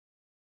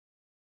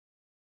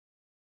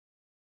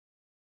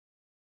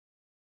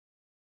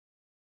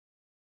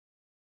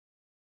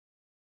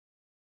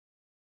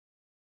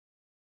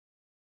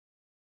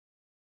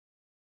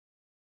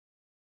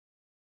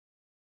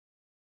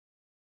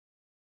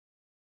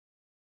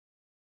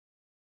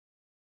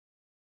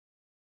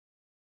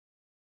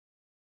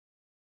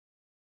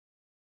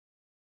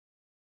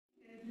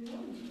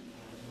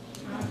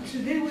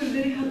Today we're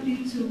very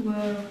happy to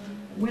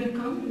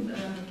welcome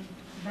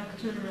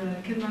Dr.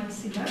 Kemal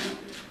Silay,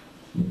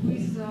 who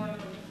is a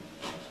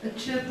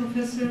chair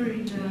professor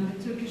in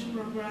the Turkish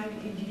program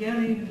in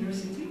Indiana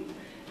University.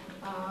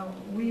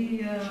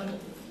 We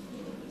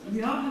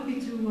are happy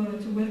to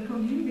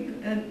welcome him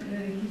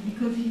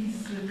because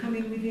he's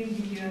coming within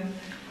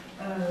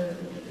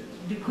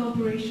the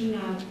cooperation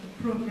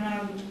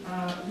program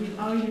with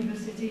our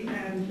university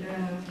and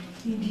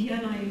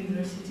Indiana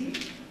University.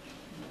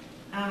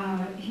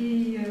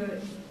 He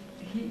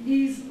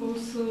is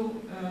also,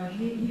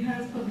 he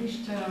has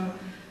published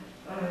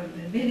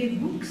many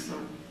books.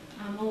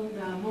 Among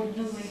them I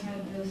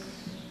had this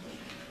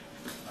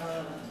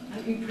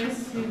an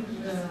impressive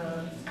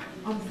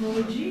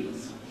anthology,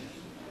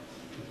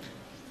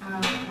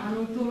 an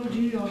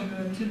anthology of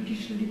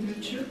Turkish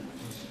literature,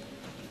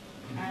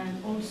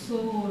 and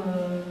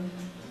also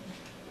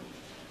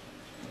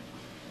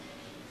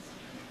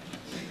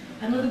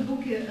another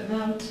book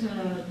about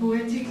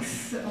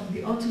poetics of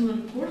the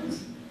Ottoman court,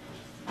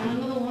 and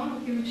another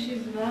one which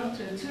is about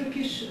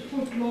Turkish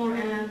folklore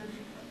and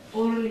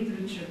oral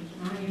literature.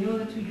 You know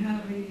that we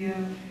have a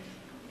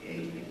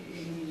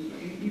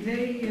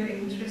very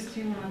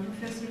interesting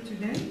professor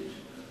today,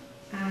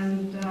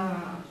 and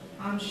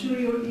I'm sure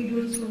you're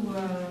eager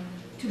to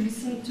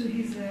listen to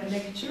his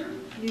lecture.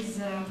 He's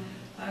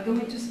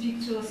going to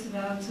speak to us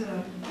about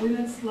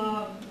women's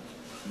love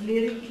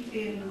lyric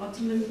in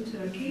Ottoman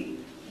Turkey.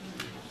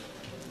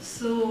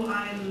 So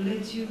I'll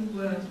let you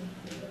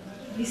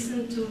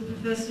listen to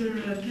Professor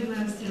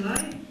Kemal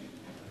Silay.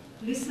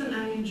 Listen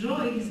and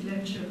enjoy his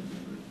lecture.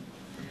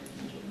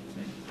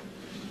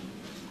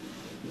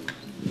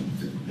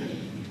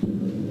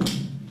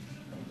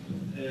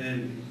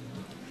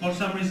 For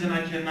some reason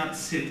I cannot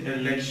sit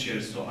and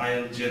lecture, so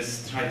I'll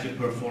just try to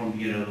perform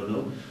here a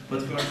little.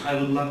 But first I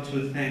would love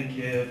to thank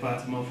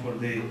Fatima for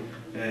the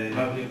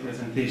lovely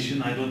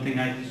presentation. I don't think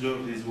I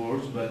deserve these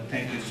words, but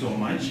thank you so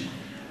much.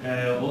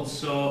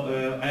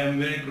 Also, I am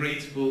very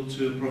grateful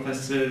to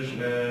Professor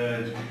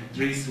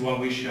Dries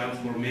Wawisha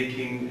for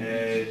making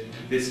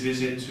this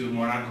visit to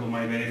Morocco,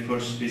 my very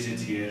first visit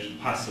here,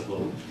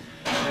 possible.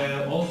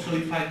 Also,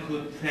 if I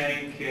could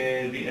thank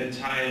the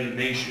entire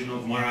nation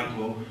of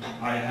Morocco,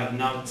 I have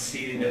not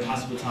seen a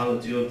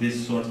hospitality of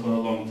this sort for a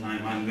long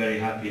time. I'm very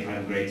happy,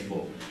 I'm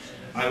grateful.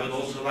 I would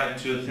also like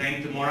to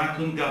thank the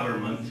Moroccan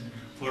government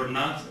for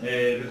not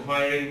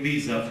requiring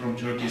visa from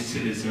Turkish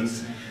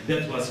citizens.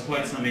 That was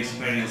quite some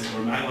experience for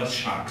me. I was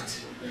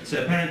shocked.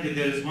 So apparently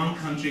there is one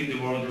country in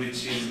the world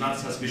which is not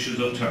suspicious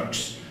of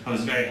Turks. I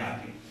was very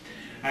happy.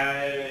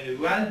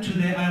 Well,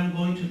 today I'm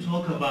going to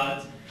talk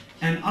about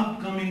an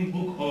upcoming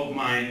book of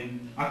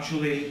mine.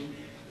 Actually,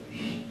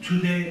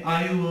 today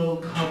I will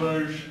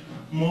cover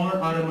more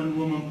Ottoman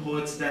women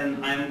poets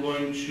than I am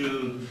going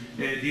to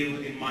deal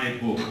with in my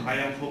book. I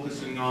am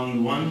focusing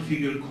on one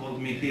figure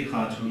called Mihri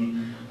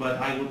Khatun, but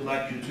I would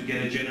like you to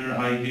get a general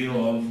idea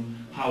of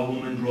how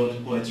women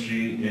wrote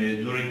poetry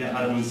during the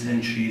Ottoman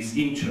centuries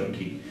in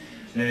Turkey.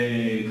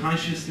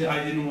 Consciously,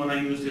 I didn't want to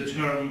use the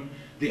term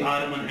the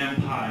Ottoman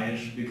Empire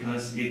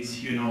because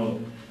it's, you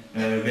know,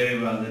 very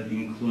well that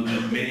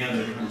included many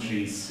other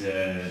countries,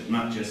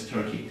 not just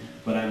Turkey.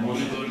 But I'm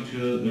only going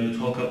to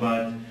talk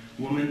about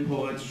women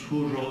poets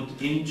who wrote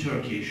in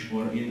Turkish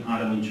or in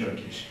Ottoman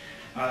Turkish.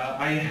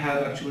 I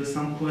have actually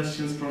some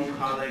questions from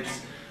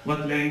colleagues.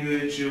 What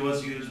language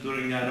was used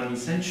during the Ottoman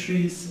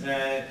centuries?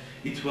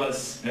 It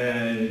was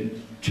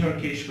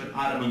Turkish, but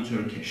Ottoman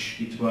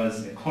Turkish. It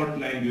was a court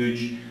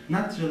language,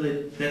 not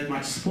really that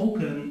much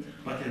spoken,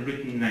 but a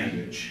written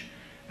language.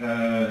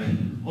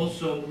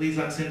 Also, please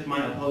accept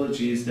my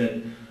apologies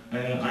that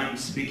I'm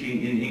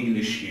speaking in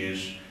English here,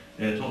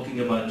 talking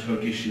about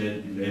Turkish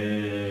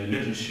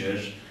literature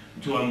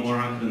to a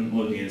Moroccan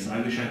audience. I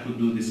wish I could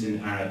do this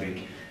in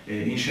Arabic,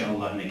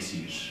 inshallah next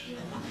year.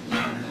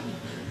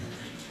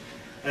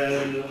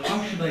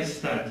 How should I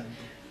start?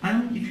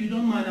 If you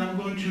don't mind, I'm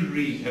going to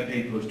read a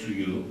paper to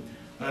you,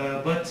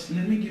 but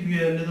let me give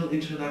you a little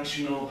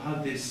introduction of how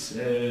this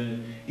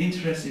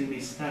interest in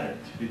me started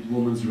with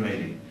women's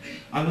writing.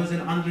 I was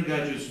an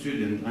undergraduate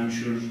student. I'm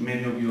sure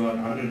many of you are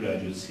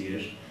undergraduates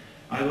here.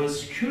 I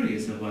was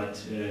curious about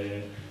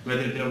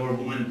whether there were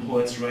women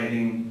poets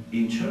writing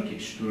in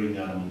Turkish during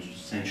the Ottoman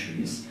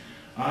centuries.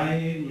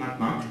 I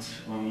knocked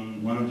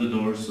on one of the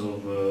doors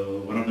of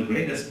one of the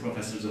greatest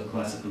professors of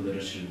classical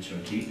literature in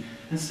Turkey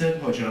and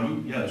said,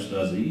 "Hocam, ya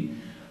Ustazi,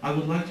 I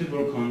would like to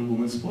work on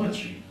women's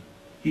poetry."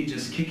 He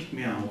just kicked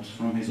me out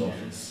from his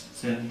office,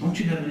 said, "Don't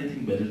you have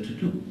anything better to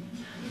do?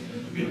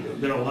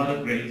 There are a lot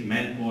of great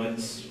men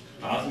poets,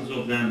 thousands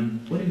of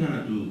them. What are you going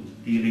to do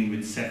dealing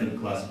with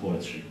second-class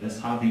poetry?" That's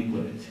how he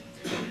put it.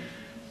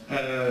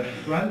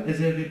 Well,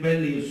 as a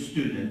rebellious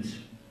student,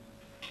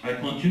 I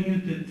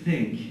continued to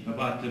think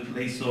about the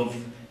place of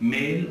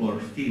male or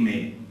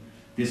female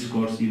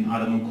discourse in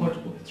Ottoman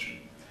court poetry.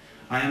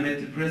 I am at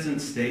the present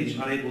stage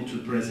unable to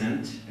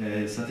present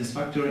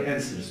satisfactory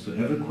answers to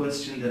every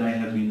question that I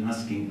have been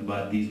asking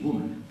about these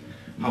women.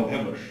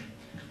 However,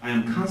 I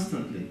am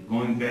constantly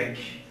going back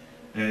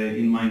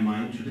in my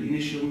mind to the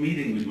initial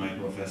meeting with my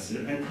professor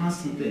and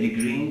constantly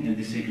agreeing and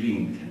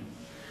disagreeing with him.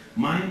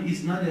 Mine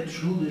is not a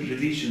truly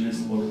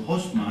revisionist or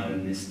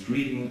postmodernist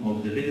reading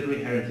of the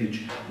literary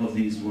heritage of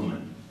these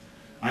women.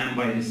 I am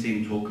by the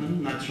same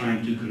token not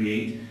trying to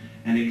create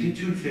an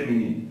écriture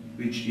féminine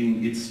which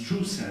in its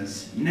true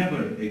sense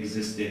never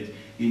existed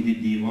in the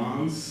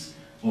divans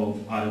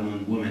of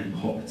Ottoman women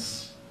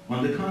poets.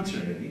 On the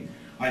contrary,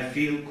 I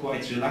feel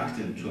quite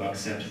reluctant to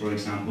accept, for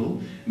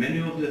example, many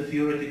of the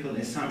theoretical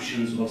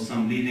assumptions of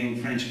some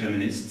leading French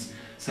feminists,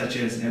 such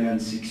as Hélène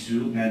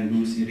Cixous and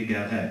Luce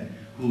Irigaray,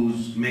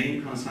 whose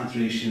main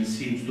concentration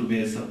seems to be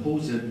a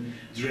supposed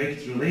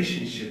direct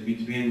relationship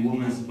between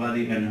woman's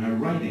body and her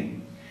writing.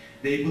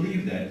 They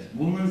believe that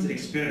woman's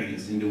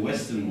experience in the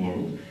Western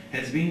world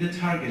has been the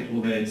target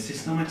of a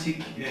systematic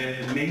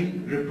male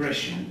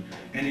repression,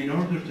 and in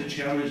order to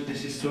challenge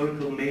this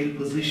historical male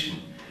position,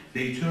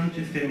 they turn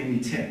to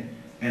féminité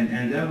and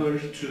endeavor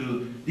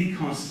to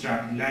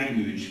deconstruct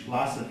language,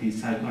 philosophy,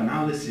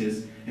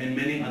 psychoanalysis, and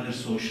many other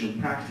social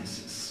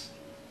practices.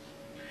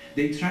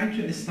 They try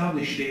to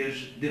establish their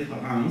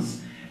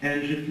difference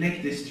and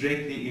reflect this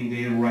directly in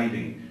their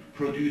writing,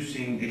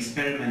 producing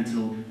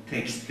experimental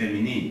texte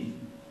féminine.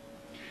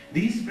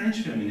 These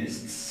French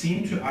feminists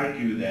seem to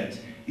argue that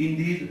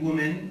indeed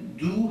women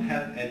do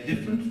have a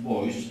different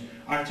voice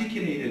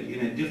articulated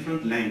in a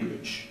different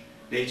language.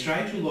 They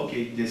try to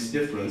locate this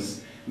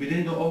difference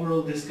within the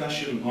overall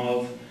discussion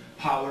of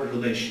power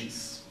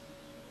relations.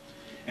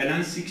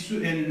 Hélène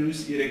Cixous and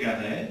Luce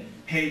Irigaray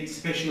paid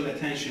special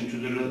attention to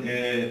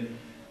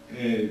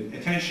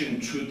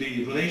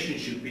the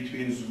relationship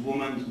between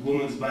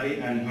woman's body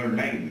and her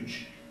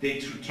language. They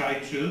try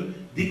to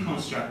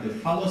deconstruct the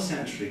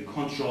phallocentric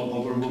control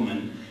over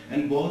women,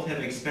 and both have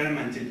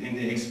experimented in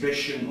the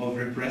expression of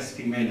repressed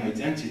female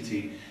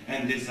identity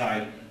and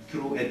desire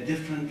through a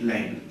different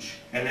language,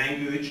 a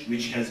language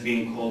which has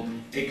been called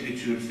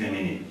écriture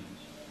féminine.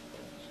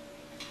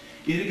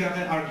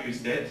 Irigaray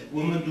argues that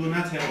women do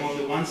not have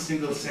only one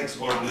single sex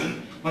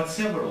organ, but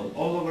several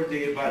all over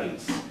their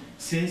bodies.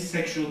 Since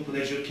sexual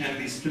pleasure can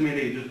be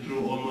stimulated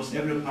through almost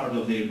every part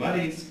of their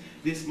bodies,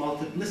 this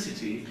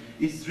multiplicity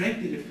is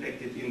directly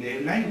reflected in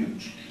their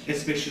language,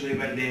 especially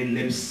when their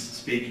lips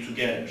speak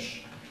together.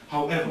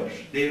 However,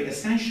 their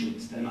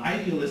essentialist and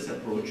idealist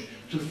approach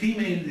to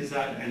female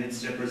desire and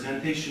its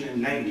representation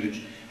in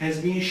language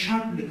has been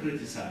sharply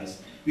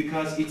criticized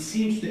because it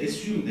seems to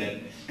assume that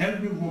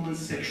every woman's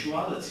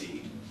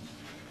sexuality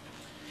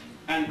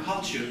and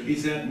culture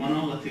is a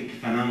monolithic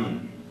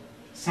phenomenon.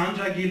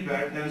 Sandra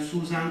Gilbert and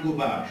Suzanne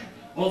Goubart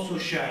also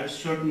share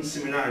certain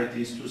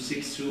similarities to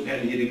Cixous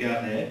and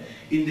Irigaray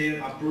in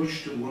their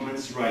approach to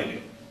women's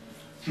writing,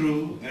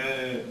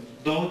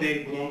 though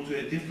they belong to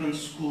a different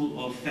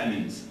school of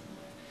feminism.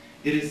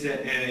 It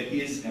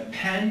is a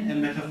pen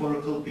and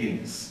metaphorical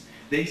penis.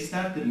 They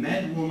start the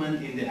mad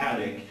woman in the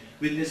attic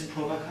with this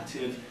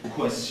provocative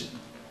question,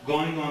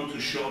 going on to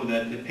show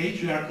that the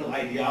patriarchal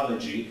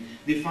ideology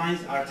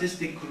defines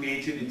artistic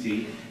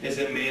creativity as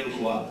a male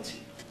quality.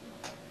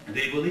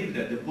 They believe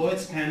that the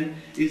poet's pen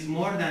is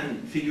more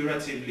than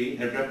figuratively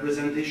a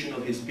representation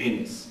of his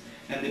penis,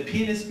 and the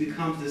penis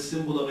becomes the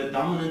symbol of a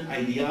dominant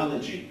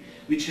ideology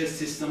which has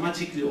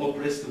systematically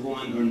oppressed the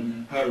woman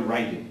in her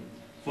writing.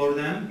 For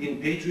them,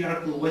 in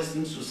patriarchal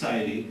Western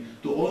society,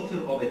 the author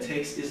of a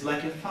text is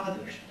like a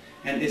father,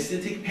 an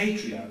aesthetic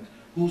patriarch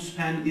whose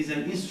pen is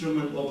an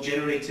instrument of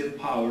generative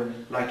power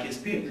like his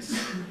penis.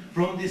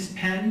 From this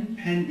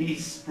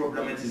pen-is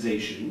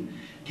problematization,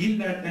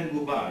 Gilbert and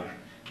Goubart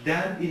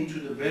delve into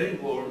the very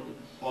word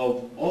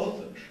of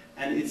author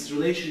and its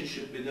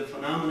relationship with the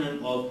phenomenon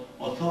of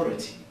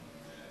authority.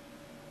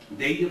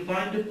 They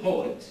define the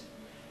poet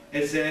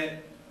as a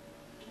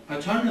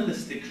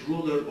paternalistic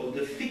ruler of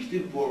the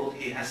fictive world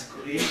he has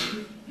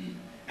created,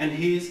 and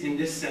he is in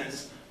this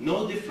sense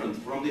no different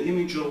from the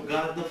image of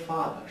God the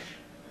Father.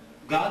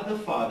 God the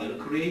Father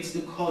creates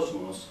the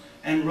cosmos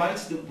and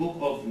writes the book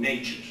of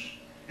nature.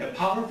 A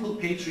powerful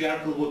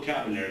patriarchal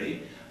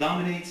vocabulary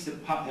dominates the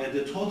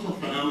total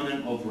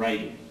phenomenon of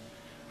writing.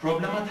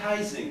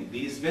 Problematizing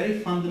these very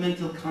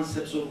fundamental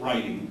concepts of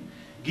writing,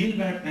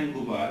 Gilbert and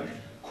Goubart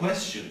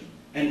question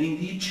and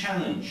indeed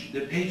challenge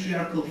the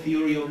patriarchal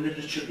theory of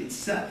literature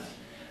itself,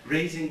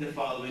 raising the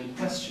following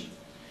question.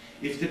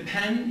 If the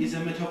pen is a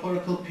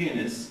metaphorical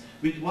penis,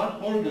 with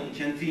what organ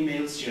can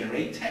females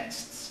generate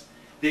texts?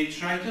 They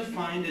try to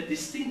find a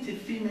distinctive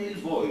female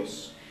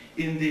voice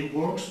in the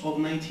works of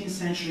 19th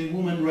century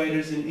women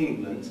writers in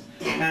England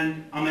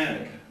and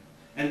America,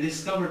 and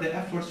discover the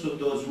efforts of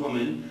those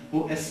women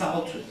who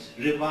assaulted,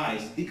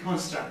 revised,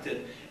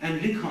 deconstructed,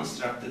 and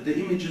reconstructed the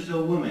images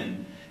of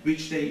women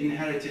which they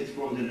inherited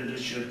from the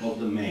literature of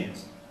the male.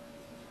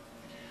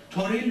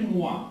 Toril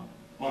Moi,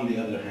 on the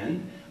other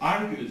hand,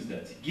 argues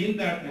that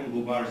Gilbert and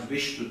Goubart's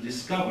wish to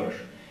discover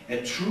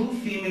a true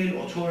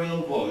female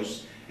authorial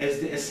voice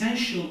as the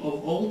essential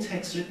of all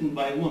texts written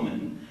by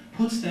women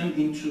puts them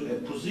into a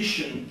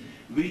position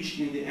which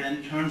in the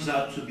end turns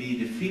out to be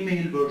the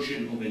female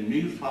version of a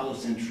new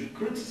phallocentric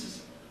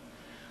criticism.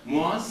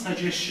 Moi's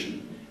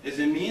suggestion as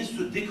a means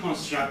to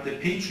deconstruct the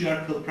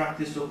patriarchal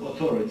practice of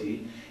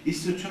authority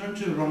is to turn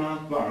to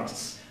Ronald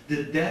Barthes'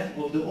 The Death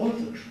of the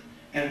Author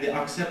and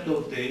accept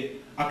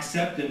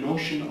the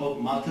notion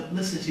of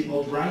multiplicity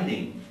of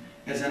writing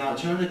as an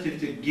alternative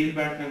to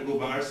Gilbert and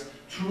Goubart's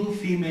true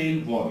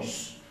female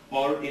voice,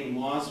 or in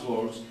Moi's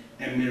words,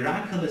 a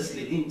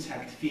miraculously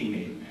intact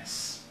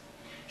femaleness.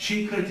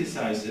 She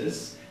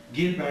criticizes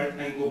Gilbert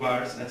and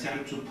Goubart's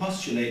attempt to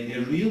postulate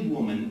a real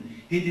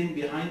woman hidden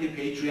behind the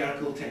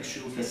patriarchal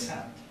textual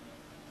facade,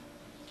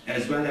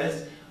 as well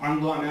as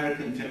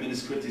Anglo-American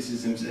feminist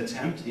criticism's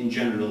attempt in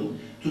general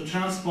to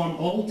transform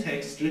all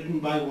texts written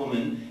by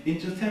women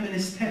into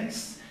feminist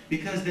texts,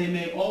 because they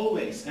may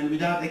always and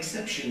without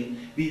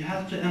exception be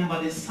held to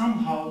embody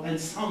somehow and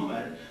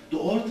somewhere the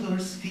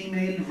author's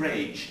female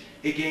rage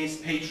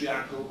against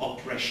patriarchal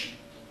oppression.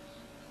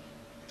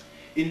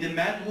 In The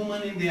Mad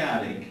Woman in the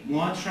Attic,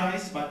 Moi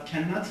tries but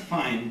cannot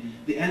find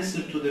the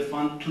answer to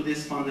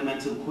this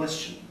fundamental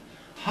question.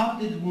 How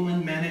did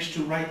women manage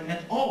to write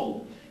at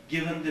all,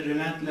 given the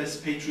relentless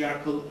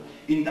patriarchal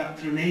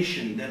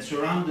indoctrination that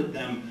surrounded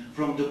them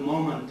from the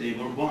moment they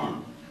were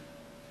born?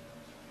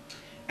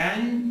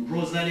 Anne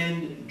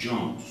Rosalind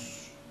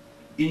Jones,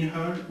 in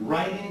her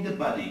Writing the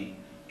Body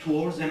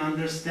Towards an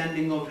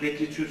Understanding of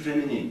L'écriture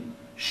féminine,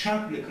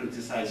 sharply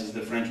criticizes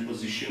the French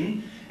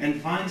position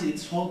and finds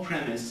its whole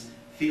premise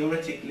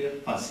theoretically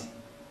fuzzy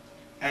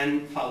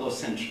and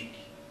phallocentric,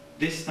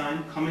 this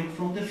time coming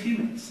from the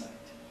female side.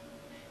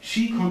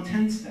 She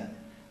contends that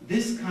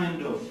this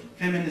kind of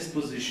feminist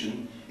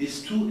position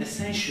is too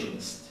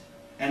essentialist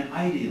and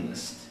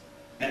idealist,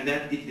 and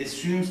that it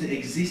assumes the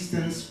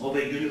existence of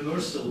a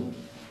universal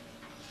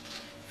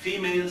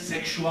female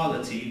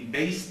sexuality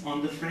based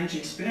on the French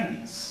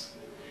experience.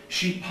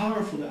 She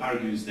powerfully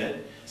argues that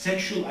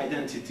sexual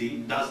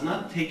identity does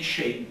not take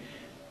shape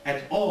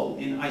at all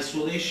in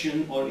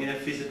isolation or in a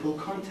physical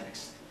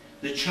context.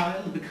 The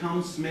child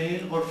becomes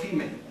male or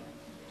female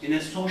in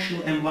a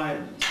social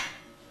environment.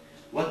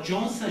 What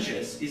Jones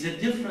suggests is a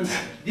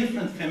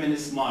different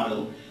feminist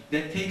model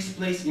that takes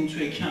place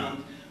into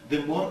account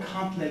the more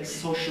complex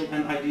social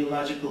and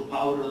ideological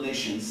power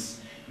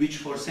relations which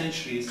for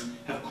centuries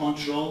have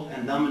controlled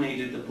and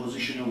dominated the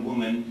position of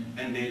women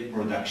and their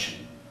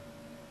production.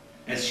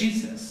 As she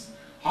says,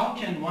 how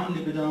can one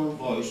libidinal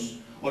voice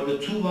or the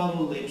two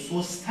vowel lips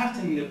so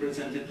startlingly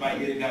represented by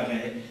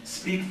Irigaray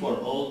speak for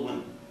all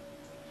women?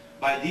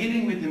 By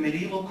dealing with the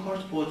medieval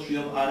court poetry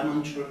of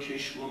Ottoman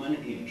Turkish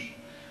women here,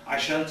 I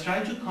shall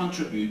try to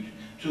contribute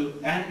to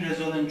Anne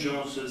Rosalind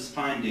Jones's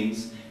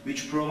findings,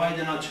 which provide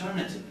an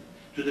alternative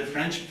to the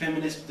French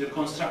feminist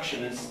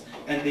deconstructionists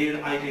and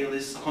their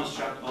idealist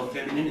construct of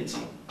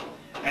femininity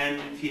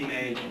and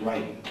female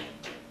writing.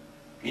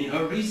 In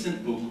her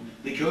recent book,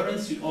 The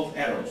Currency of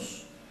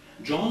Eros,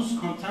 Jones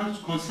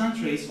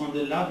concentrates on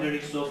the love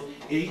lyrics of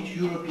 8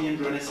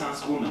 European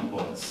Renaissance women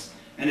poets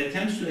and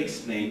attempts to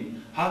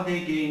explain how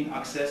they gained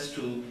access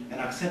to and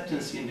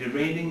acceptance in the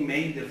reigning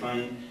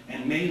male-defined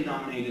and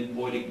male-dominated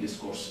poetic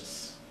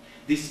discourses,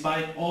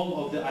 despite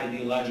all of the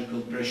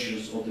ideological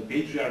pressures of the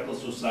patriarchal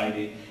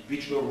society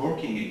which were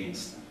working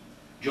against them.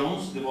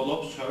 Jones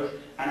develops her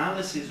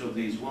analysis of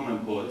these women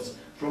poets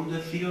from the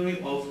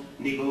theory of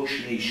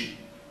negotiation,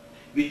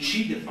 which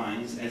she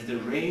defines as the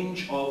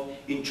range of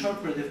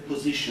interpretive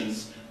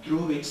positions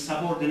through which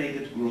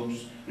subordinated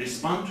groups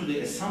respond to the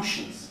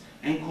assumptions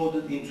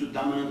encoded into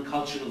dominant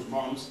cultural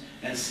forms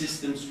and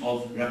systems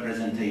of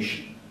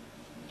representation.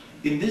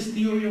 In this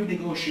theory of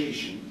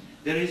negotiation,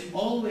 there is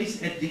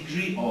always a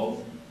degree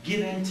of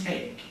give and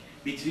take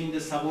between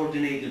the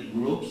subordinated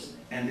groups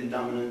and the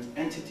dominant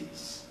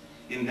entities.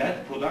 In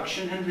that,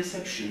 production and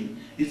reception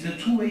is a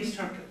two-way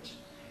circuit,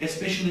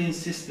 especially in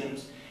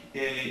systems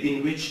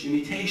in which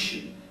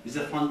imitation is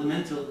a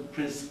fundamental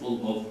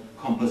principle of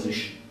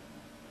composition.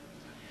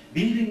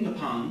 Building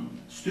upon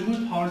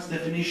Stuart Hard's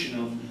definition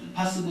of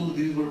possible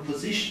viewer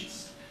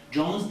positions,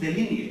 Jones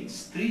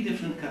delineates 3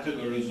 different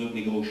categories of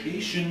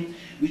negotiation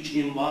which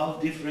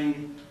involve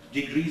differing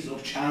degrees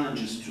of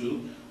challenges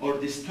to or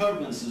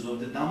disturbances of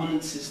the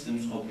dominant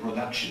systems of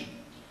production.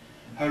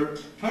 Her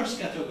first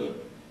category,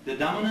 the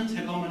dominant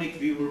hegemonic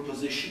viewer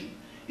position,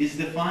 is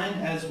defined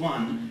as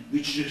one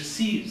which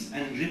receives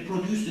and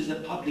reproduces a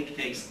public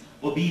text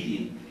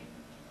obediently.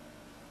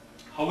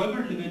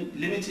 However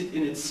limited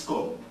in its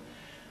scope,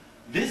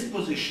 this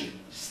position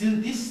still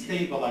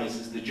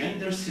destabilizes the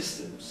gender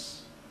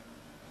systems,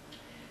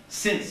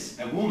 since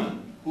a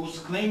woman whose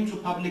claim to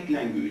public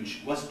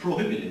language was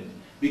prohibited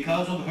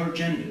because of her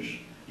gender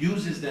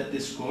uses that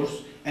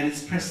discourse and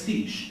its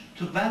prestige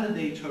to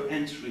validate her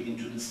entry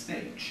into the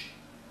stage.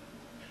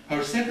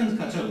 Her second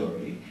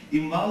category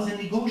involves a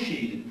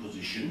negotiated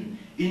position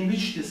in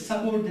which the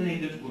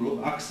subordinated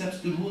group accepts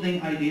the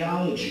ruling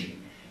ideology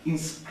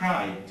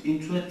inscribed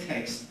into a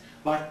text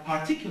but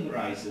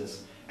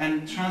particularizes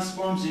and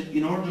transforms it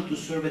in order to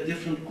serve a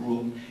different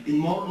group in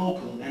more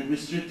local and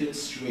restricted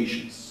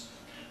situations.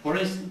 For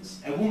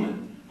instance, a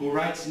woman who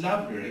writes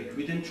love lyric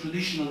within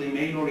traditionally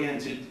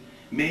male-oriented,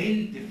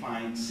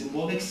 male-defined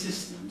symbolic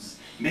systems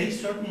makes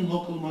certain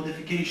local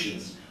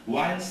modifications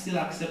while still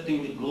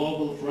accepting the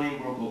global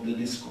framework of the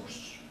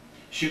discourse.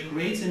 She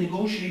creates a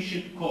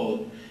negotiation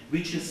code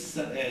which is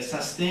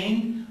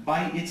sustained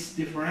by its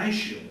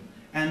differential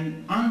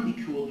and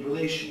unequal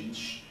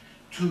relations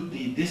to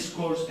the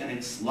discourse and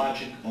its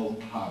logic of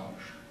power.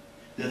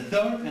 The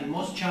third and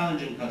most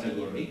challenging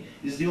category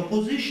is the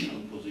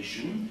oppositional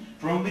position,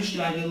 from which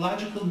the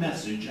ideological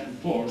message and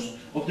force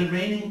of the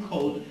reigning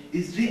code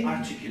is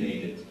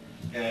re-articulated.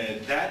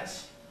 That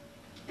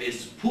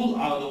is pulled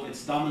out of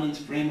its dominant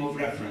frame of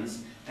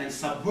reference and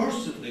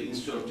subversively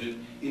inserted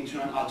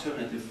into an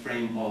alternative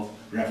frame of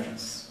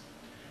reference.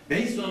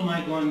 Based on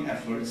my ongoing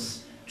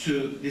efforts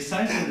to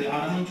decipher the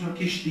Ottoman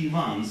Turkish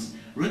divans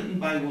written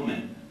by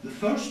women, the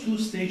first two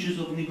stages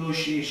of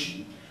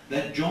negotiation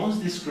that Jones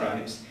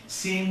describes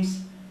seem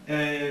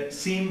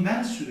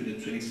well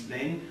suited to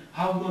explain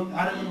how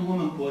Ottoman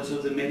women poets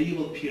of the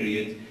medieval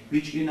period,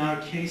 which in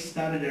our case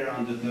started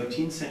around the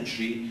 13th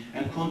century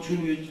and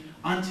continued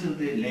until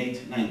the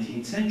late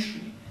 19th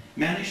century,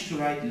 managed to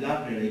write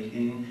love lyric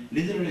in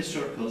literary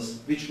circles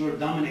which were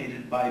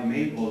dominated by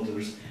male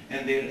authors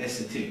and their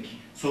aesthetic,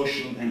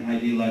 social, and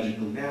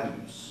ideological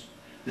values.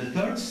 The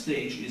third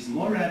stage is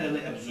more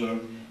readily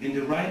observed in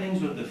the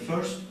writings of the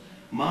first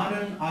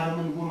modern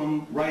Ottoman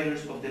women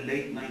writers of the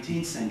late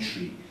 19th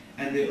century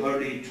and the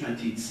early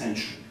 20th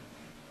century.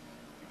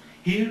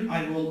 Here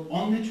I will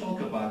only talk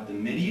about the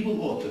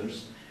medieval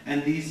authors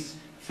and these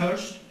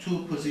first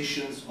two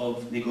positions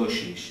of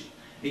negotiation.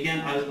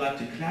 Again, I would like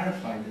to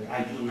clarify that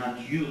I do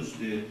not use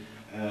the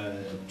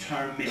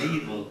term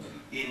medieval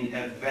in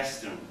a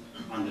Western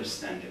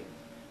understanding.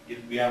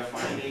 If we are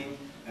finding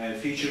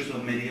features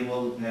of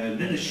medieval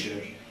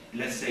literature,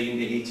 let's say in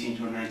the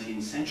 18th or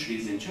 19th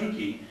centuries in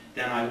Turkey,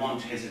 then I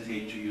won't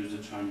hesitate to use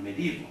the term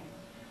medieval.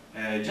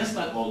 Just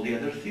like all the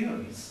other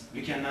theories.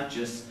 We cannot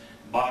just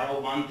borrow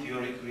one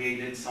theory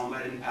created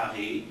somewhere in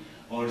Paris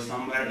or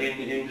somewhere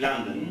in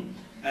London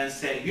and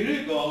say, here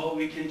you go,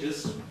 we can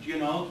just,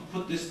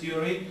 put this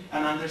theory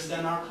and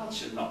understand our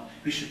culture. No,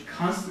 we should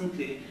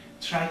constantly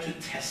try to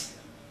test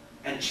them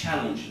and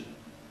challenge them.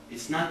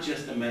 It's not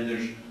just a matter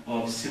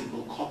of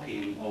simple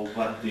copying of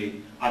what the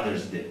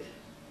others did.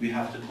 We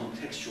have to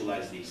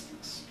contextualize these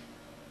things.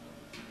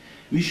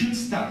 We should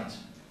start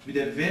with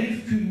a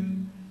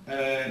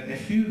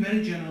few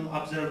very general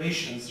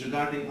observations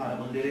regarding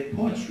Ottoman lyric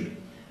poetry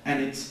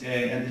and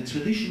the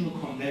traditional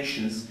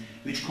conventions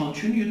which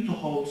continued to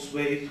hold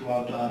sway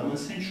throughout the Ottoman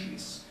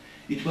centuries.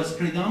 It was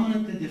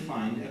predominantly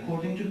defined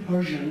according to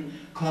Persian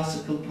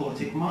classical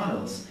poetic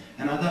models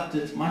and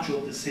adopted much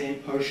of the same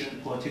Persian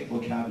poetic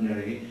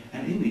vocabulary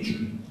and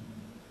imagery.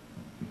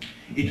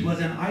 It was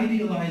an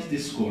idealized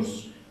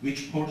discourse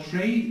which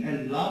portrayed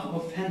a love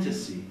of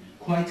fantasy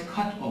quite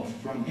cut off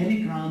from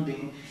any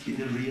grounding in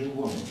the real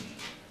world.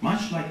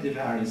 Much like the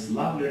various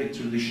love lyric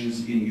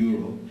traditions in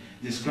Europe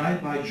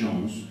described by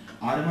Jones,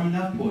 Ottoman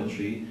love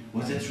poetry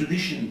was a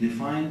tradition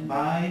defined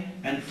by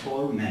and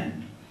for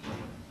men.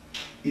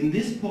 In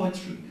this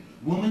poetry,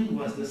 woman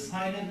was the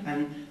silent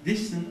and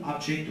distant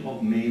object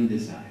of male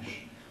desire.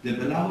 The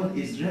beloved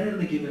is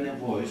rarely given a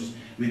voice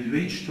with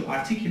which to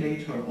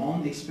articulate her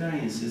own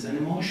experiences and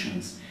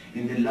emotions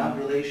in the love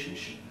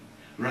relationship.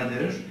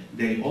 Rather,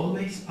 they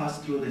always pass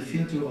through the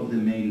filter of the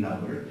male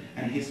lover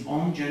and his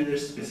own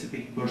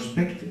gender-specific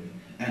perspective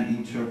and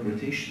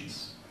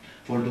interpretations.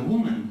 For the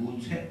woman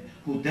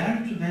who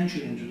dared to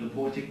venture into the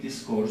poetic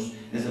discourse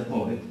as a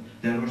poet,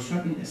 there were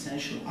certain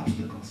essential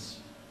obstacles.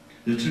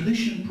 The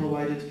tradition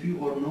provided few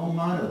or no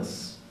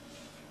models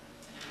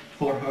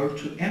for her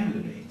to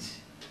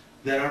emulate.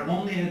 There are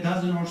only a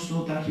dozen or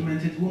so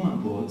documented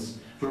woman poets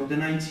from the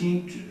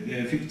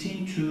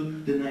 15th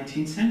to the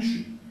 19th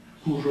century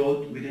who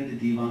wrote within the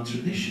divan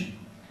tradition.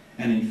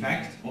 And in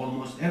fact,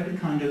 almost every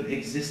kind of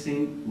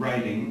existing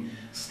writing,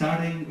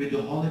 starting with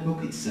the Holy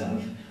Book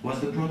itself, was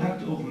the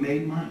product of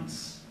male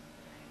minds.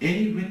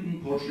 Any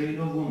written portrait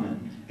of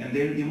women and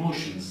their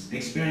emotions,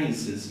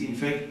 experiences, in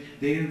fact,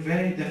 their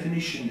very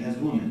definition as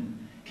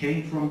women,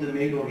 came from the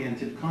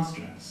male-oriented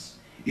constructs.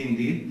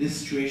 Indeed, this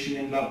situation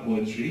in love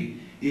poetry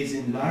is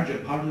in large a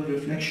part of the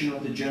reflection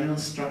of the general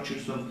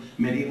structures of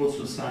medieval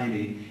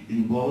society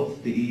in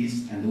both the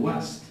East and the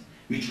West,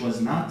 which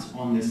was not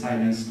only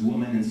silenced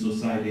women in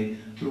society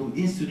through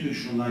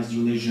institutionalized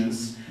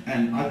religions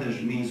and other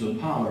means of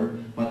power,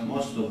 but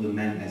most of the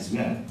men as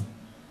well.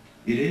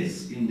 It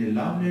is in the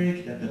love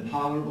lyric that the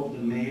power of the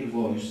male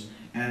voice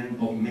and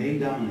of male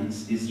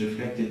dominance is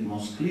reflected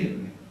most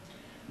clearly.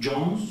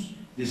 Jones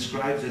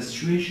describes a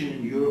situation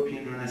in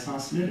European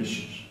Renaissance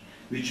literature,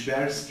 which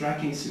bears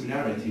striking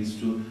similarities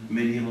to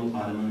medieval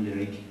Ottoman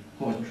lyric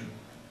poetry.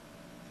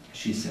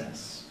 She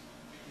says,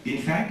 in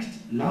fact,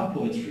 love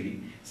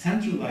poetry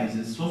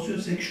centralizes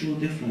sociosexual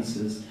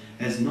differences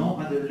as no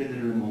other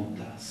literary mode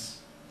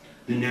does.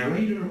 The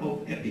narrator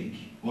of epic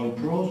or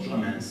prose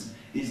romance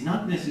is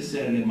not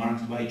necessarily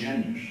marked by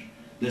gender.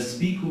 The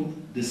speaker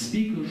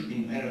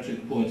in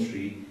erotic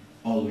poetry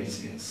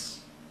always is.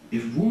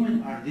 If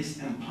women are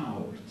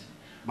disempowered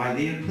by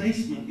their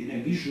placement in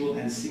a visual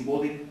and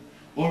symbolic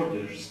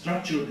order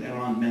structured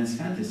around men's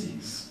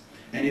fantasies,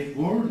 And if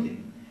worldly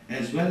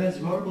as well as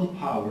verbal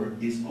power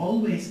is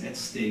always at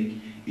stake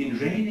in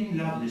reigning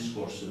love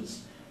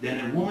discourses,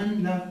 then a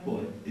woman love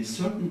poet is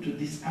certain to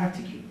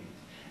disarticulate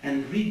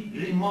and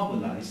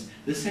remobilize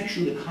the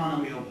sexual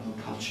economy of her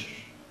culture.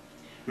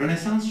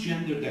 Renaissance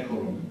gender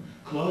decorum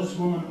closed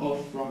women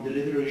off from the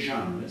literary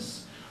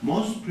genres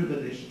most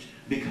privileged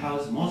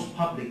because most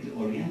publicly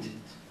oriented.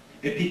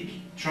 Epic,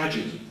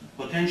 tragedy,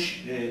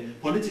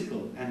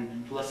 political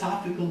and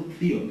philosophical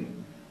theory,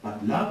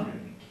 but love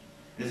lyric,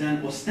 as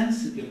an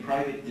ostensibly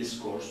private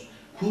discourse,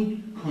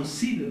 could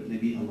conceivably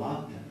be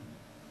allowed then.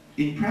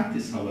 In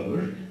practice,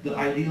 however, the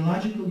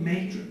ideological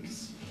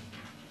matrix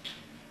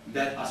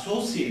that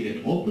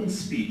associated open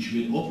speech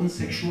with open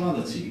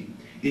sexuality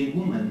in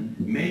women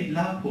made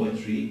love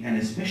poetry an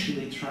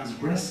especially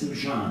transgressive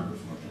genre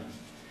for them.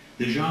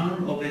 The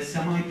genre of a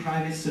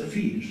semi-private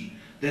sphere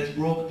that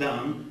broke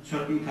down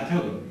certain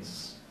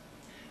categories.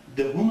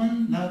 The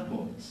woman love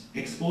poet,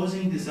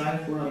 exposing desire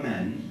for a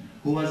man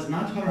who was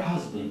not her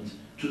husband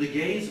to the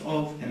gaze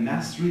of a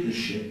mass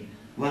readership,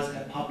 was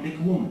a public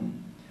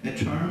woman, a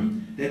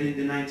term that in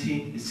the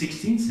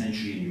 16th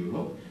century in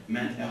Europe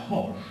meant a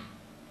whore.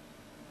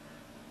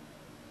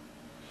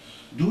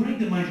 During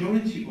the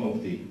majority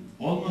of the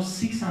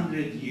almost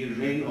 600-year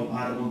reign of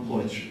Ottoman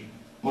poetry,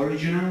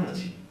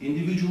 originality,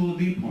 individual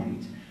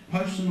viewpoint,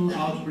 personal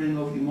outbreak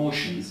of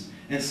emotions,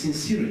 and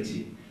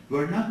sincerity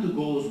were not the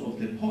goals of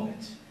the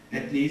poet,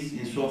 at least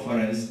insofar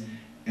as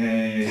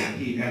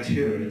he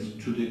adhered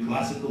to the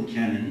classical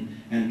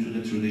canon and to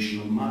the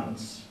traditional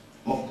models.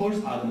 Of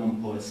course,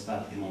 Ottoman poets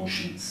felt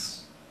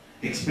emotions,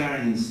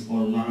 experienced or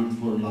longed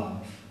for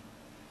love,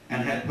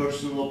 and had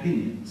personal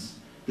opinions.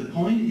 The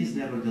point is,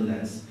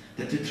 nevertheless,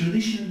 that the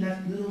tradition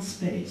left little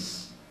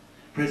space,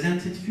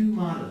 presented few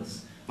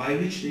models by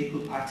which they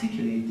could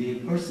articulate their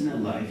personal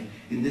life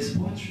in this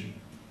poetry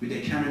with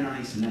a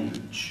canonized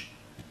language.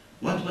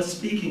 What was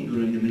speaking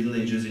during the Middle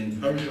Ages in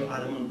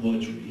Perso-Ottoman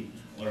poetry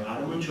or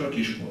Ottoman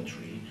Turkish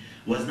poetry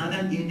was not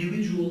an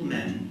individual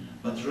man,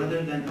 but rather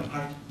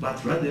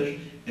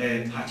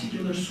a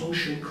particular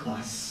social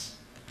class,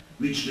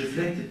 which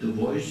reflected the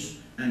voice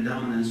and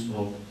dominance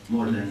of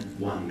more than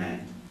one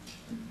man.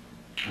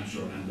 I'm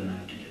sorry, I'm gonna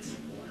have to get some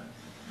water.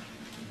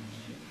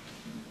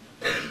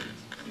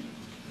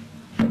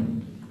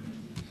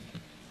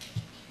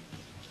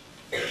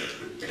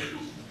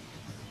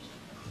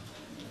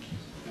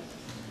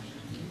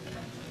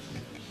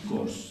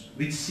 Course,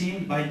 which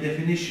seemed by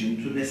definition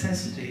to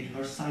necessitate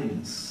her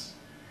silence,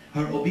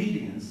 her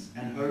obedience,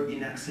 and her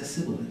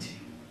inaccessibility.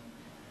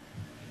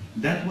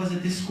 That was a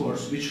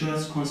discourse which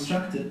was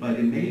constructed by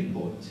the male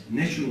poet,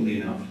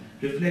 naturally enough,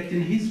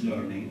 reflecting his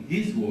learning,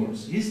 his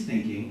words, his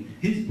thinking,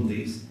 his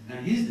beliefs,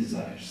 and his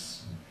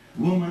desires.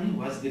 Woman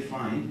was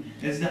defined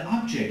as the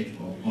object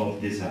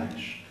of desire.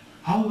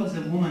 How was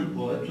a woman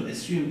poet to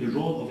assume the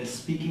role of a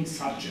speaking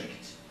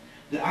subject,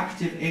 the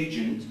active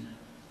agent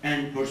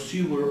and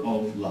pursuer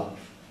of love?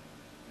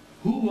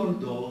 Who were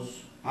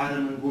those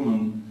Ottoman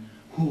women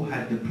who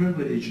had the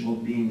privilege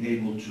of being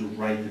able to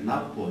write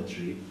love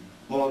poetry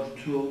or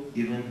to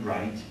even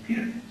write,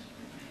 period?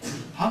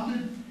 How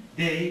did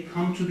they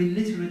come to be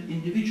literate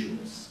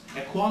individuals,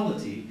 a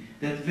quality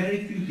that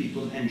very few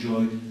people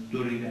enjoyed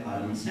during the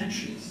Ottoman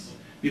centuries?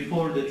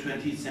 Before the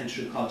 20th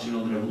century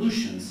cultural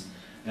revolutions,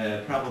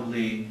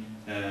 probably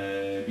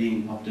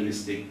being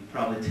optimistic,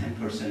 probably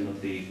 10%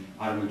 of the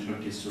Ottoman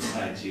Turkish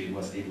society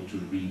was able to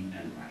read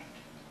and write.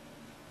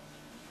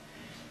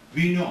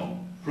 We know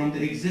from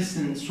the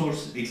existing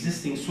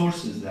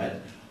sources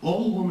that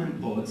all women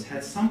poets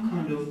had some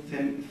kind of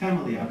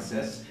family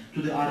access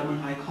to the Ottoman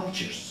high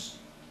cultures.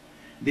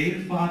 Their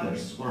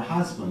fathers or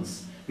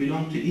husbands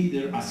belonged to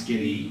either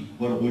askeri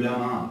or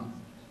ulama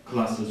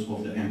classes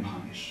of the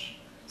empire.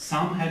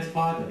 Some had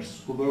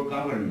fathers who were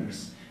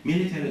governors,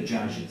 military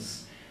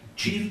judges,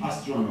 chief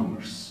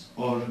astronomers,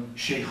 or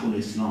Sheikhul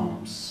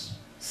Islams.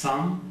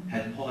 Some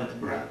had poet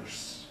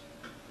brothers.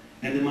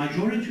 And the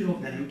majority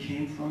of them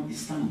came from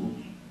Istanbul,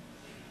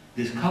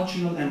 the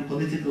cultural and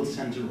political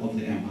center of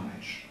the empire.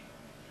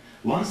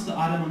 Once the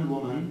Ottoman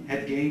woman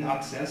had gained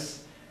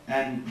access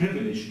and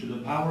privilege to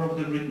the power of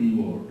the written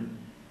word,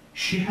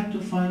 she had to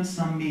find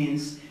some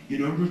means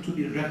in order to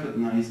be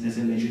recognized as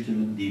a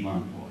legitimate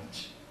divan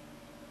poet.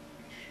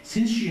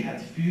 Since she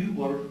had few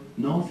or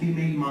no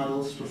female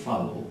models to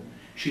follow,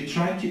 she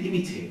tried to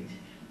imitate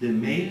the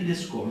male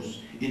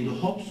discourse in the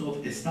hopes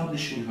of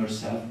establishing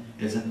herself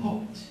as a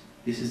poet.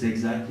 This is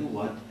exactly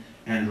what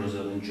Anne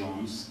Rosalind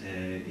Jones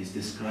is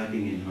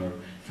describing in her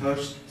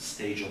first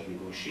stage of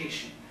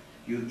negotiation.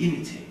 You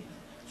imitate,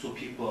 so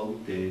people,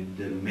 the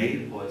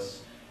male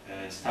poets,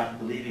 start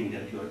believing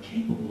that you are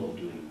capable of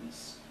doing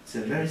this. It's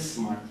a very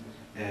smart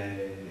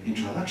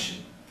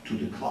introduction to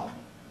the club.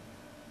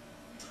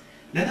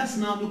 Let us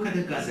now look at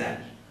the ghazal,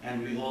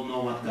 and we all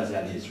know what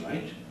ghazal is,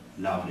 right?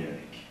 Love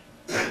lyric.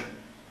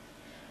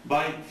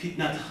 By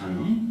Fitnat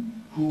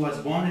Hanım, who was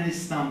born in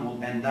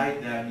Istanbul and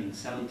died there in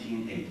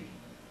 1780.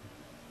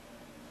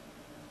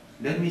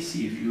 Let me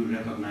see if you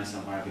recognize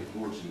some Arabic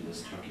words in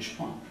this Turkish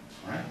poem,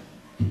 all right?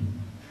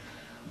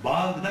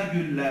 Bağda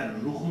güller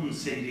ruhun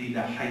seyriyle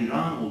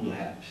hayran oldu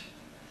hep.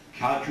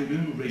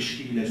 Kakülün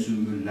reşkiyle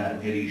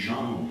sümbüller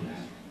perişan oldu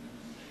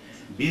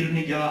hep. Bir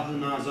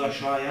nigahı naza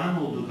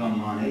şayan oldu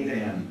gamman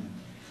eyleyen.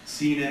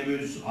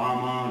 Sinemüz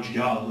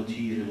amacgahı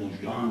tir-i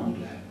mujgan oldu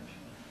hep.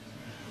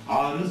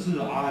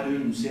 Arızı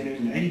alün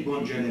senin ey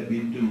goncele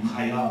büttüm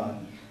hayal.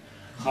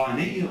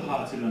 Hane-i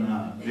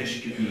hatırına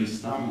reşk-i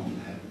gülistan oldu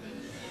hep.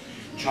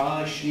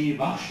 Çaşni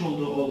bahş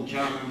oldu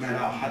olkan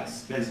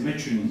melahat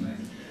bezmeçün.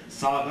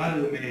 Sağar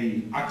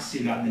mey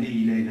aksi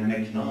la'liyle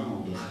mekdan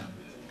oldu hep.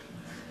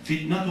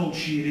 Fitnat ol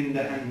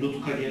şiirinde hem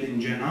nutka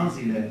gelince naz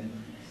ile.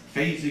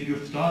 Feyzi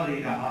güftar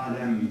ile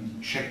alem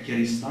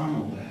şekkeristan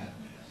oldu hep.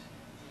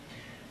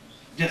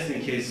 Just in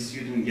case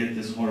you didn't get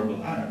this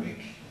horrible Arabic.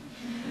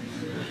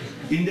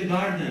 In the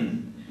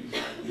garden,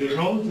 the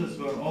roses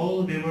were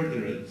all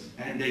bewildered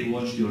and they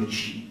watched your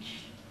cheek.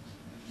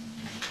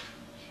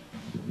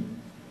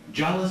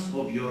 Jealous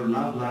of your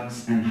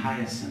lilacs and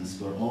hyacinths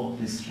were all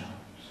distraught.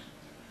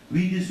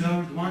 We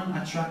deserved one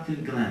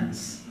attractive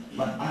glance,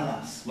 but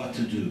alas, what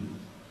to do?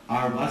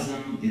 Our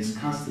bosom is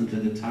constantly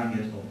the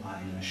target of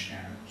eyelash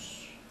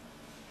arrows.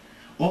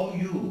 Oh,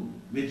 you,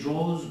 with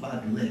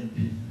rosebud lip,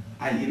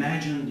 I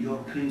imagined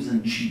your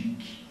crimson cheek,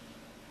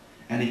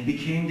 and it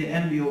became the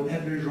envy of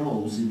every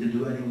rose in the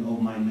dwelling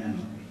of my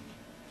memory.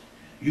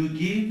 You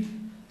give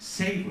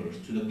savors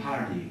to the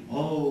party,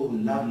 oh,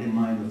 lovely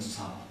mine of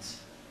salt,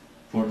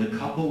 for the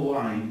cup of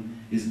wine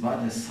is but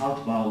a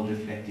salt bowl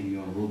reflecting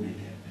your ruby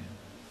lip.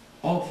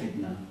 Oh,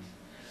 Fitnat,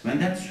 when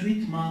that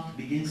sweet mouth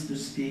begins to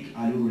speak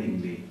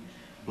alluringly,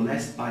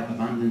 blessed by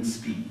abundant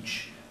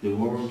speech, the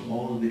world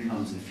all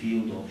becomes a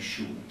field of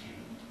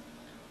sugarcane.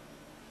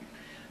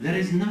 There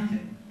is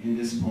nothing in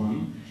this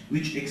poem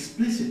which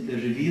explicitly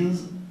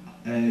reveals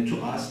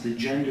to us the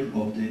gender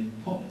of the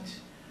poet.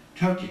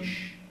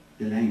 Turkish,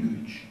 the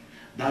language,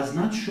 does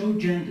not show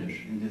gender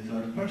in the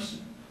third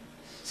person,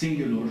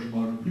 singular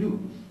or plural.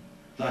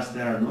 Thus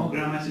there are no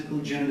grammatical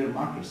gender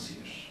markers here.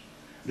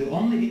 The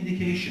only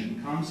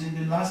indication comes in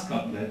the last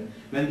couplet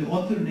when the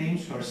author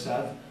names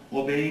herself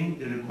obeying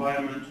the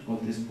requirement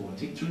of this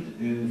poetic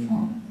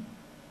form.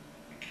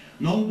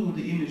 Nor do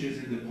the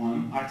images in the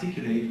poem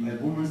articulate a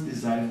woman's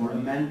desire for a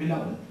man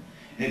beloved,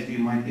 as we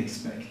might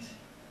expect.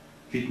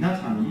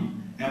 Fitnat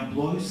Hanım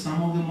employs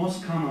some of the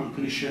most common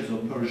cliches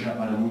of Persian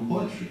Ottoman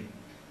poetry,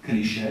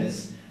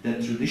 cliches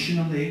that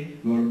traditionally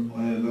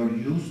were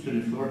used to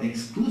refer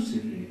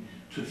exclusively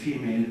to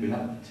female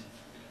beloved.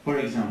 For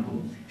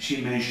example,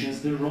 she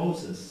mentions the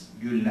roses,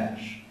 güller,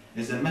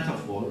 as a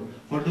metaphor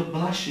for the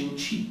blushing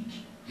cheek,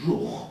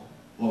 ruh,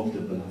 of the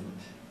beloved.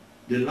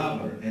 The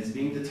lover as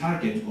being the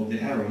target of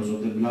the arrows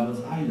of the beloved's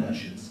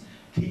eyelashes,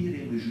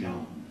 tir-i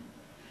mujgan,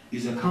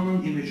 is a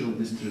common image of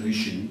this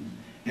tradition,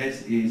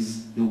 as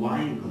is the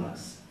wine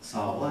glass,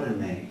 sağar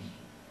mey,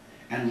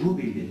 and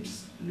ruby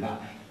lips, la,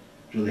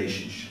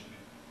 relationship.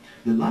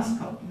 The last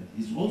couplet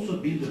is also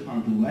built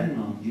upon the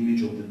well-known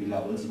image of the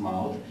beloved's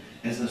mouth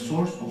as a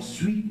source of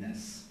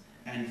sweetness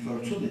and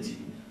fertility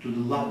to the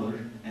lover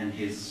and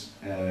his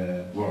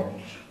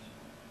world.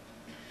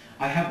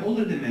 I have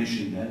already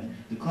mentioned that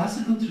the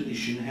classical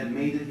tradition had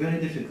made it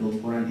very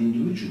difficult for an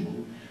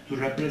individual to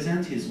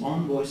represent his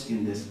own voice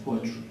in this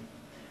poetry.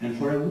 And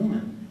for a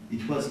woman,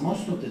 it was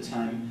most of the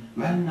time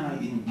well nigh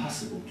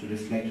impossible to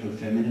reflect her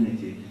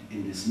femininity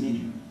in this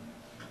medium.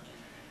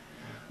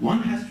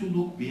 One has to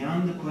look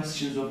beyond the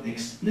questions of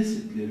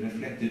explicitly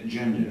reflected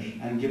gender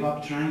and give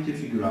up trying to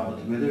figure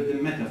out whether the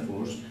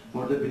metaphors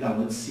for the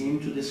beloved seem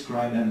to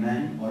describe a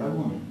man or a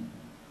woman.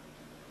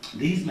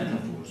 These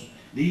metaphors,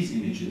 these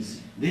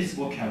images, this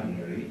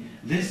vocabulary,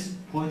 this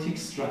poetic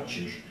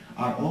structure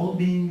are all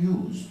being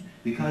used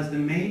because the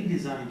male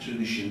design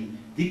tradition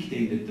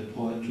dictated the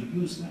poet to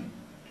use them,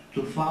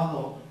 to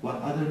follow what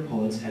other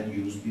poets had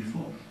used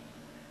before.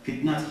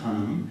 Fitnat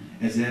Hanım,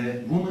 as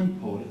a woman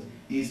poet,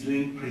 is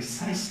doing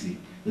precisely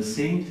the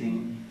same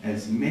thing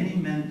as many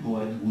men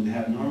poets would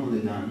have normally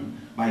done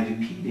by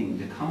repeating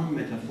the common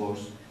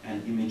metaphors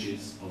and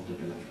images of the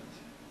beloved.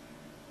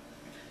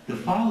 The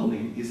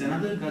following is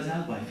another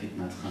ghazal by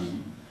Fitnat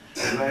Hanım,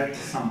 where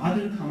some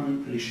other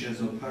common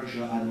cliches of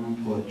Persian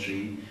Ottoman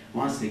poetry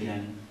once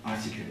again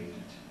articulated.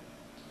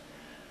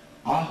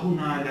 Ahu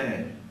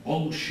nale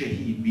ol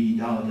şehi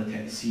bidada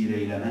tesir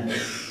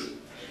eylemez,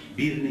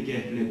 bir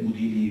nigehle bu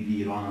dili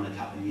viranı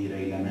ta'mir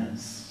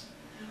eylemez.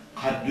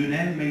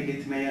 Kaddüne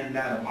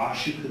meyletmeyenler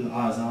aşık-ı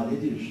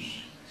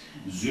azadedir.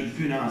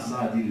 Zülfün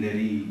asa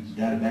dilleri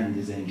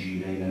derbendi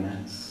zencir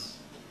eylemez.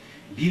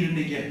 Bir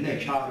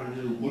nigehle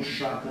kârını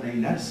uşşakın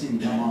eylersin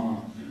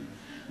cema.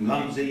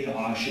 Gamze-i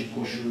aşık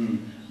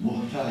koşun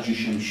muhtacı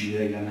şemşir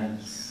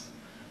eylemez.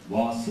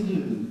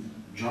 Vasılı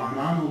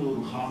canan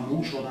olur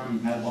hamuş olan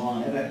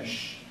pervane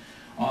beş.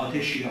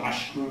 Ateşi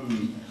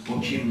aşkın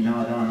o kim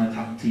nadana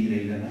takdir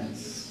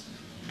eylemez.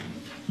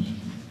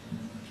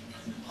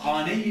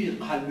 Hane-i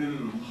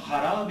kalbim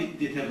harap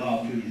etti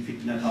tegafül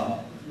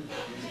fitneta,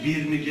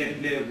 bir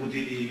nigehle bu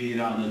dili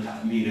viranı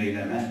ta'mir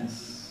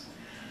eylemez.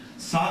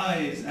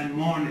 Sighs and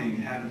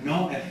mourning have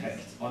no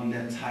effect on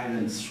that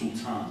tyrant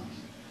sultan.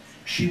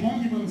 She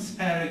won't even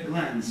spare a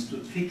glance to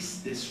fix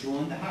this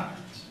ruined heart.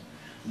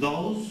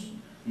 Those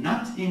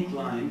not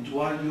inclined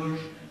toward your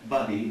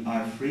body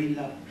are free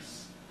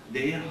lovers.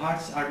 Their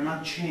hearts are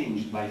not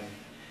changed by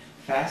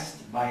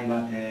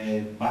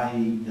the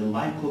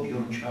like of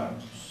your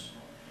curves.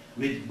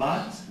 With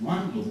but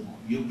one look,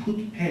 you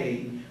put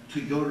pay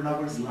to your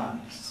lover's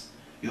lives.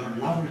 Your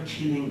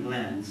lover-killing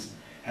glance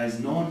has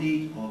no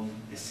need of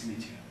a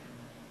cemetery.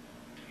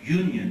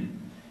 Union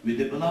with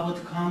the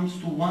beloved comes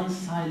to one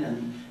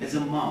silent as a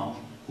mouth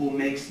who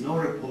makes no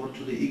report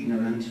to the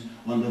ignorant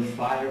on the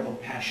fire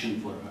of passion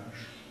for her.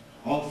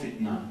 Of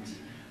it not,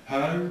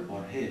 her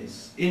or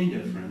his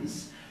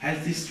indifference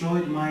has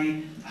destroyed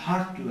my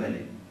heart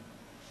dwelling.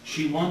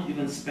 She won't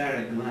even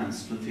spare a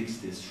glance to fix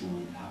this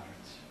ruined heart.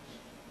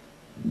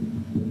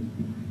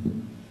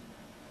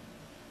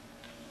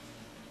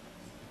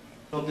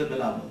 Of the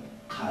beloved,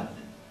 qad,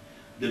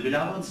 the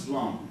beloved's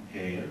long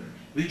hair,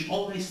 which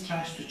always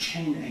tries to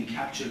chain and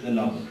capture the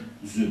lover,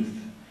 zulf,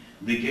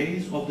 the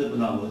gaze of the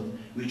beloved,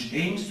 which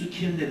aims to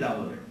kill the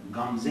lover,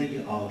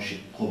 gamze-i aşık,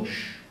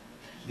 kosh,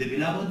 the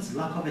beloved's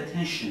lack of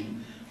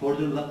attention for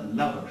the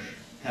lover,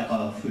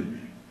 tegaful,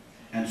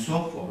 and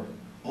so forth,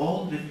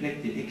 all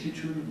reflect the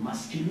écriture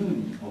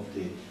masculine of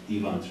the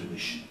divan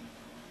tradition.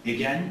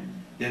 Again,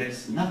 there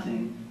is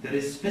nothing that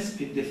is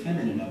specifically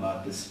feminine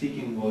about the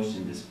speaking voice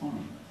in this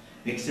poem,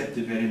 except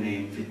the very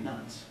name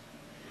fitnat.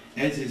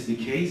 As is the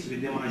case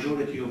with the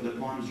majority of the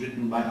poems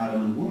written by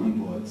Ottoman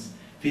women poets,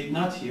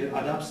 fitnat here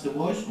adopts the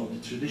voice of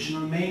the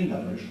traditional male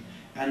lover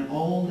and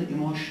all the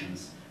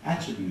emotions,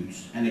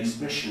 attributes, and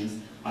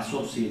expressions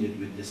associated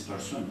with this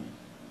persona.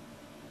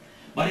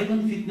 But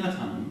even Fitnat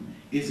Hanım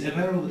is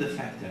aware of the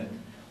fact that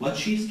what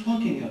she is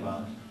talking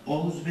about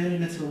owes very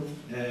little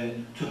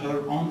to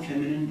her own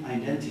feminine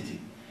identity.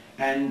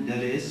 And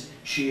that is,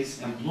 she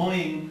is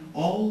employing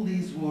all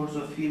these words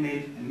of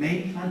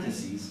male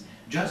fantasies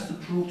just to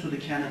prove to the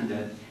canon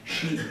that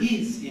she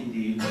is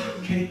indeed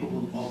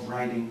capable of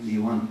writing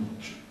divan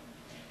poetry.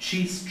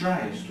 She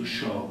strives to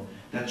show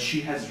that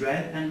she has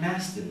read and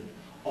mastered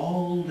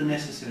all the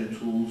necessary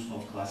tools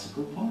of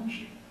classical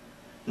poetry.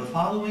 The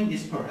following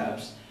is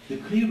perhaps the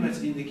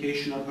clearest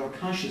indication of her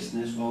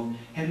consciousness of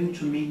having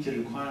to meet the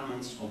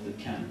requirements of the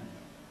canon.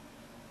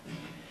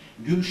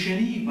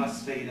 Gülşeni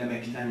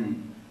vasfeylemekten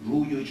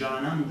ruyu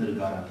canandır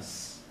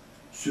garaz.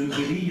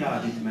 Sümbülü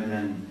yad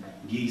etmeden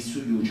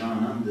giysuyu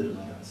canandır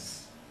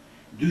garaz.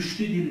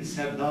 Düştü dil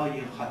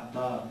sevdayı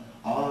hatta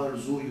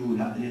arzuyu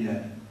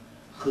la'lile.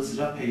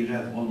 Hızra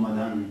peyrev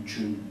olmadan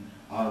çün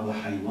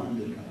ağ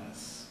hayvandır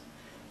garaz.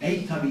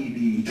 Ey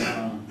tabibi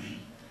can,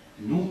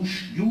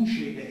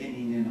 yuş eyle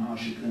eninin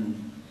aşıkın,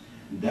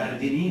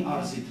 derdini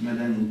arz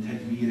etmeden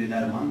tedbiri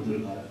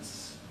dermandır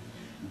garaz.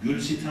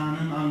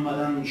 Gülsitanın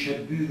anmadan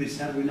şebbü-i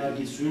serv-i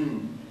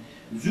nergisün,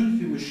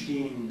 zülfü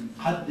müşkin,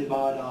 kaddi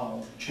bala,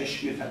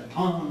 çeşmi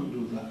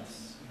fettandır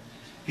garaz.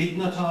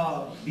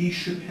 Fitnata bir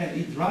şüphe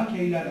idrak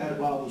eyler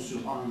erbab-ı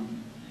sühan,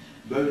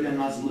 böyle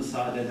nazm-ı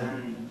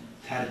sadeden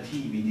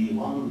tertib-i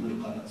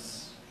divandır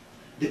garaz.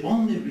 The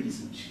only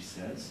reason, she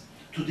says,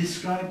 to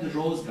describe the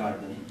rose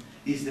garden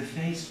is the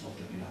face of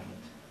the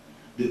beloved.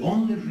 The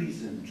only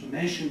reason to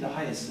mention the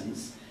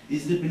hyacinths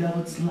is the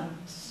beloved's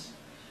lips.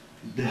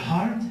 The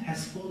heart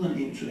has fallen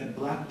into a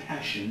black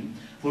passion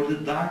for the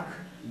dark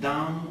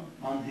down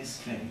on his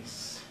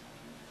face.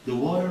 The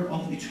water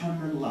of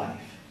eternal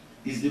life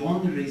is the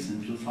only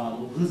reason to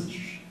follow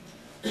Hızr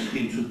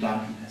into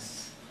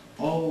darkness.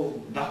 O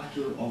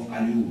doctor of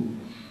allure,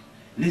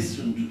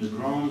 listen to the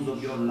groans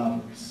of your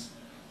lovers.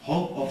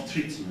 Hope of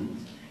treatment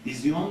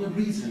is the only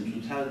reason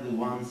to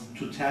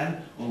tell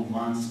of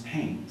one's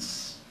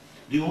pains.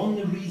 The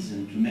only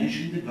reason to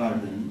mention the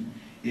garden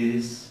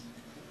is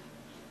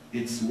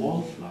its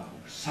wallflower,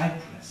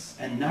 cypress,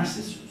 and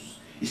narcissus,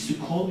 is to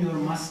call your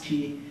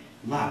musky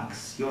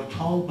locks, your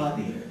tall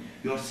body,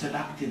 your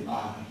seductive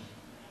eye.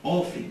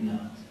 O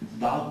fitnat,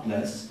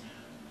 doubtless,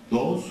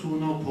 those who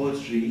know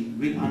poetry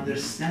will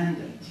understand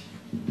that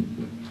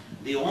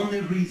the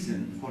only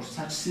reason for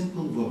such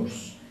simple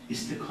verse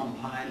is to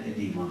compile a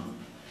divan.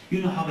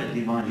 You know how a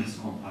divan is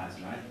compiled,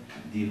 right?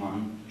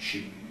 Divan,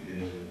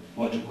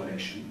 poetry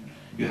collection.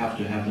 You have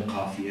to have the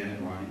qafiya,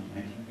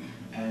 right?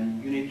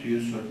 And you need to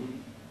use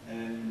certain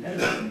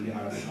letters in the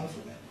Arabic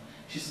alphabet.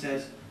 She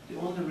says, the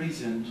only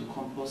reason to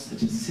compose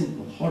such a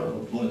simple,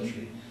 horrible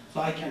poetry, so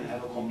I can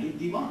have a complete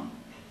divan.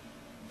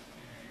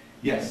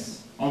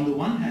 Yes, on the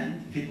one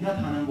hand,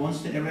 Fitnat Hanım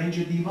wants to arrange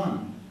a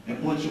divan, a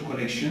poetry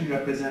collection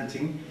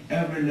representing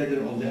every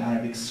letter of the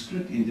Arabic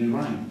script in the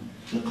rhyme,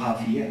 the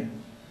qafiya.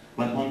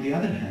 But on the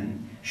other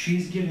hand, she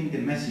is giving the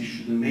message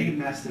to the male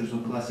masters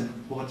of classical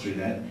poetry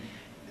that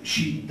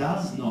she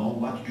does know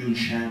what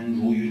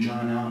Gülşen, Ruyu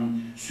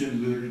Canan,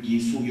 Sümbül,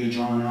 Giysuyu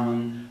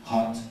Canan,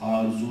 Hat,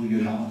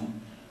 Arzuyu Lan,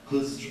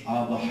 Hızr,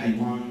 Aba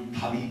Hayvan,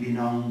 Tabibi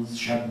Naz,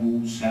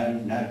 Şebbu,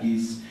 Serv,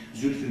 Nergis,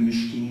 Zülfü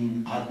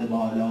Müşkin, Kaddi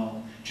Bala,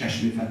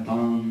 Çeşmi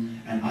Fettan,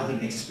 and other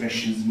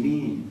expressions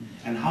mean,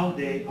 and how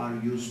they are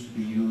used to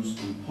be used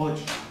in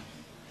poetry.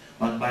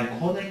 But by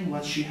calling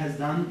what she has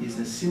done is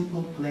a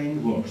simple plain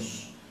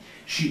verse,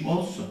 She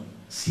also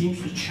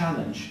seems to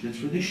challenge the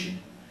tradition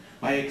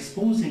by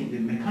exposing the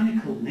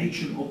mechanical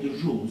nature of the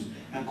rules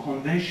and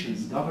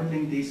conventions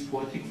governing these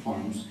poetic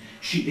forms.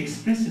 She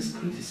expresses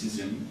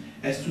criticism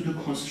as to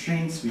the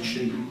constraints which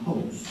they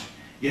impose.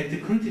 Yet the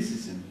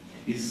criticism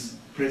is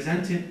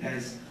presented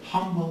as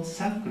humble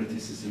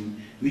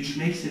self-criticism, which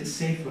makes it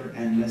safer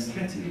and less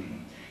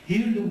threatening.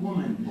 Here the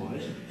woman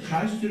poet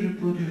tries to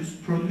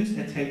produce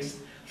a text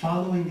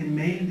following the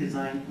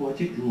male-designed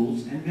poetic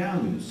rules and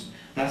values,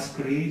 thus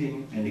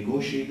creating a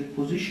negotiated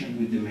position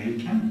with the male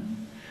canon.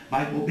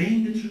 By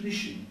obeying the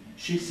tradition,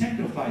 she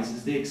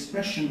sacrifices the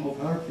expression of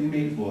her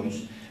female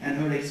voice and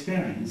her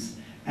experience,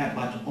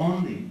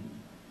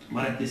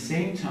 but at the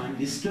same time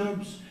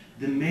disturbs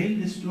the male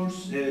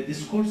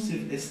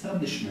discursive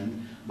establishment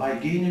by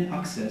gaining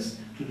access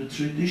to the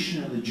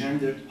traditionally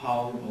gendered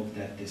power of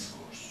that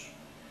discourse.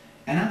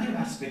 Another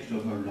aspect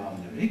of her love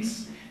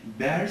lyrics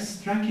bears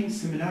striking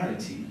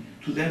similarity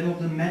to that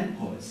of the men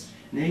poets,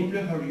 namely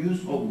her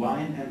use of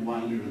wine and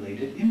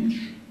wine-related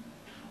imagery.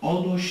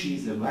 Although she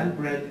is a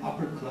well-bred,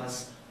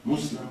 upper-class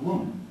Muslim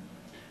woman,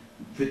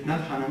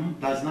 Fitnat Hanım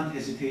does not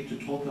hesitate to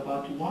talk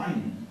about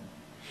wine,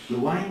 the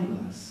wine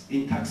glass,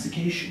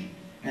 intoxication,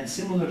 and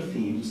similar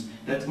themes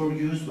that were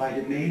used by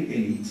the male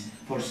elite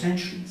for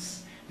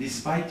centuries,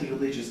 despite the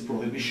religious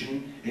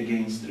prohibition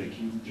against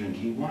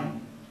drinking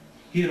wine.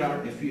 Here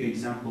are a few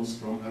examples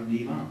from her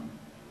divan.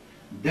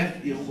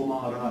 Def-i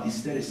khumara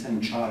istersen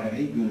çare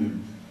ey gönül,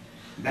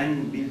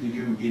 ben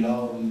bildiğim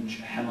ilaç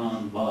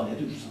hemen vaat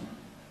edir sana.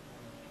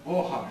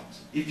 O heart,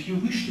 if you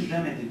wish to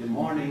remedy the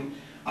morning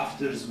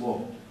after's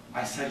woe,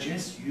 I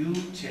suggest you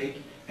take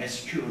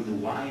as cure the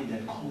wine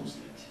that caused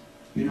it.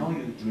 You know,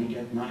 you drink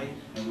at night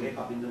and wake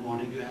up in the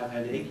morning, you have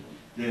headache.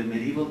 The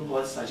medieval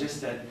poets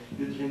suggest that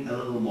you drink a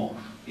little more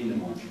in the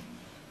morning.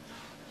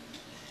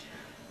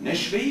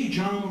 Neşve-i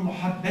can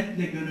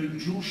muhabbetle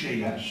gönülcü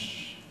şeyler,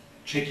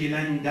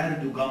 çekilen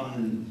derdu gamı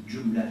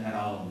cümle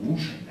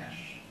feramuş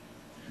eder.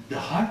 The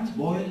heart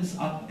boils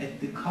up at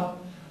the cup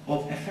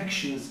of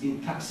affection's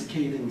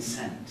intoxicating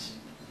scent,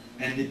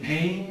 and the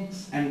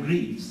pains and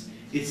griefs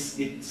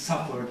it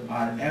suffered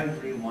are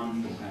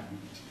everyone forgotten.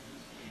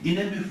 In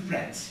a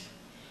müfret,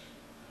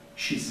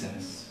 she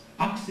says,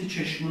 aksi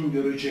çeşmin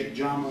görecek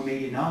camı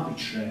meyina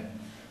biçre,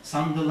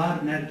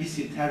 sandılar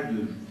nergisi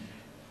terdür,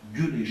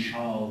 gülü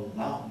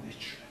şağla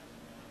biçre.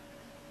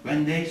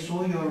 When they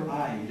saw your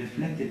eye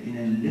reflected in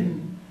a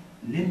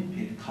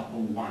limpid cup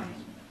of wine,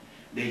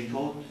 they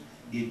thought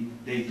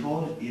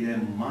it a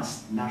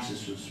must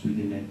Narcissus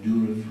within a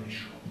dura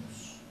fresh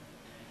rose.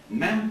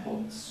 Men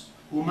poets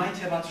who might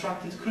have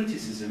attracted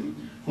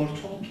criticism for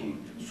talking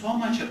so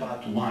much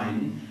about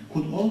wine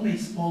could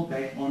always fall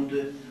back on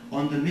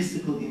the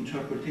mystical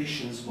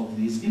interpretations of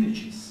these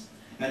images,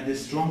 and the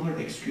stronger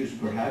excuse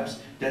perhaps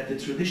that the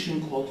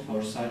tradition called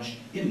for such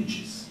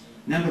images.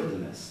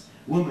 Nevertheless,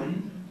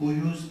 women who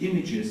use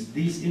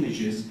these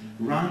images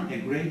run a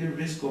greater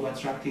risk of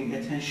attracting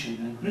attention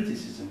and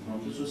criticism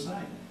from the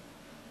society.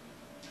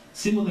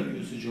 Similar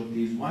usage of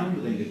these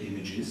wine-related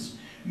images,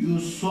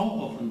 used so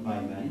often by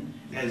men,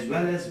 as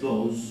well as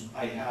those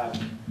I have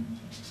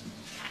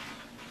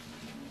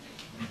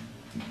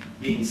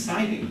been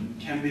citing,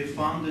 can be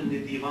found in the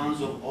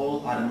divans of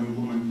all Ottoman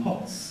women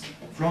poets,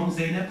 from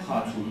Zeynep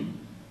Hatun,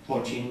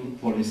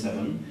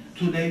 1447,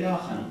 to Leyla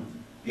Hanım,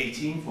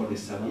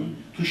 1847,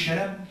 to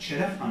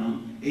Şeref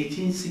Hanım,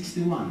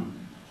 1861.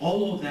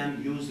 All of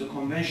them use the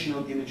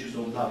conventional images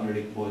of love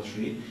lyric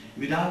poetry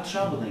without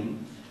troubling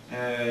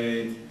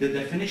the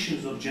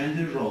definitions of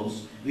gender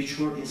roles which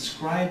were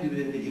inscribed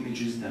within the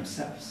images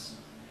themselves.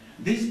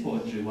 This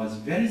poetry was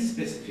very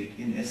specific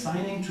in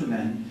assigning to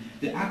men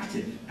the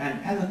active and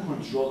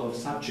eloquent role of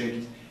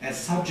subject as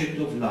subject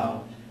of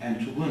love, and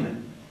to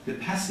women the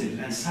passive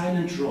and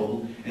silent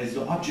role as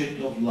the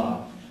object of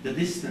love, the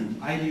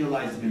distant,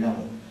 idealized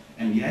beloved.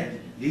 And yet,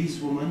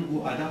 these women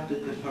who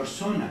adopted the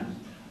persona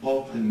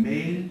of the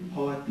male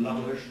poet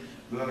lover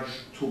were,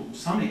 to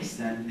some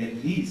extent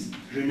at least,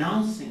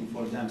 renouncing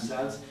for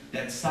themselves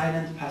that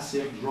silent,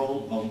 passive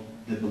role of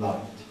the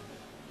beloved.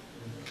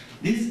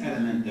 This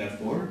element,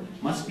 therefore,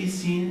 must be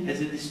seen as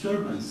a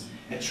disturbance,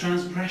 a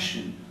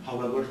transgression,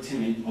 however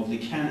timid, of the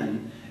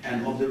canon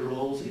and of the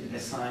roles it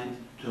assigned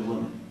to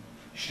women.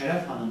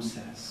 Şeref Hanım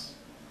says,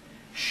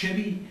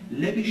 Şebi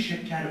lebi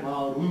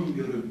şekervarun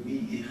görüp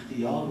bir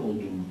ihtiyar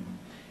oldum,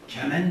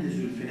 kemendi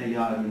zülfüne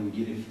yarın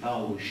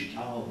giriftar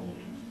şikar oldum.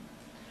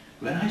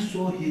 When I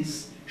saw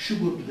his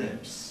sugared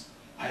lips,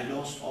 I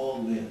lost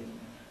all will.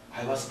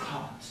 I was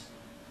caught,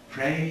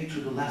 prey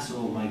to the lasso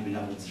of my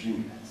beloved's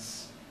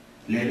ringlets.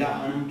 Leyla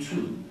Hanım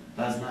too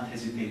does not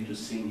hesitate to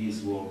sing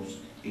his words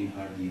in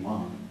her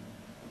divan.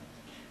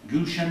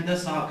 Gülşende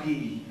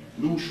saki,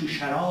 nuşu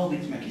şarab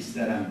etmek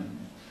isterim.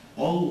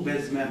 Ol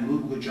bezme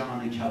murgu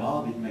canı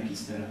kebab etmek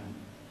isterim.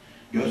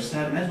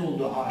 Göstermez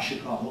oldu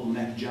aşıka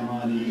olmak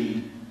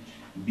cemalini,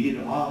 bir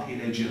ah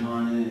ile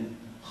cihanı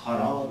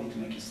harap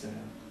etmek isterim.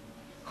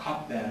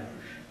 Cupbearer,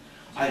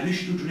 I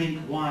wish to drink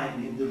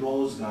wine in the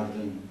rose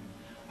garden.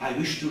 I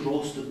wish to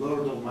roast the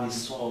bird of my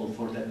soul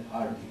for that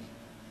party.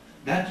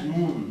 That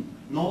moon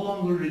no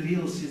longer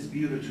reveals his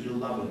beauty to the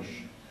lover,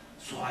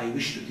 so I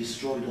wish to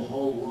destroy the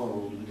whole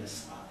world with a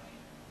sigh.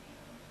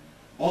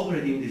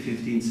 Already in the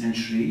 15th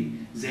century,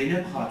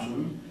 Zeynep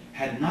Hatun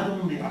had not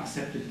only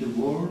accepted the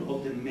word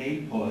of the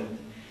male poet,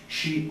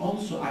 she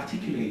also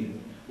articulated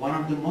one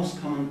of the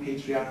most common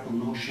patriarchal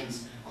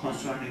notions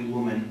concerning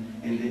women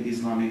in the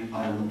Islamic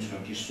Ottoman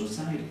Turkish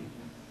society.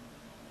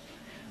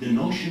 The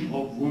notion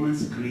of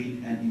woman's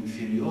greed and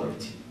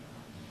inferiority.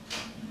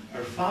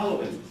 Her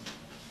following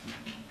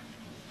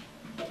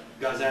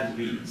gazel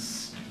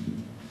reads,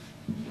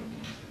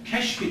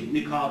 Keşfet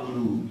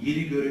nikabını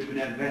yeri görüp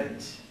münevver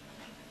et.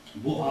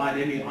 Bu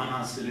alemi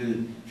anasırı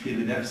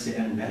firdevs-i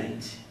enver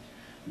et.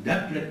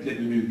 Depretle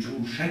günü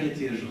cuşa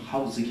getir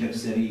havz-ı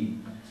kevseri.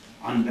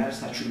 Anber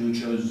saçını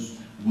çöz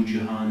bu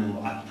cihanı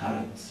muattar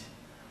et.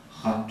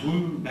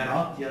 Hattun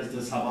berat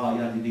yazdı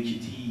sabaya dedi ki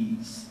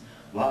tiz.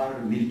 Var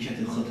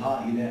milketi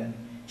hıta ile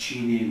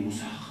Çin'i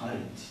musahhar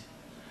et.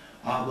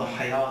 Ab-ı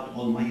hayat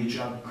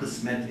olmayacak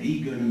kısmet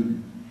ey gönül.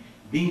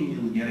 1000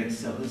 yıl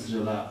gerekse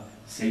Hızr'la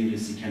seyri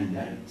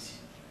sikender et.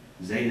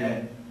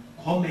 Zeynep,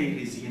 kom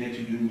eyli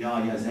ziyneti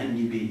dünyaya zen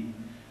gibi,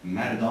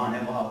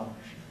 merdane var,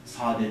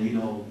 sade dil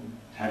ol,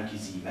 terk-i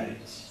ziver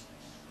et.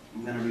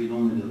 I'm going to read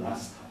only the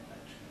last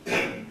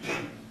couplet.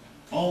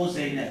 Oh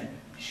Zeynep,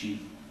 she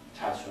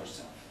tells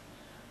herself,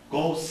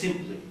 go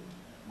simply,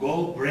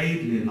 go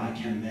bravely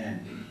like a man,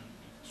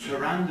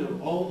 surrender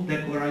all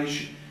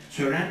decoration,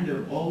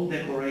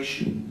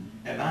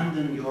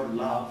 abandon your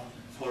love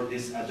for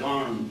this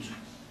adorned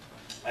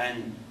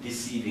and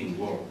deceiving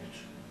world.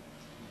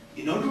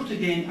 In order to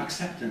gain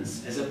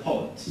acceptance as a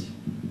poet,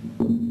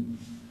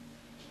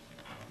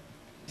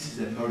 this is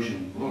a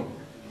Persian word,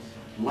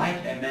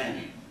 like a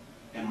man,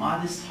 a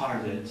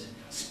modest-hearted,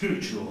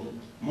 spiritual,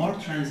 more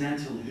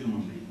transcendental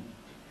human being,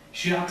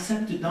 she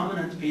accepts the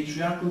dominant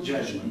patriarchal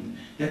judgment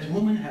that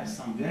women have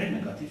some very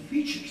negative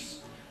features,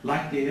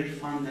 like their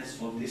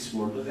fondness of this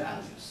world of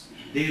values,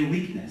 their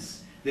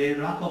weakness, their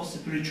lack of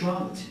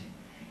spirituality.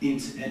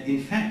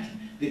 In fact,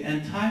 the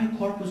entire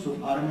corpus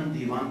of Ottoman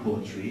divan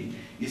poetry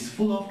is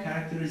full of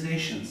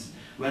characterizations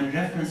when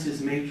reference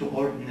is made to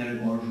ordinary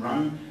or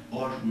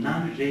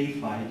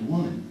non-reified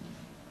women.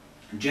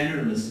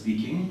 Generally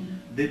speaking,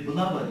 the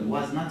beloved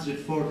was not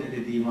referred in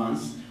the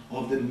divans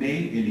of the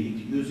male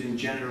elite using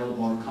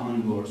general or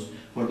common words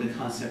for the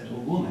concept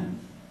of woman,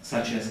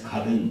 such as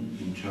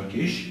kadın in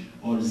Turkish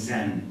or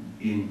zen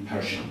in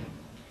Persian.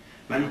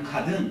 When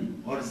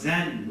kadın or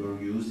zen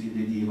were used in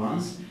the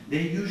divans,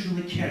 they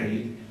usually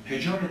carried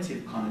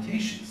pejorative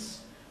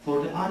connotations.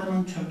 For the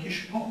Ottoman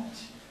Turkish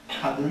poet,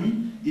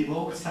 kadın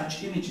evoked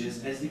such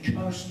images as the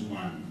cursed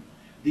one,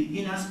 the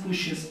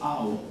inauspicious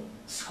owl,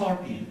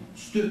 scorpion,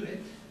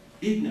 stupid,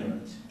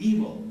 ignorant,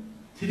 evil,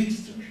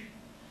 trickster,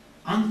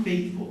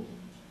 unfaithful,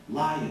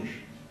 liar,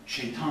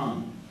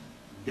 shaitan,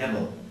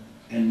 devil,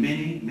 and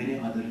many, many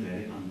other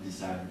very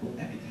undesirable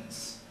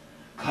epithets.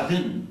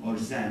 Kadın or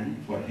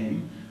zen for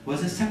him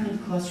was a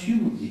second-class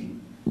human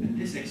being, and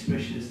this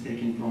expression is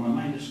taken from a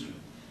manuscript.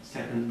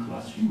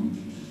 Second-class human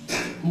being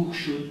who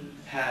should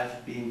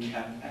have been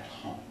kept at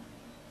home.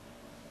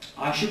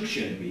 Aşık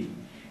Şelbi,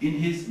 in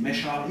his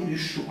Meşair-i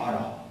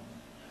Şuara,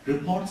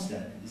 reports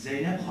that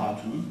Zeynep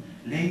Hatun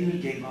later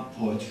gave up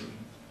poetry,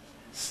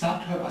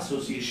 stopped her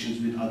associations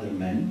with other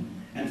men,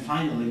 and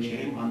finally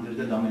came under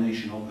the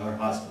domination of her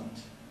husband.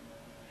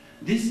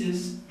 This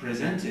is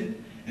presented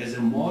as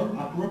a more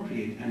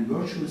appropriate and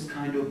virtuous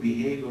kind of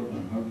behavior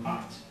on her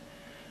part.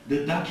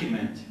 The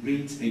document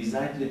reads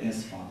exactly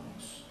as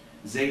follows.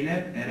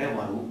 Zeynep ere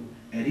varup,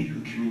 eri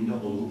hükmünde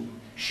olup,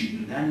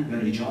 şiirden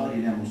ve rical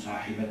ile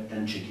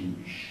musahibetten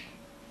çekinmiş.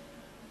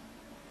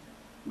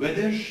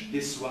 Whether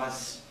this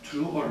was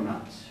true or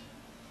not,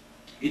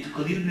 it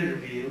clearly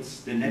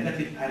reveals the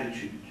negative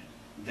attitude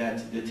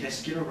that the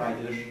Tezkere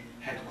writer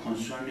had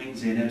concerning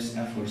Zeynep's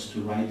efforts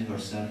to write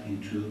herself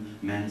into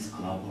men's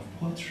club of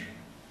poetry.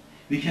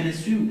 We can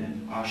assume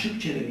that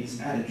Aşık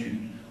Çelebi's attitude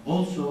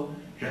also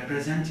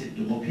represented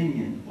the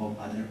opinion of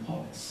other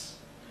poets.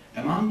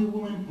 Among the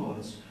women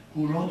poets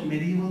who wrote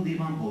medieval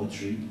divan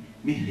poetry,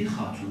 Mihri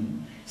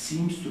Hatun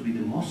seems to be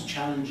the most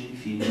challenging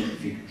female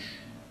figure.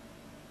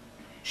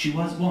 She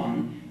was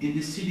born in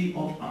the city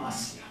of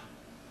Amasya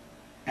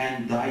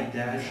and died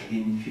there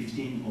in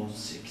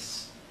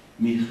 1506.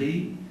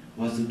 Mihri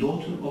was the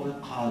daughter of a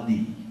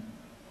Qadi,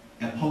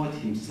 a poet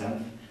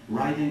himself,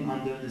 writing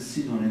under the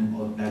pseudonym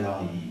of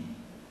Belayi.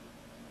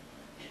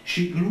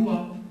 She grew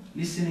up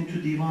listening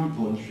to divan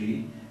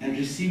poetry and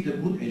received a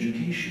good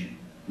education,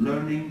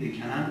 learning the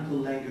canonical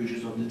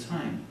languages of the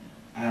time,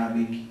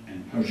 Arabic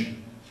and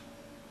Persian.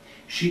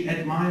 She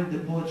admired the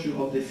poetry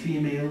of the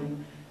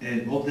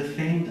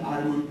famed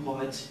Ottoman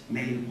poet,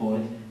 male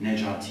poet,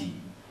 Necati,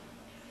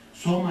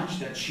 so much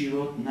that she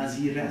wrote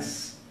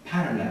nazires,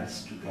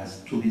 parallels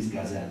to his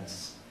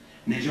ghazals.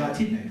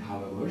 Necati,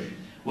 however,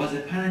 was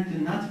apparently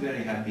not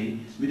very happy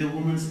with a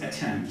woman's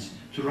attempt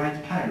to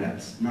write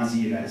parallels,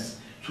 nazires,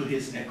 to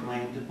his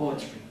acclaimed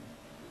poetry.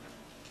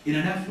 in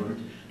an effort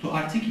to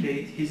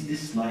articulate his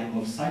dislike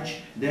of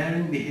such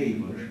daring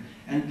behavior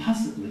and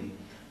possibly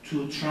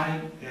to try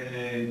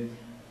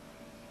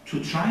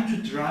to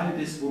drive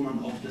this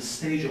woman off the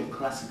stage of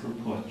classical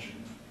poetry.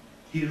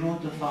 He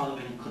wrote the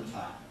following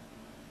kıta.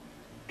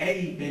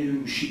 Ey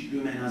benim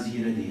şiklüme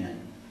nazire diyen,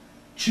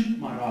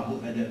 çıkma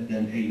rahı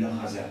edepten eyle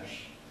hazer.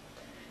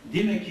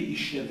 Demek ki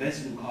işte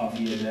vezn-i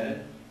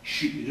kafiyede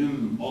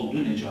şiirim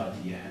oldu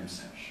Necati'ye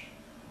hemser.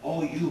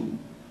 O you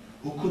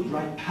who could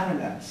write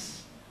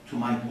parallels to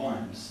my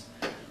poems,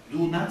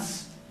 do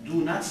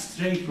not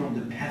stray from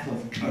the path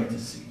of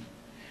courtesy.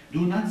 Do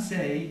not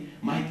say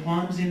my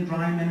poems in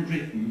rhyme and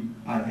rhythm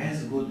are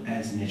as good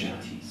as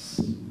Necati's.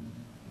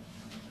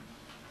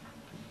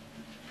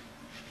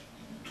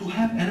 To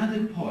have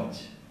another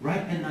poet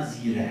write a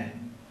nazire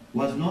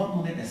was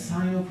normally a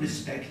sign of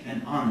respect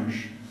and honor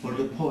for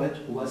the poet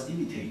who was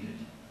imitated.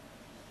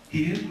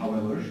 Here,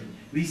 however,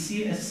 we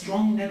see a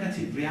strong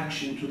negative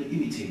reaction to the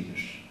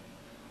imitator.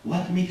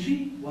 What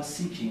Mihri was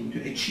seeking to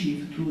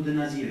achieve through the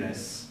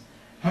nazires,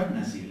 her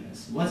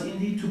nazires, was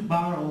indeed to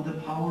borrow the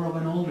power of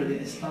an already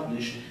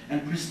established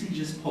and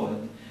prestigious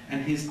poet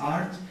and his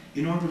art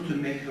in order to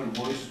make her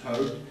voice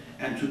heard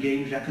and to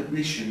gain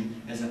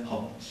recognition as a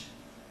poet.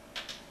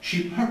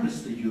 She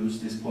purposely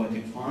used this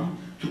poetic form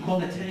to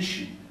call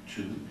attention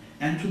to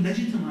and to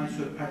legitimize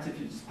her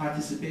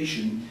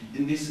participation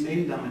in this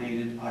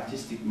male-dominated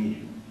artistic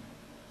medium.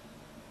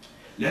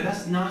 Let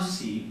us now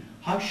see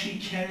how she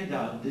carried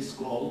out this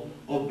goal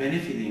of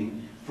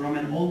benefiting from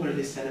an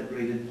already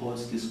celebrated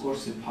poet's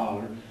discursive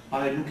power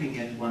by looking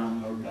at one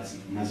of her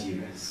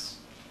nazires.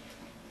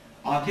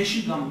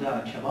 Ateşi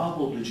gamda kebap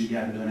oldu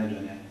ciğer döne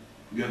döne,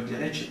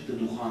 göklere çıktı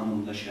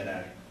duhanımda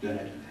şerer döne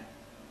döne.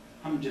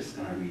 I'm just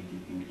gonna read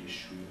the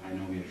English for you. I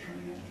know we're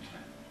running out of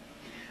time.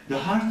 The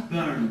heart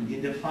burned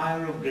in the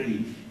fire of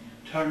grief,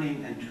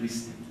 turning and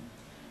twisting.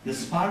 The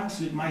sparks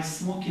with my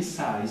smoky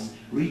sighs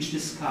reached the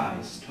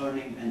skies,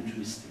 turning and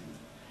twisting.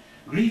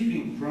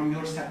 Grieving from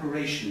your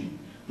separation,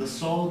 the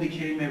soul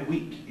became a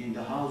wick in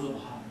the house of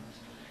heart.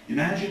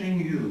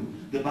 Imagining you,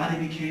 the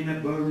body became a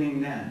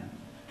burning lamp,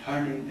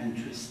 turning and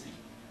twisting.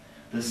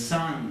 The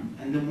sun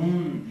and the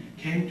moon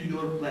came to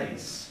your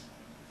place,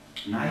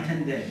 night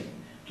and day,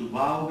 to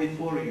bow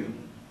before you,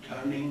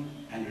 turning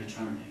and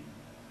returning.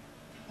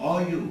 O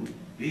you,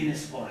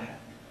 Venus forehead,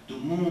 the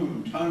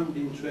moon turned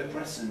into a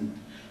crescent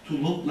to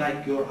look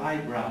like your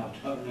eyebrow,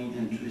 turning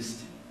and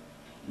twisting.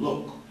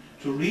 Look,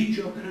 to reach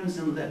your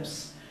crimson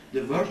lips,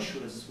 the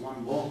virtuous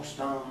one walks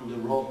down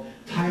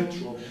the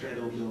tightrope thread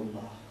of your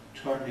law,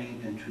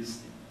 turning and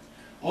twisting.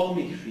 O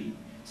Mihri,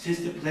 since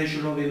the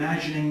pleasure of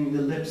imagining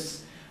the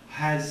lips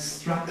has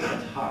struck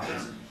that heart,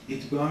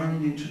 it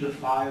burned into the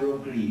fire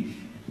of grief,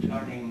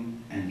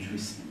 turning and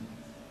twisting.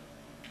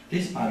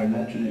 This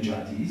parallel to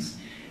Necati's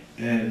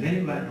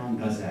very well-known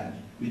ghazal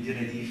with the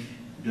redif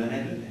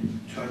döne döne,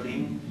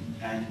 turning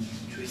and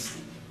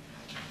twisting,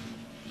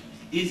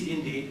 is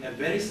indeed a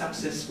very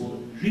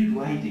successful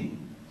rewriting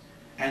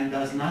and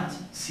does not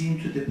seem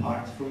to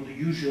depart from the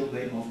usual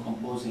way of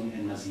composing a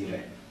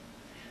nazire.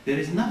 There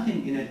is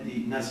nothing in a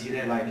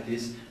nazire like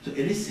this to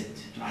elicit,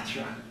 to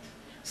attract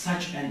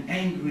such an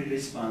angry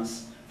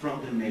response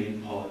from the male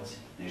poet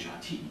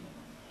Necati.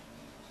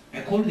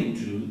 According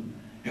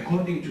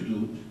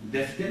to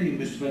defteri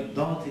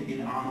müsveddat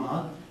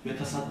il-a'mad ve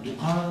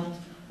tasadduqat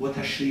ve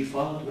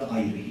tashrifat ve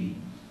gayrihi,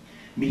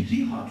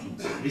 Mihri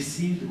Hatun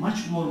received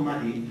much more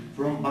money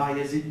from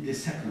Bayezid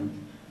II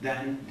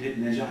than did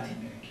Necati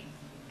Bey.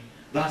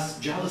 Thus,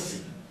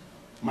 jealousy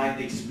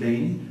might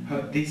explain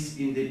his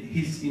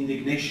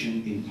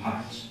indignation in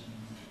part.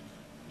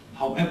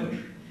 However,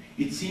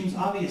 it seems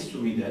obvious to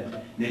me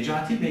that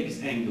Necati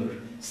Bey's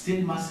anger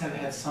still must have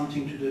had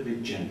something to do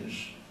with gender.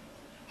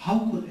 How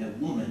could a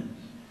woman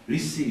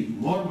receive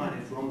more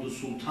money from the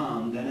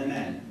Sultan than a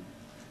man?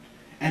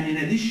 And in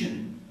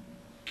addition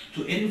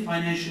to any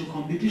financial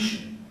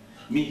competition,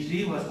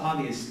 Mihri was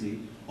obviously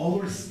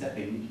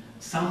overstepping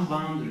some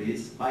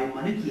boundaries by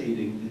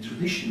manipulating the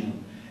traditional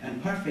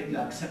and perfectly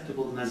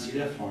acceptable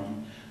nazire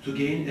form to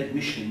gain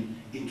admission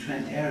into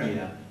an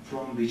area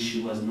from which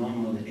she was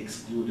normally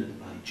excluded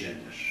by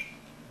gender.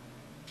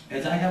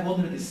 As I have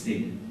already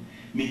stated,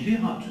 Mihri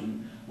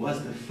Hatun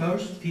was the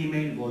first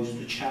female voice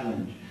to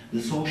challenge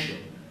the social,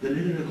 the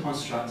literary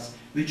constructs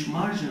which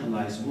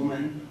marginalized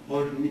women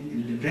or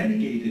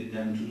relegated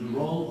them to the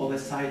role of a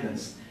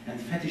silenced and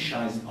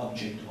fetishized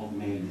object of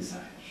male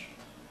desire.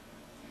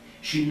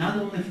 She not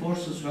only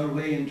forces her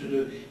way into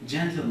the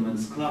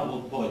gentleman's club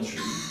of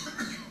poetry,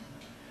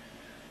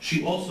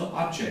 she also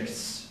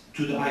objects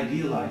to the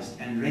idealized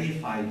and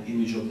reified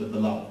image of the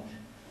beloved,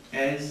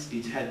 as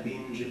it had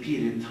been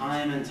repeated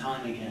time and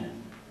time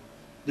again.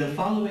 The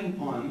following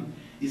poem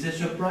is a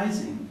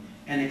surprising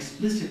and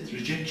explicit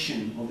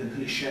rejection of the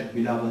cliché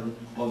beloved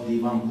of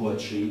divan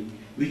poetry,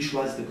 which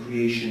was the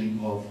creation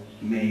of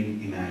male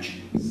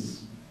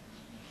imaginings.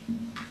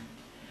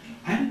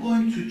 I'm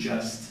going to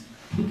just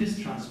put this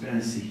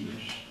transparency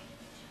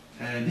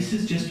here. This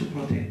is just to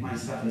protect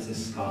myself as a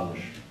scholar,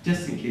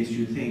 just in case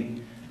you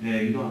think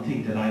you don't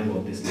think that I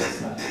wrote this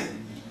myself.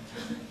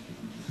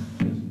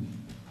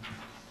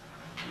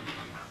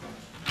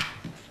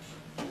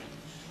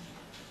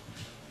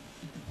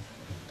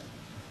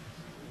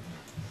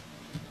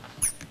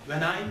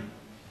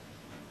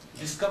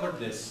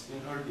 this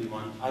in early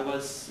one, I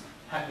was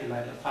happy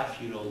like a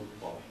 5-year-old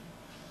boy.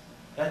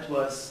 That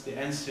was the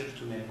answer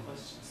to many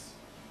questions.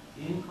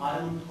 In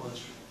Ottoman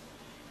poetry,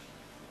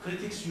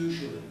 critics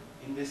usually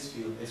in this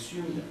field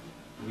assume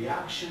that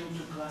reaction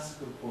to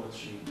classical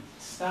poetry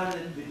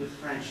started with the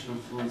French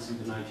influence in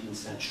the 19th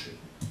century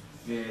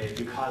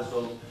because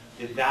of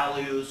the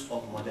values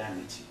of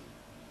modernity,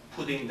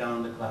 putting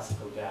down the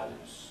classical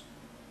values,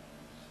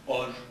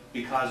 or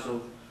because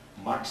of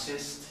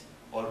Marxist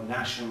or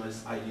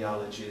nationalist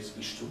ideologies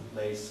which took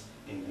place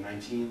in the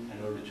 19th and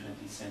early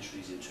 20th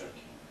centuries in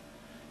Turkey.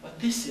 But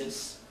this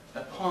is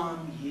a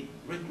poem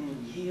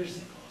written years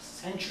ago,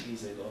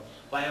 centuries ago,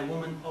 by a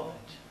woman poet.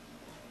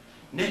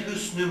 Ne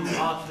hüsnüm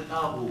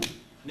afetabu,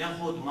 ne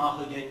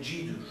hodmahı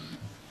gencidur,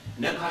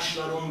 ne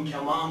kaşlarım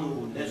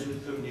kemanu, ne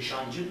zülfüm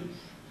nişancıdır.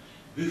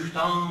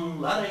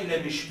 Bühtanlar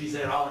eylemiş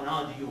bize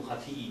ranadi-yu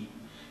hati,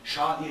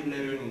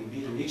 şairlerin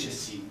bir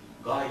niçesi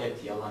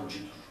gayet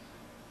yalancıdır.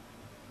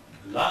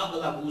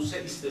 Lağla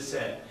buse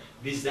istese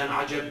bizden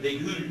acep de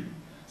gül,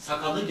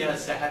 sakalı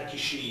gelse her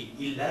kişi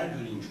iller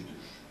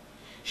gülüncüdür.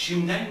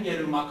 Şimden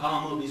gelir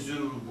makamı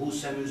bizim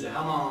busemiz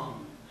hemen,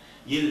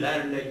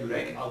 yıllarla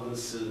yürek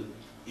ağrısı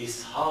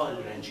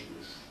ishal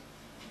rencidir.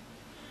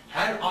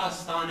 Her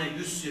ağustane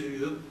yüz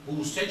sürüyüp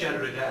buse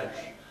cerreder,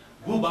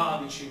 bu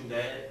bab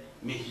içinde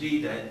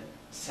mihri de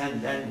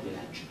senden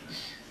dilencidir.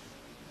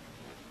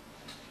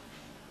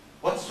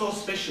 What's so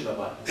special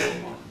about this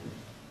poem?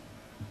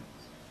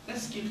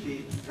 Let's give the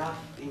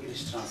rough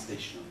English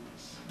translation of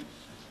this.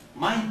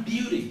 My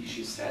beauty,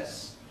 she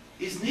says,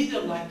 is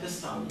neither like the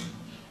sun,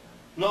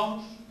 nor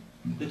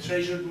the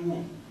treasured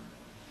moon.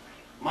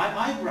 My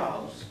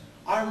eyebrows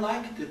are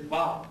like the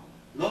bow,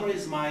 nor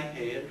is my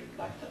hair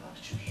like the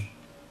archer.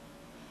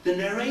 The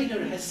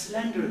narrator has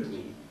slandered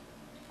me,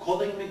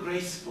 calling me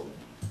graceful,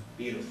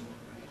 beautiful.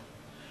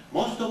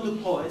 Most of the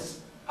poets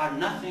are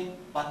nothing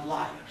but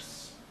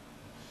liars.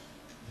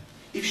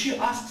 If she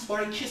asks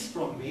for a kiss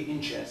from me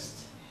in jest,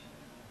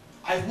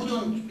 I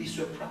wouldn't be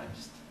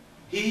surprised.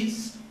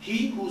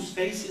 He whose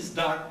face is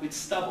dark with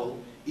stubble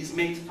is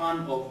made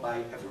fun of by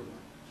everyone.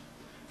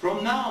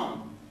 From now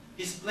on,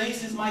 his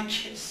place is my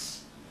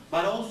kiss,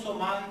 but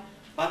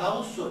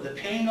also the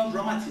pain of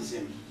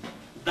rheumatism,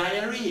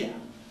 diarrhea,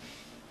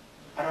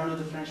 I don't know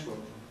the French word,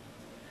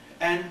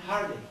 and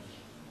heartache.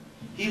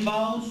 He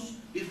bows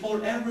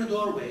before every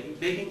doorway,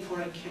 begging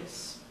for a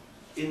kiss.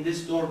 In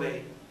this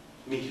doorway,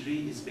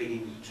 Mihri is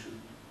begging you too.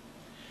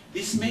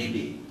 This may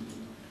be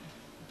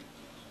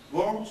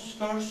world's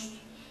first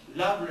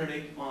love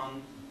lyric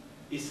on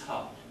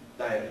ishal,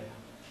 diarrhea,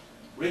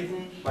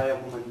 written by a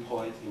woman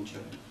poet in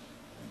Germany.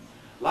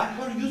 Like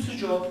her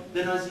usage of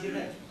the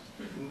Nazire,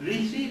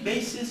 Mihri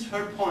bases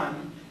her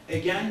poem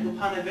again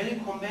upon a very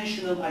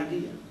conventional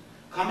idea,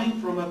 coming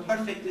from a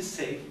perfectly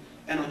safe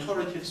and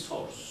authoritative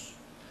source.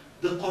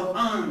 The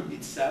Quran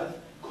itself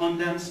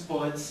condemns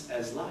poets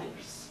as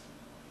liars,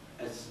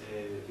 as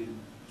in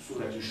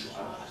Surah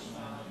Al-Shu'ara.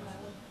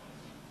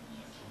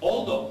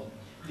 Although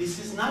this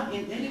is not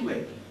in any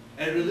way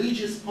a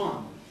religious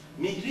poem,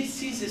 Mihri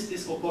seizes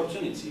this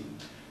opportunity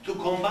to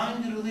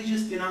combine the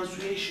religious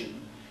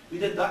denunciation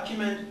with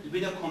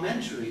a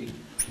commentary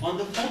on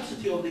the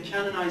falsity of the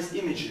canonized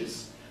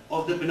images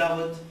of the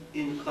beloved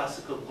in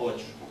classical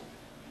poetry.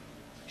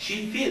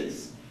 She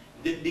fills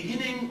the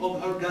beginning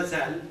of her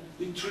ghazal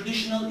with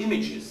traditional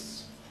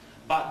images,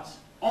 but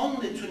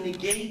only to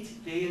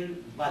negate their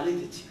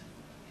validity.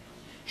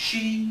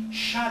 She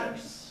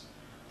shatters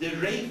the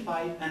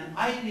reified and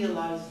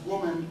idealized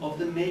woman of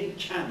the male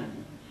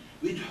canon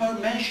with her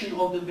mention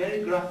of the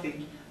very graphic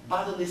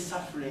bodily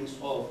sufferings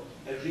of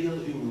a real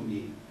human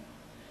being.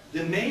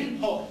 The male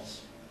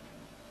poet,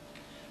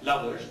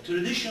 lover,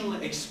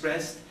 traditionally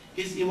expressed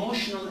his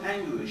emotional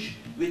anguish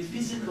with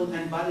physical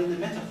and bodily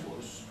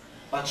metaphors,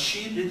 but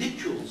she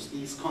ridicules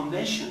these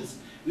conventions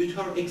with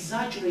her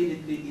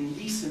exaggeratedly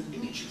indecent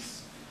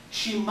images.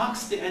 She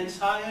mocks the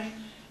entire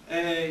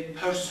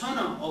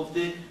persona of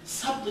the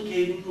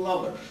supplicating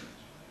lover,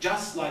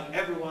 just like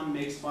everyone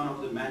makes fun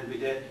of the man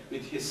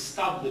with his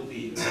stubbly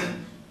beard.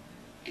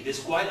 It is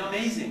quite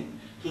amazing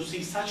to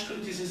see such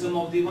criticism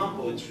of divan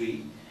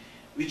poetry,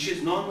 which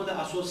is normally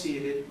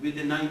associated with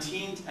the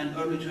 19th and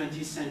early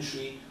 20th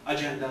century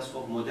agendas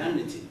of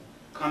modernity,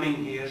 coming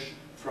here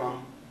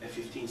from a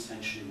 15th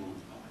century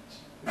woman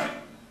poet.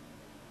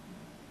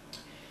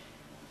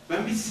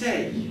 When we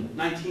say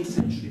 19th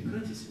century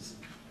criticism,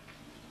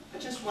 I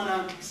just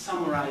want to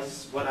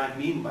summarize what I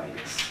mean by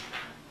this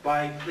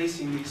by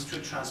placing these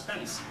two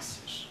transparencies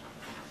here.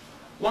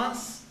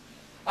 Once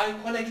I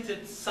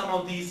collected some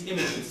of these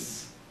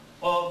images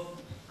of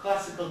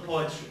classical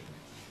poetry.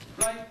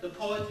 Right? The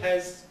poet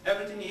has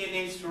everything he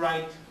needs to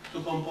write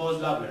to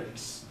compose love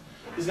lyrics.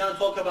 He's going to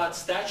talk about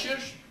stature.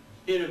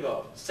 Here we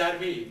go.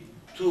 Sarvi,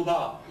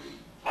 Tuba,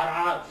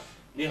 Ar'af,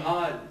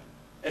 Nihal,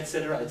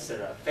 etc.,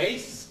 etc.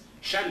 Face,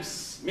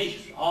 Shams, Mihr,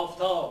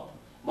 Aftab,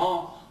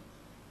 Ma,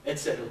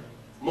 etc.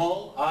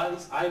 Mole,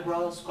 eyes,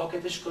 eyebrows,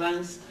 coquettish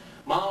glance,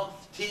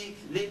 mouth, teeth,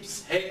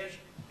 lips, hair,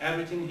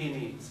 everything he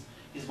needs.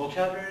 His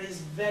vocabulary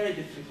is very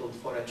difficult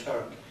for a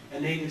Turk, a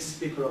native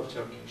speaker of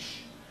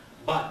Turkish.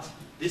 But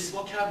this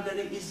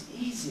vocabulary is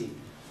easy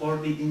for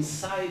the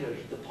insider,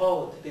 the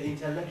poet, the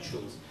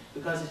intellectuals,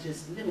 because it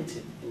is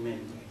limited in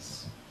many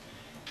ways.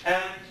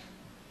 And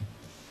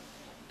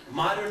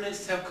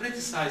modernists have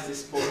criticized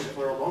this poet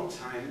for a long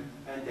time,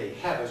 and they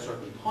have a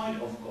certain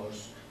point, of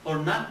course, for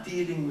not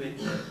dealing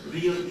with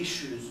real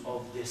issues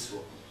of this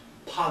world.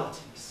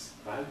 Politics,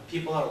 right?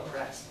 People are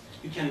oppressed.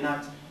 You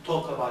cannot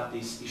talk about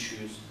these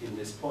issues in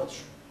this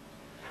poetry.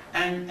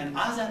 And an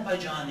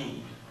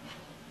Azerbaijani,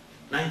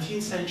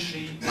 19th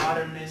century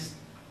modernist,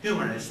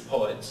 humorist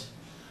poet,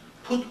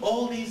 put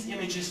all these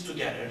images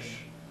together,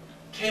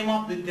 came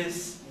up with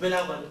this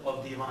beloved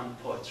of Divan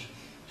poetry,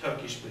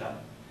 Turkish beloved.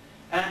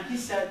 And he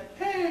said,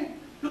 hey,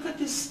 look at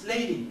this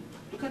lady,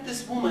 look at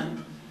this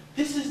woman.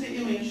 This is the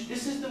image,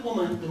 this is the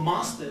woman, the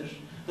monster,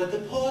 that the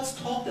poets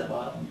talked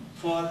about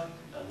for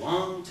a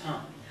long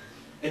time.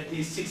 At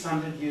least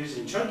 600 years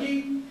in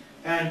Turkey,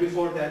 and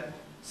before that,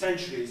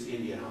 centuries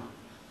in Iran.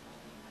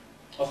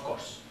 Of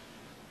course,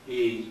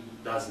 he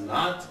does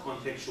not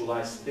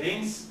contextualize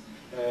things.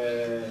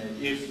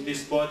 If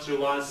this poetry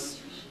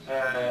was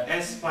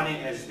as funny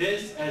as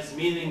this, as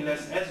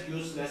meaningless, as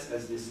useless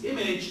as this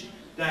image,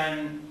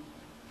 then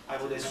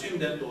I would assume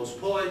that those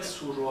poets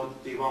who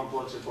wrote Divan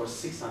poetry for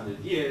 600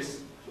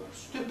 years were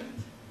stupid.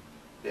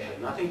 They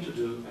had nothing to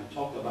do and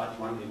talk about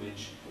one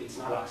image. It's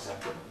not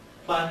acceptable.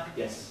 But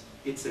yes,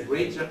 it's a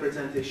great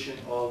representation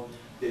of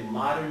the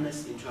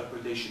modernist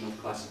interpretation of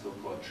classical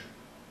poetry.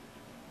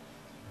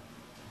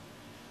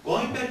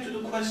 Going back to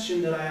the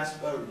question that I asked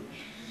earlier,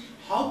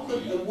 how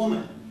could a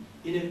woman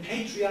in a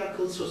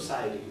patriarchal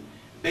society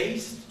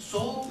based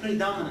so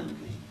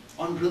predominantly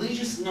on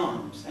religious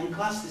norms and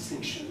class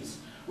distinctions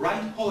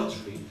write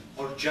poetry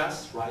or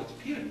just write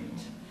period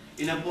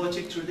in a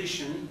poetic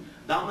tradition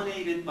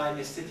dominated by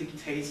aesthetic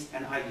taste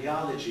and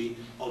ideology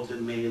of the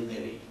male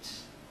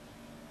elite?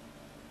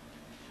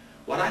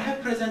 What I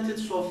have presented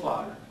so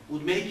far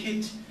would make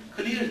it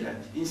clear that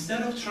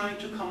instead of trying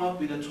to come up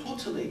with a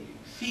totally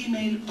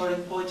female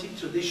poetic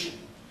tradition,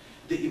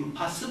 the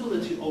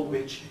impossibility of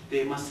which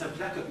they must have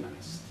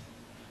recognized,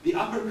 the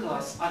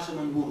upper-class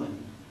Ottoman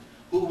women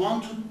who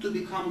wanted to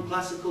become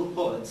classical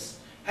poets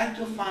had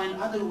to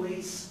find other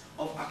ways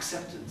of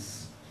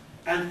acceptance.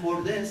 And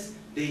for this,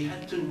 they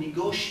had to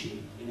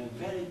negotiate in a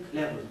very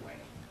clever way.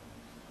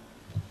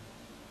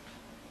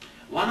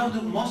 One of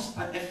the most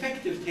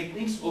effective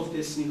techniques of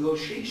this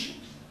negotiation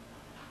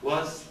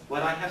was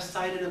what I have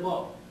cited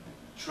above,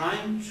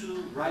 trying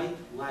to write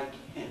like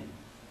him,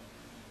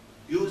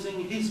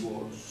 using his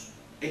words,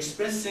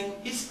 expressing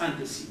his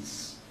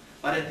fantasies,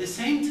 but at the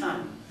same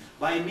time,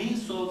 by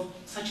means of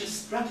such a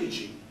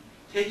strategy,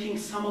 taking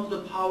some of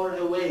the power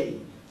away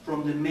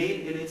from the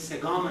male elite's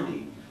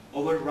hegemony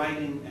over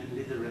writing and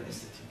literary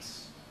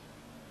aesthetics.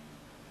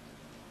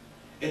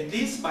 At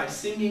least by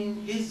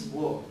singing his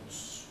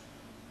words,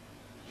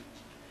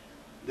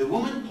 the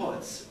women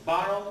poets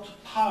borrowed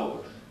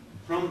power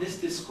from this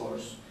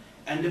discourse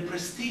and the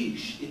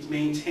prestige it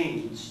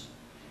maintains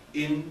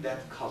in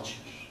that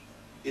culture.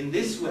 In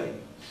this way,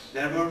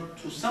 there were,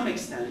 to some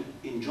extent,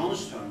 in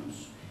John's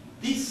terms,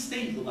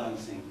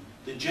 destabilizing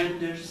the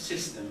gender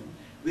system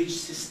which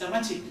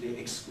systematically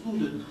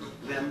excluded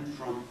them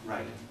from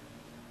writing.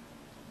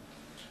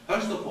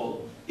 First of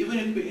all, even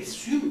if we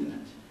assume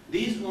that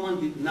these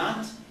women did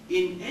not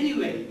in any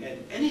way add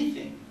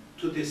anything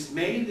to this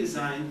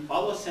male-designed,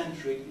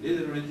 phallocentric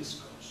literary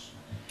discourse,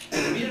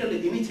 and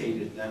merely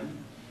imitated them,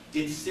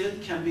 it still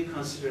can be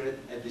considered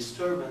a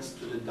disturbance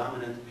to the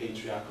dominant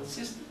patriarchal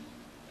system.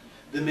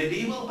 The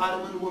medieval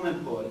Ottoman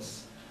women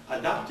poets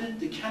adopted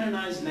the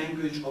canonized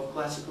language of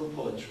classical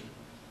poetry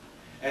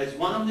as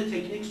one of the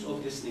techniques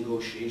of this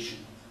negotiation,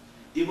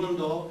 even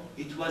though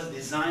it was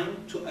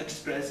designed to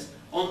express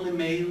only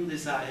male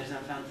desires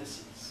and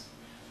fantasies.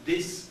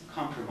 This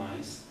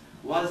compromise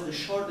was the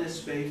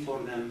shortest way for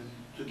them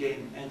to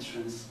gain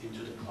entrance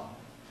into the club.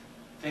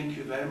 Thank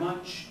you very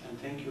much, and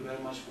thank you very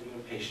much for your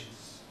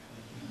patience.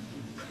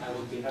 I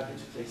would be happy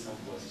to take some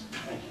questions.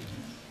 Thank you.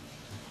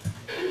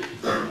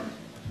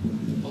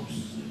 Oops.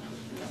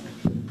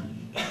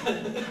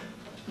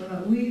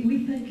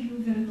 We thank you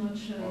very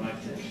much,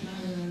 Dr.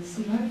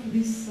 Silay, for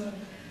this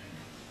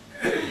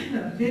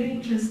very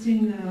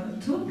interesting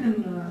talk,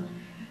 and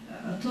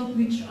a talk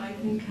which I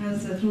think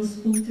has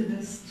transported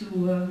us to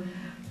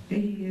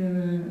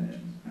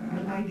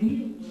an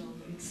ideal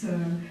world. It's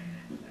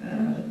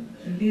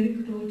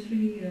lyric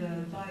poetry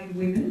by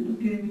women,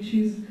 okay, which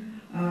is,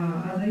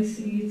 as I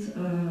see it,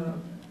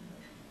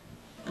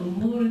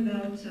 more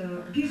about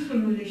peaceful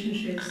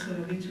relationships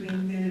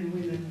between men and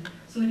women.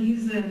 So in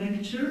his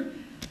lecture,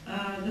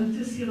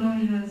 Dr.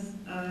 Silay has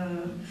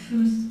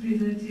first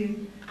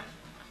presented,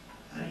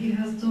 he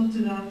has talked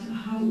about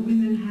how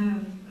women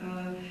have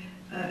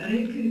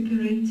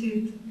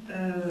recuperated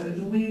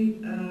the way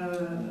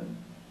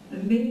the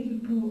male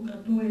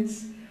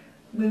poets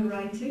were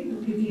writing.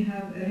 Okay, they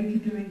have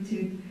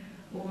recuperated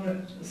or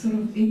sort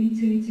of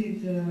imitated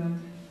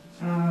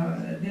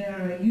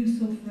their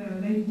use of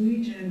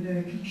language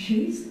and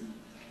cliches,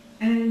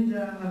 and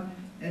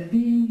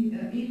in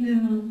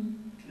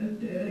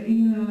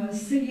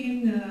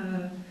singing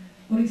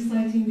or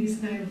reciting this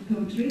kind of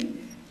poetry,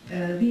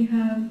 they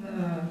have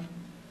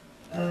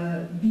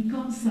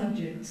become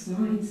subjects,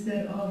 no?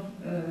 Instead of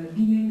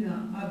being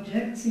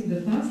objects in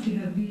the past. They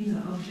have been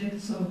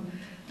objects of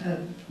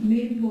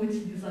many poets'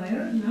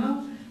 desire.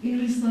 Now, in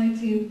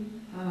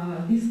reciting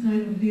this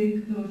kind of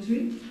lyric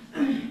poetry,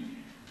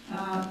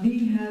 they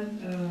have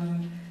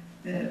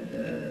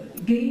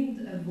gained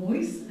a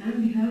voice,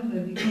 and they have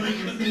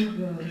become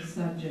themselves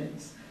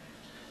subjects.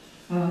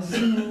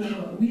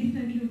 So we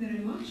thank you very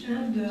much,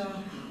 and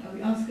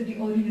we ask the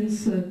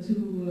audience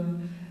to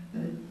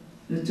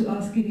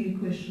ask any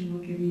question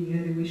or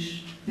any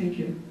wish. Thank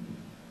you.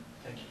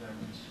 Thank you very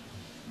much.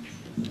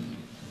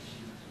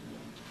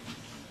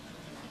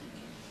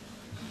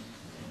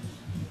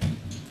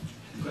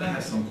 Could I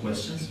have some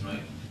questions, right?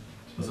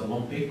 It was a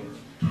long paper.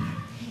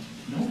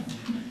 No?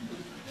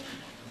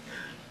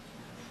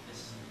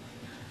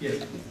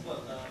 Yes.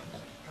 Well,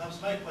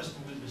 perhaps my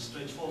question will be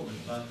straightforward,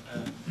 but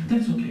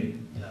That's okay.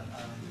 yeah,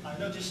 I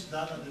noticed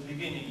that at the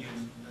beginning you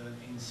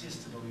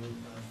insisted or you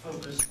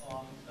focused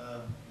on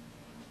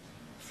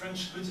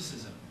French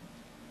criticism.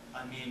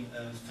 I mean,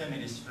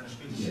 feminist French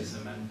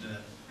criticism, Yes. and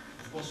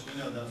of course we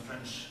know that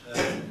French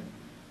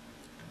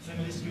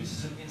feminist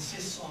criticism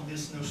insists on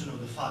this notion of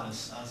the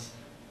phallus as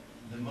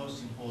the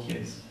most important,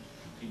 Yes.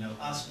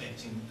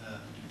 aspect in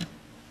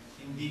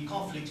the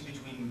conflict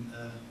between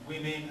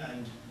women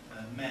and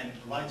men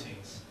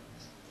writings.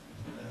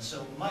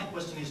 So my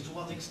question is, to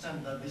what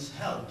extent does this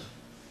help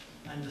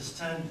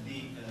understand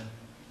the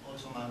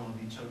Ottoman or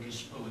the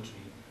Turkish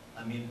poetry?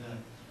 I mean,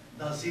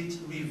 does it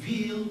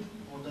reveal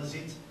or does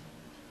it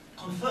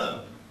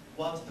confirm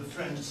what the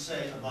French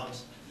say about?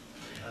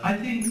 I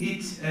think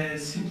it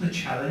simply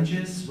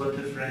challenges what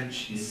the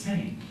French is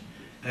saying.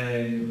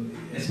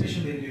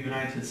 Especially in the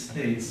United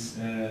States,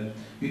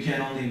 you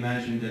can only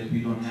imagine that we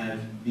don't have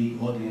big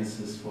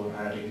audiences for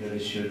Arabic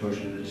literature,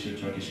 Persian literature,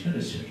 Turkish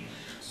literature.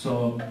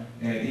 So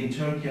in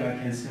Turkey, I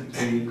can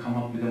simply come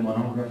up with a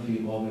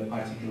monography of a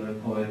particular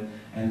poet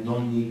and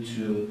don't need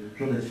to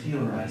really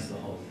theorize the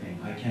whole thing.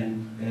 I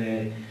can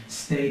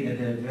stay at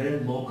a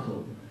very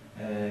local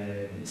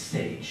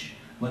stage.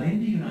 But in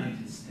the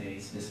United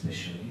States,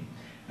 especially,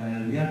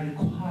 we are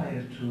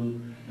required to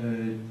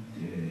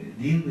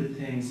deal with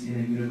things in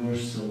a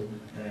universal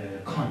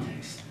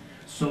context.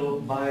 So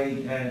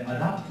by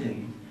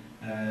adopting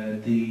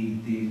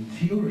the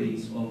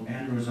theories of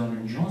Andrew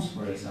Zoran Jones,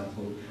 for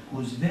example,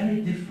 who's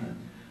very different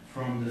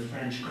from the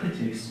French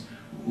critics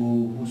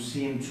who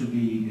seem to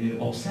be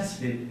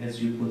obsessed with, as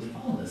you put,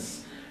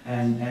 phallus,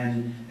 and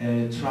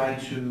try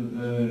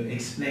to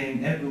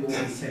explain every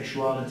woman's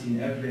sexuality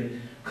in every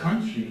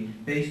country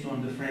based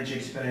on the French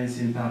experience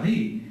in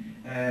Paris.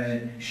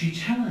 She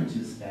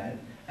challenges that,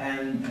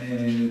 and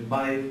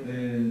by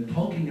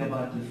talking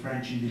about the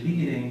French in the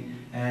beginning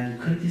and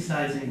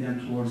criticizing them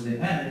towards the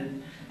end,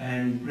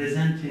 and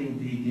presenting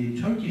the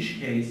Turkish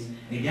case,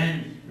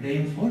 again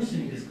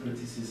reinforcing this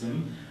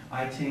criticism,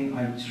 I think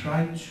I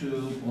try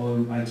to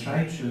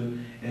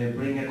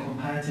bring a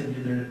comparative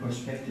literary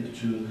perspective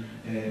to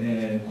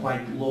a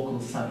quite local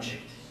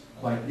subject,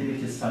 quite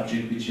limited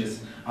subject, which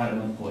is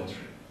Ottoman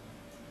poetry.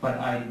 But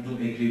I do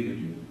agree with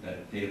you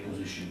that their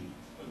position.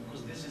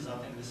 Because this is, I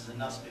think, this is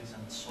an aspect,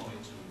 and sorry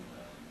to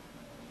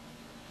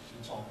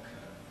talk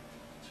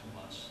too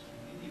much.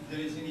 If there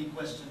is any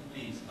question,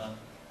 please. But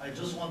I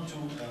just want to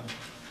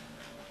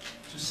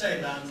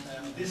say that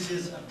this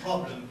is a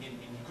problem in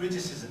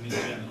criticism in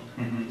general,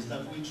 is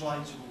that we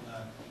try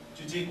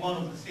to take one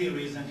of the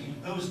theories and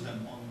impose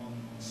them on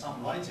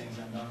some writings,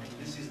 and I think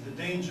this is the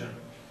danger,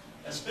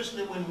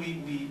 especially when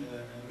we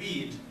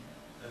read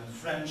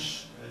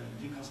French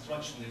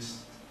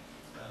deconstructionist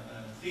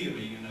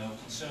theory,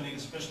 concerning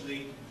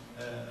especially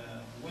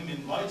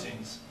women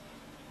writings.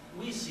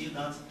 We see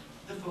that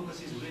the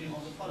focus is really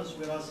on the phallus,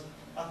 whereas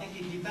I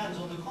think it depends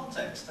on the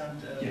context,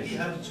 and Yes. we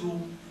have to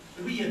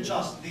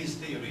readjust these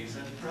theories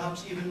and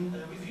perhaps even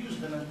refuse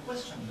them and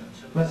question them.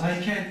 So But I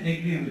can't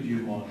agree with you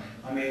more.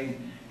 I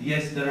mean,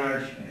 yes, there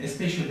are,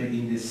 especially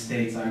in the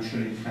States, I'm sure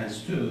in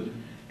France too,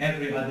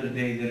 every other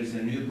day there is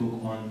a new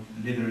book on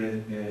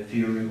literary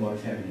theory or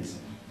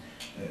feminism.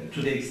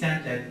 To the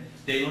extent that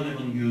they don't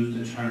even use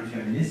the term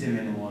feminism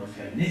anymore,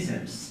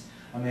 feminisms.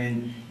 I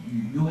mean,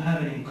 you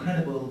have an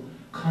incredible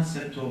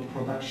concept of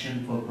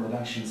production for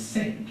production's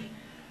sake.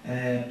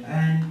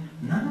 And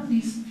none of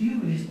these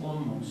theories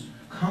almost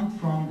come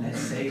from, let's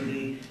say,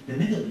 the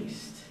Middle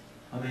East.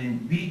 I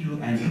mean, we do,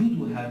 and you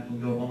do have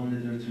your own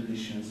literary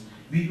traditions.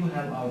 We do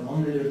have our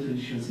own literary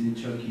traditions in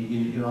Turkey,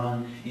 in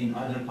Iran, in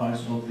other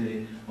parts of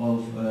the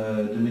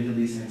Middle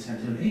East and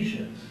Central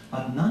Asia.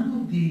 But none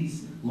of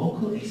these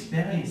local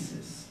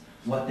experiences,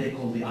 what they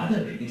call the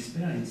other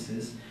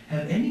experiences,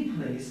 have any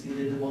place in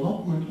the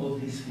development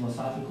of these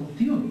philosophical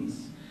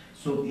theories.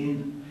 So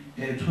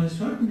to a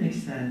certain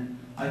extent,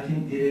 I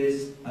think it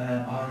is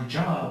our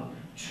job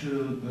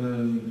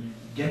to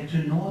get to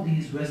know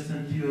these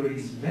Western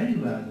theories very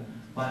well,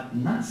 but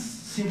not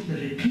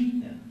simply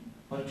repeat them,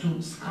 but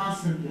to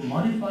constantly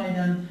modify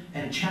them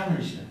and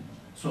challenge them.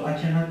 So I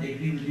cannot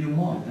agree with you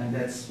more, and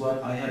that's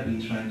what I have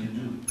been trying to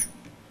do.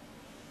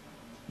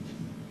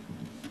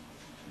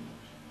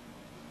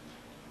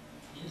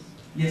 Yes?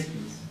 Yes,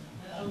 please.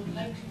 I would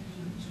like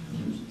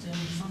you to tell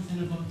something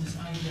about this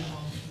idea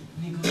of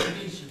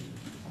negotiation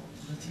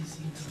that is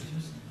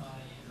introduced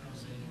by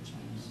Rosalind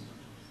Jones.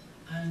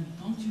 And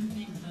don't you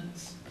think that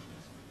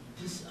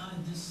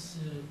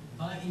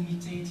by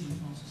imitating,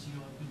 for instance, you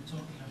have been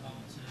talking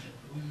about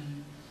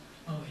women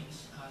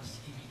poets as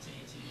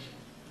imitating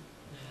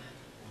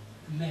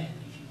men,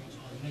 if you want,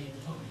 or male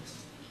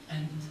poets,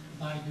 and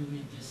by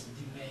doing this,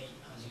 they may,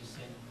 as you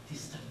said,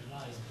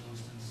 destabilize, for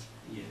instance,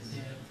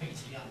 the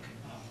patriarchal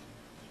power.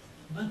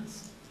 But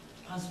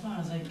as far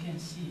as I can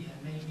see,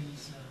 and maybe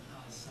it's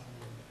as some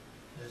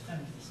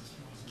feminists,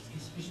 for instance,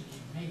 especially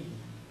male,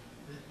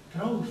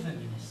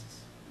 pro-feminists,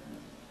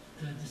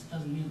 this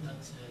doesn't mean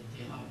that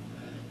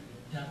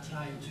they are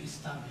trying to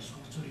establish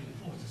or to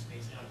reinforce this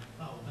patriarchal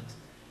power, but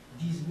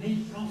these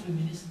male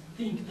pro-feminists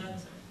think that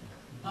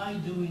by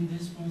doing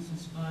this, for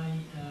instance, by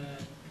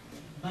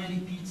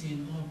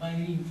repeating or by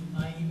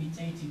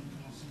imitating,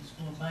 for instance,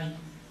 or by,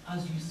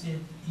 as you said,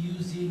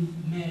 using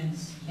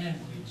men's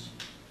language,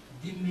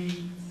 they may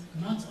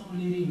not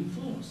only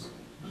reinforce,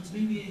 but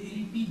maybe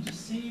repeat the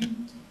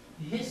same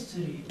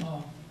history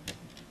of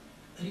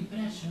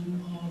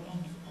repression or of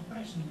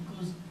oppression,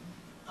 because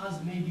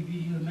as maybe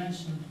you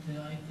mentioned,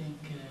 I think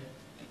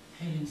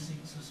Helen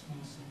Six's, for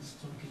instance,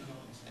 talking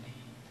about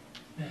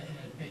the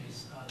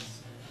penis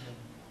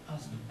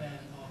as the pen,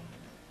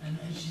 and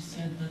she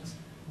said that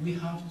we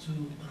have to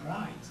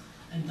write,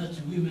 and that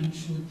women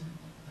should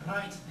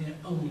write their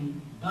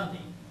own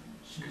body,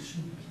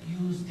 should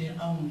use their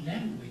own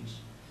language,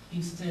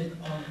 instead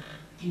of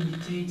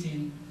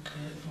imitating,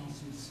 for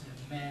instance,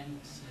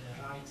 men's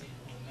writing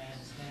or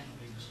men's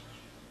language.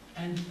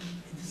 And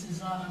this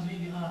is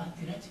maybe a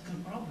theoretical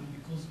problem,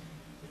 because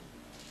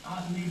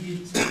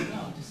maybe it's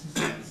now this is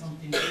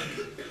something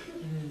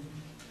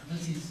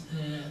that is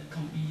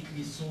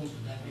completely solved,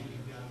 and maybe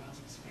we are not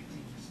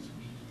expecting this to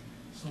be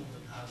solved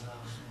as a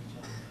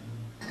sort of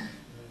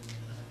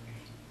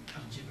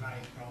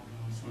algebraic problem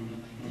or something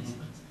like this.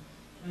 But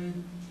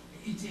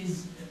it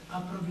is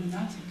a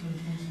problematical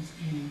process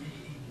in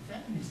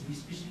feminism,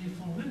 especially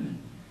for women.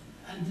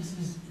 And this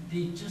is,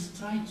 they just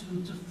try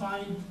to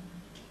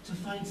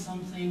find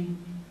something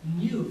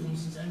new, for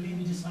instance, and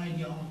maybe this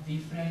idea of the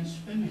French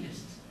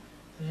feminists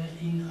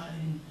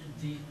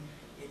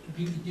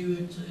they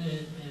were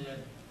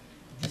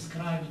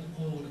described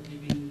or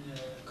they've been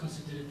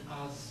considered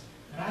as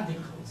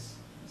radicals,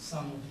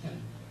 some of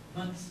them.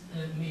 But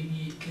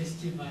maybe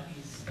Kestiva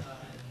is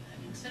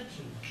an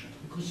exception,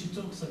 because she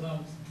talks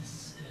about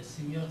this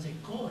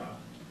semiotic Korah,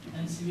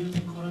 and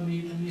semiotic Korah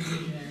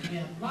may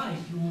apply,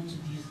 if you want, to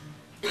these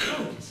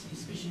poets,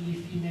 especially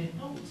female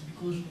poets,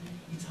 because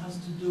it has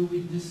to do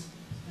with this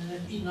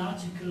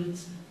inarticulate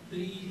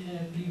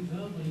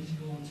pre-verbal, if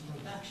you want,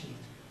 production.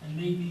 And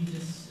maybe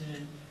this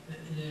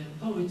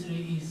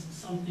poetry is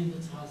something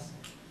that has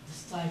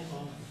this type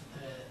of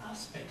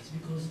aspect,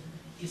 because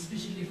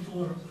especially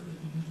for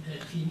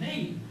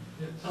female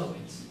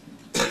poets,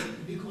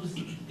 because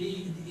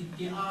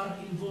they are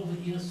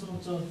involved in a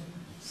sort of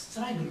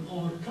struggle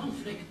or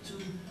conflict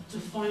to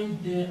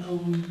find their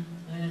own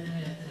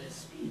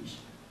speech.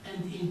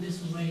 And in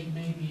this way,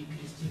 maybe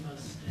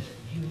Kristiva's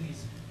view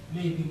is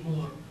maybe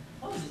more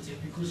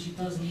positive, because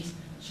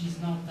she's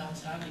not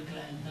that radical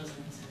and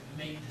doesn't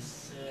make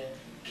this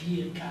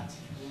clear-cut,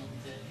 if you want,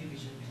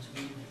 division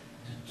between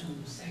the two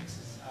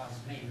sexes as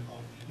male or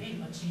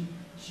female, but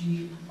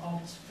she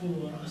opts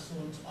for a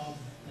sort of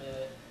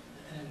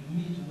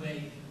midway,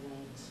 if you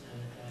want,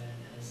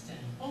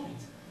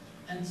 standpoint.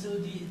 And so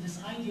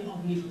this idea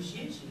of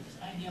negotiation, this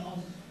idea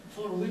of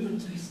for women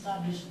to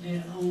establish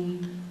their own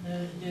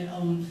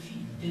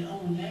field, their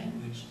own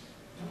language,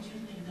 don't you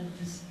think that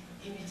this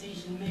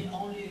imitation may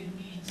only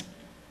repeat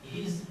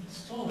his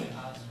story,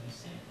 as we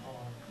said, or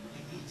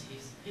repeat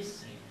his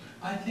history?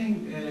 I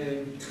think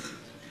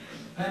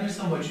I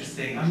understand what you're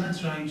saying. I'm not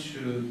trying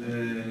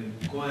to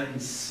go and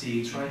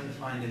try to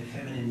find a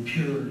feminine,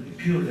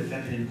 purely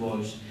feminine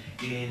voice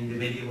in the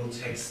medieval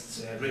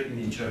texts written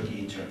in Turkey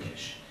in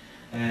Turkish.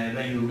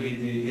 When you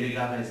read the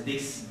Irigaba's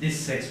this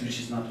sex, which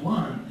is not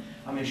one,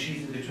 I mean,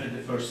 she's in the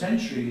 21st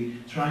century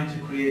trying to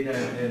create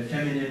a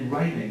feminine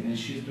writing, and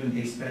she's doing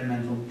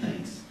experimental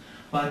things.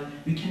 But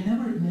we can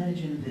never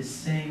imagine the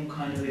same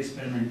kind of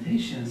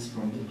experimentations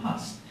from the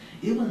past,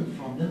 even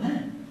from the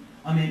men.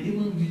 I mean,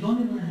 we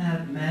don't even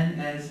have men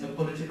as a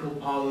political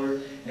power,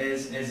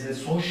 as a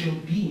social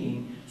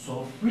being,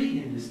 so free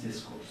in this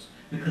discourse,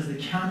 because the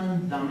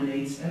canon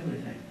dominates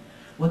everything.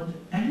 What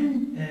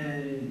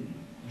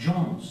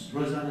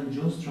Rosalind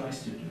Jones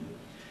tries to do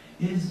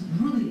is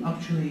really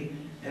actually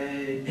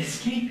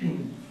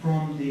escaping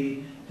from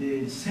the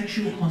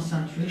sexual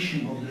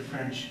concentration of the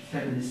French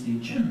feminists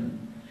in general.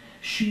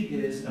 She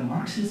is a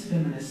Marxist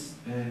feminist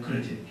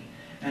critic,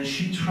 and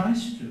she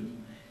tries to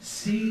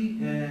see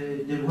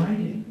the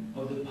writing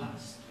of the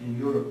past, in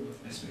Europe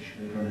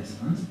especially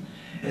Renaissance,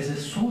 as a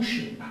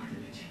social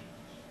activity,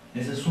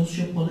 as a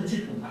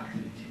socio-political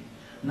activity,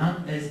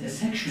 not as a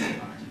sexual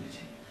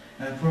activity.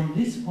 And from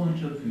this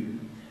point of view,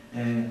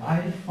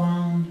 I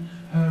found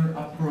her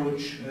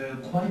approach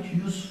quite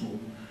useful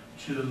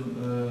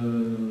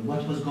to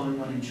what was going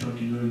on in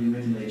Turkey during the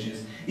Middle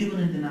Ages, even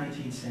in the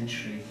 19th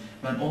century,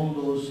 when all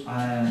those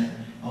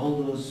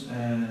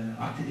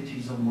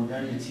activities of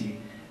modernity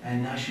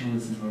and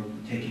nationalism were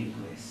taking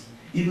place.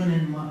 Even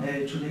in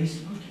today's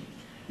Turkey,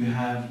 you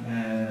have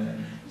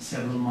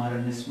several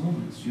modernist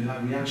movements. You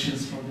have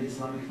reactions from the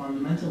Islamic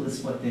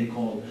fundamentalists, what they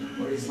call,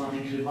 or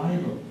Islamic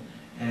revival.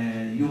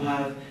 You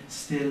have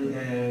still,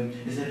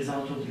 as a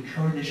result of the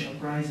Kurdish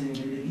uprising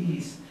in the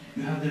East,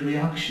 you have the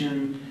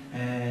reaction,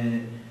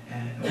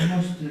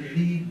 almost the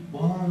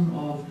reborn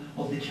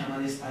of the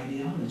Kemalist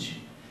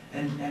ideology.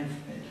 And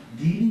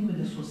dealing with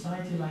a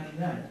society like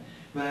that,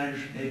 where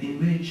in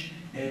which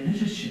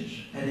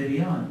literature,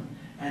 adabiyat,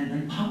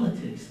 and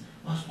politics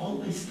was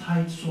always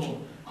tied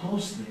so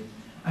closely,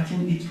 I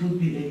think it would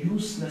be a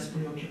useless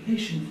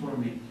preoccupation for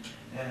me.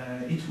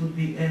 It would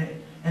be a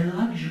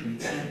luxury,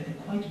 a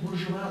quite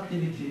bourgeois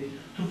activity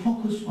to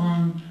focus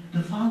on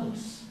the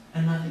phallus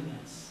and nothing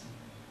else.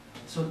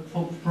 So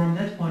from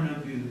that point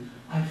of view,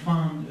 I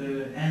found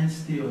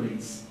Anne's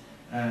theories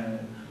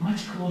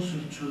much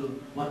closer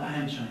to what I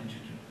am trying to do.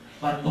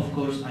 But of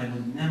course, I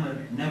would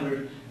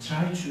never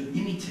try to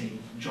imitate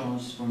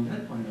Jones from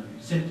that point of view.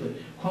 Simply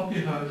copy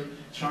her,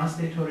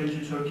 translate her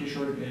into Turkish,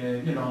 or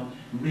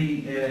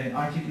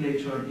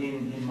re-articulate her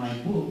in my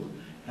book,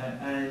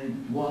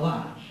 and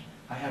voila,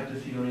 I have the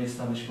theory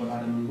established for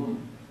Ottoman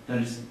woman. There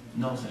is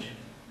no such thing.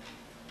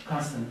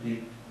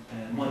 Constantly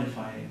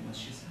modifying what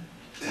she said.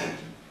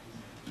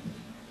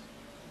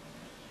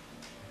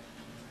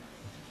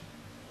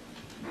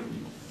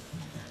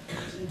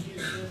 Thank you,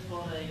 sir,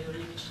 for your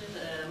reaction.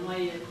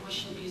 My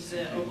question is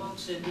about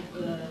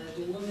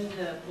the women's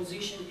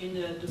position in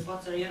the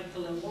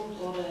patriarchal world,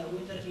 or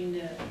whether in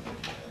the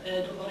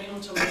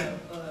Oriental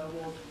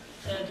world.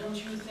 Don't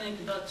you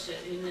think that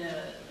in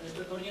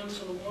the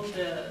Oriental world,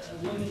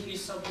 women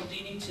is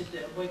subordinated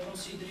by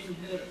considering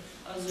her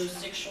as a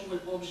sexual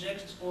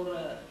object, or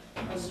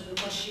as a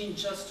machine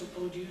just to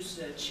produce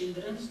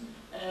children,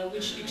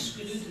 which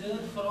exclude her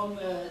from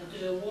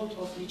the world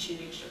of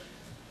literature?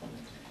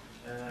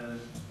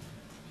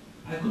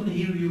 I couldn't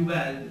hear you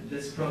well.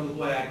 That's probably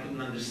why I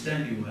couldn't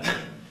understand you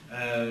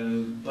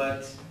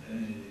well.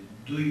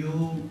 Do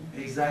you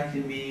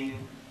exactly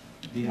mean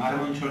the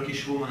Ottoman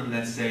Turkish woman,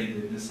 let's say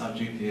the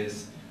subject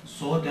is,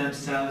 saw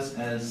themselves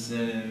as,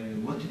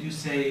 what did you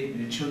say,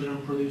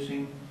 children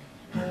producing?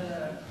 In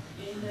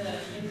the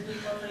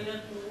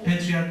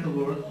patriarchal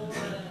world. Or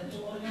the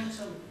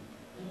Oriental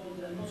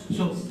world.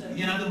 So,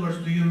 in other words,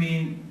 do you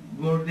mean,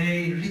 were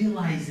they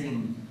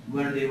realizing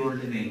where they were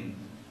living?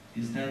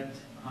 Is that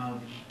how?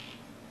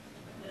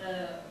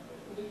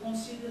 We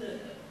consider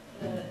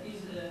in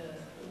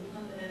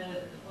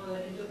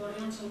the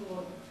Oriental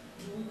world,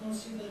 do we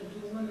consider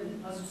the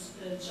women as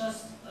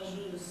just as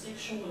a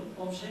sexual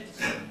object,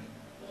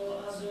 or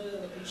as a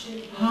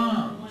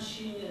child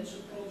machine to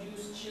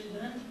produce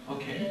children?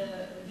 Okay.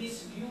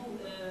 This view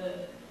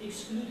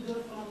excludes her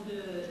from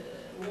the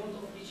world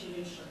of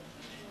literature.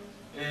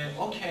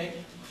 Okay.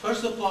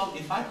 First of all,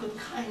 if I could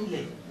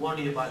kindly warn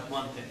you about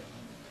one thing.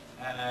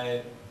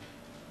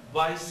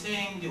 By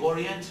saying the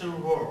Oriental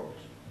world,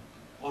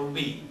 or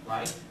we,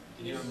 right?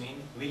 Did you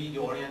mean we, the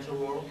Oriental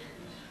world?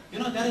 You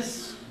know, that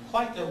is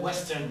quite a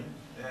Western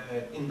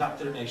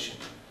indoctrination.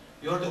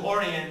 You're the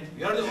Orient,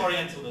 you're the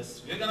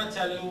Orientalists. We're going to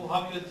tell you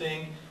how you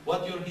think,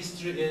 what your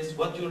history is,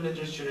 what your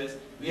literature is.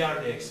 We are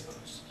the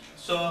experts.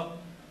 So,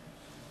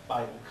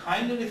 by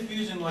kindly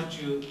refusing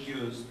what you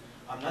use,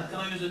 I'm not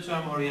going to use the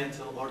term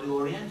Oriental or the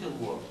Oriental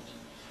world.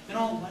 You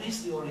know, what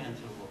is the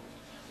Oriental world?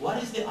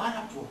 What is the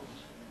Arab world?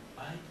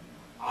 Right?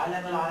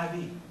 Alam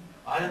al-Arabi,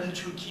 Alam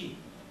al-Turki.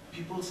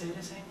 People say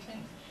the same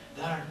thing.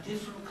 There are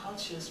different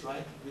cultures,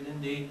 right,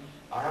 within the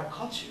Arab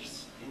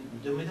cultures.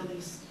 In the Middle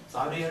East,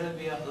 Saudi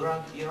Arabia,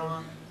 Iraq,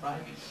 Iran,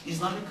 right?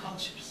 Islamic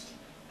cultures.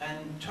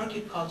 And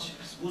Turkic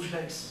cultures,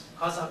 Uzbeks,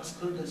 Kazakhs,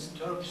 Kyrgyz,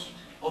 Turks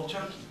of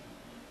Turkey.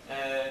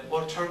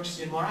 Or Turks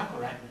in Morocco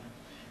right now.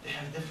 They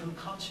have different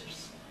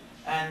cultures.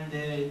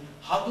 And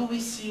how do we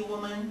see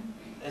women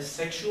as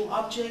sexual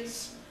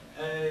objects?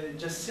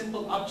 Just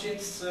simple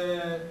objects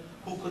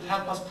who could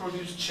help us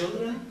produce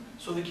children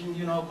so we can,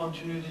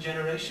 continue the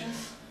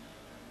generations?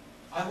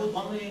 I would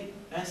only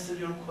answer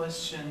your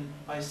question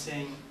by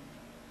saying,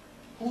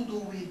 who do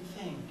we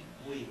think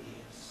we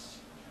is?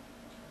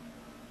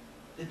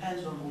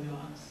 Depends on who you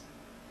ask.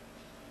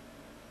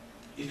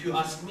 If you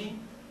ask me,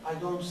 I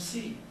don't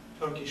see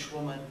Turkish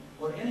woman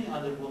or any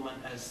other woman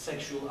as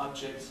sexual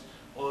objects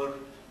or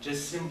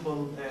just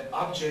simple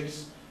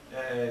objects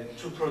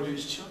to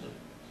produce children.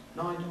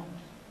 No, I don't.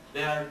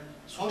 They are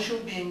social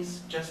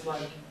beings just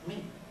like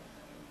me.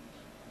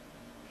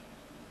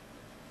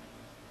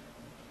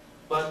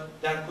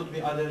 but there could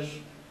be other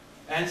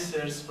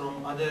answers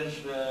from other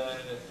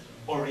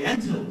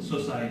Oriental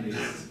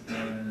societies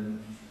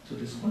to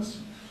this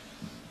question.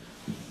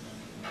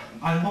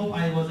 I hope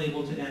I was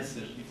able to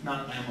answer. If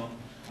not,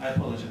 I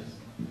apologize.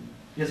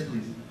 Yes,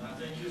 please.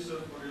 Thank you, sir,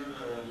 for your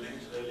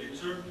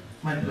lecture.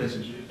 My pleasure.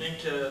 Do you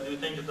think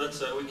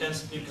that we can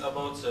speak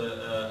about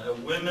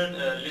women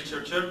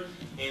literature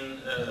in,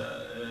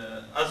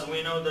 as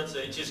we know that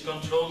it is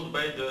controlled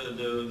by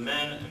the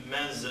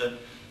man's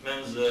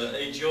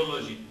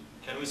ideology?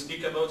 Can we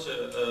speak about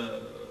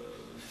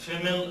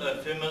female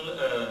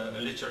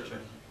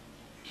literature?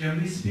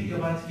 Can we speak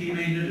about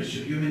female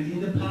literature? You mean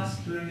in the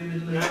past, during the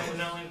Middle Ages?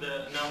 Now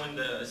in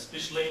the,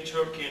 especially in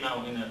Turkey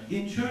now.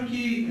 In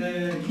Turkey,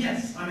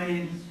 yes. I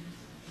mean,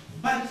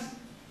 but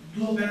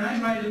when I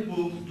write a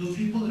book, do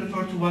people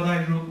refer to what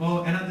I wrote?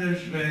 Oh, another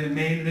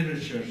male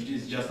literature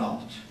is just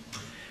out.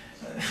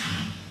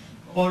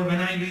 Or when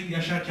I read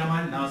Yaşar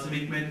Kemal, Nazım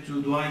Hikmet,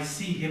 do I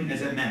see him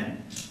as a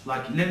man?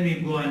 Like, let me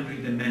go and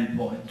read a man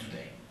poet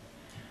today.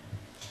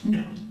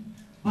 No.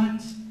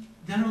 But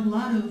there are a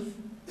lot of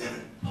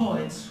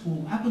poets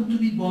who happen to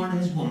be born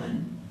as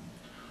women,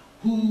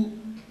 who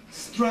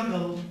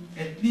struggle,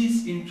 at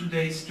least in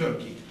today's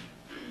Turkey,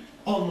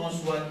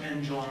 almost what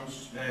Anne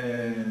Jones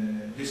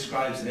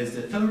describes as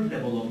the third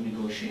level of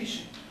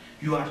negotiation.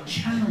 You are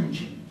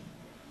challenging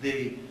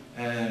the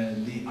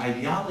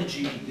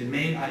ideology, the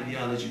male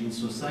ideology in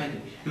society.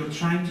 You're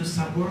trying to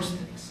subvert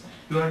things.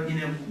 You are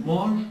in a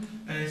more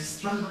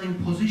struggling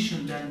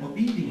position than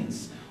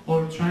obedience,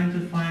 or trying to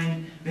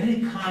find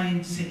very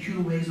kind,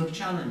 secure ways of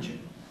challenging.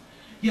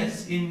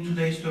 Yes, in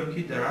today's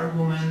Turkey, there are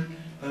women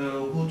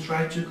who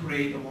try to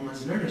create a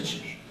woman's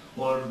literature,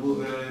 or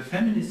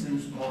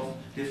feminisms of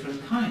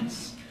different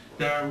kinds.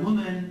 There are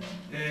women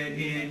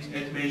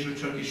at major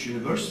Turkish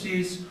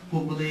universities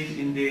who believe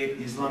in the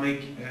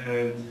Islamic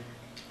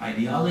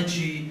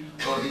ideology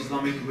or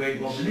Islamic way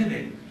of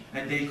living,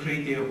 and they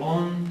create their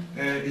own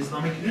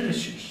Islamic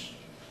literature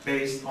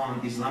based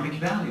on Islamic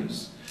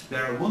values.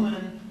 There are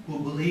women who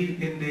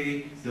believe in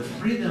the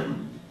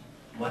freedom,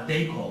 what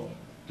they call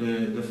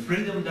the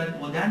freedom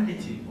that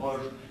modernity or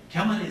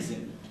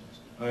Kemalism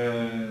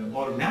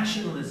or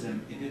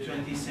nationalism in the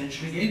 20th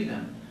century gave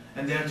them.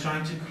 And they are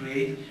trying to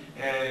create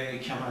a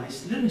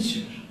Kemalist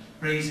literature,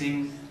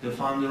 praising the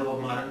founder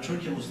of modern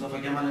Turkey, Mustafa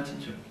Kemal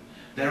Atatürk.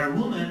 There are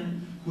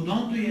women who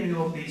don't do any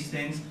of these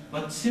things,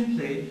 but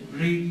simply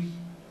read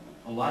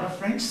a lot of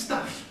French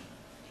stuff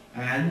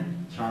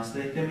and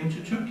translate them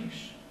into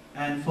Turkish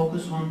and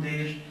focus on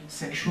their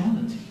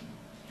sexuality.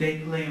 They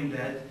claim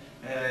that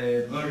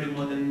early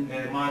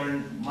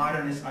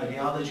modernist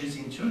ideologies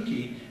in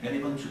Turkey, and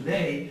even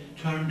today,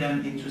 turn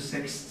them into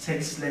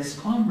sexless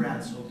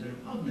comrades of the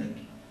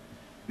Republic.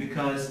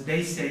 Because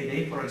they say,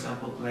 they for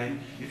example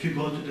claim, if you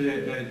go to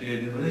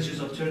the villages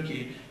of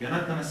Turkey, you're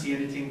not going to see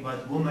anything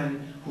but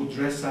women who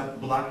dress up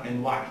black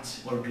and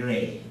white or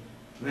gray.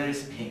 Where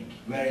is pink?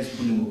 Where is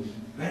blue?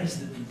 Where is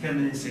the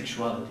feminine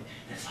sexuality?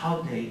 That's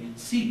how they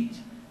see it.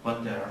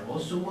 But there are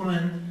also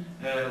women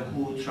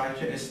who try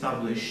to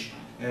establish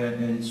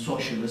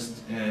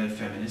socialist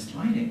feminist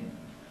writing.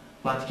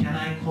 But can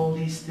I call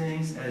these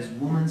things as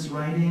women's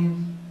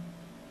writing?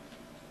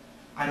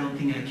 I don't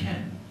think I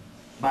can.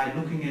 By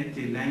looking at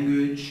the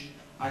language,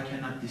 I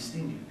cannot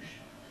distinguish.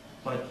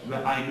 But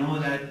I know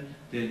that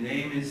the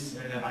name is,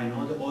 I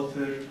know the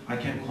author, I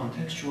can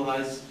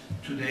contextualize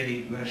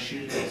today where she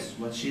lives,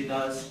 what she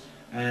does,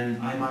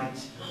 and I might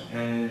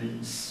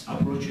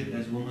approach it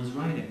as women's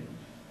writing.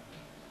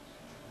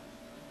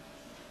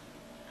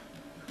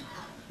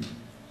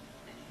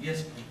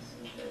 Yes, please.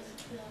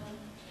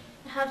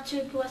 I have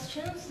two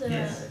questions.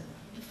 Yes.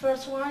 The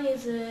first one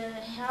is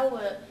how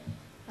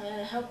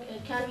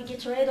can we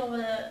get rid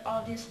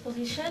of this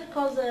position?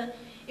 Because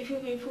if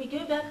we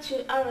go back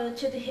to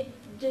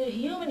the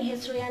human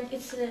history and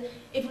its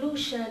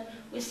evolution,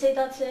 we say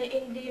that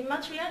in the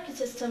matriarchal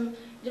system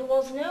the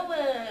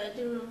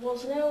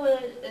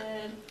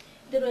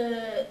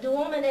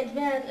woman and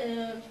man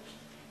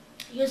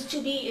used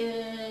to be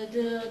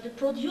the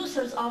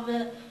producers of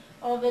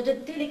the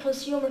daily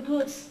consumer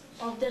goods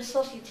of their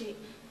society,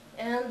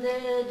 and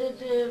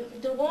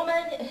the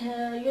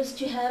woman used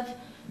to have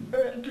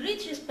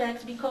great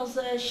respect because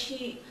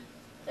she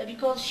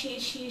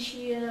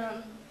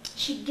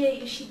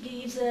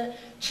gives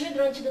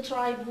children to the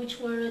tribe, which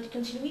were the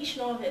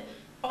continuation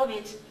of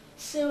it.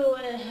 So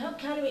how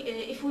can we,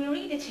 if we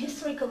read it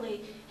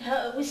historically,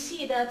 we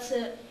see that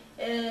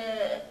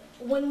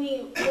when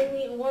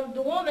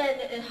the woman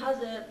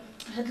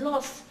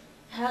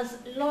has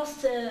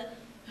lost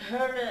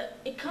her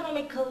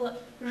economical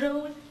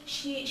role,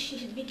 she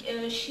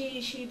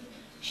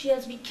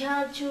has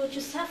begun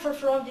to suffer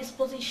from this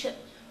position.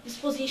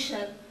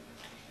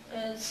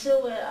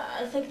 So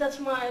I think that's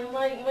my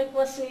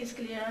question is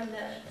clear. And,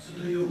 so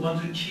do you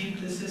want to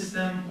keep the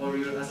system, or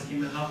you're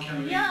asking me how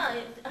can we?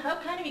 Yeah, how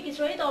can we get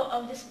rid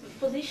of this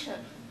position?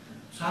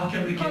 So how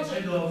can we get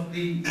rid of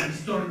the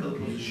historical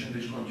position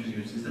which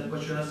continues? Is that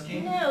what you're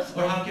asking? No.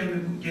 Or how can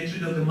we get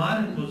rid of the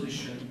modern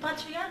position?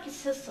 Patriarchy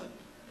system.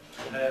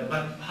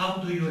 But how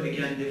do you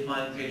again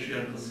define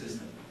patriarchal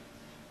system?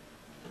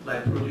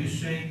 Like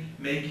producing,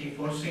 making,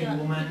 forcing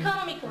women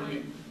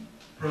Economically.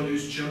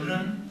 produce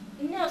children?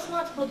 No, it's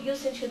not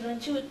producing children,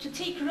 to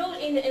take role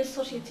in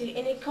society,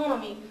 in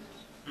economy.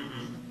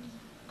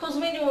 Because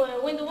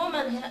when the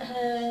woman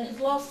has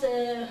lost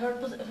her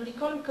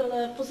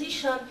economical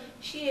position,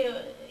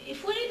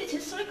 if we read it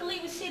historically,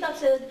 we see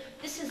that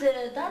this is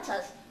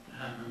data.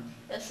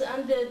 Yes,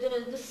 and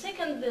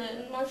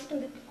my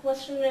second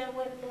question,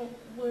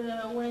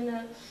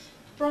 when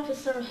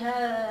professor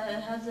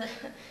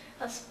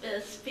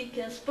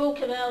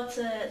spoke about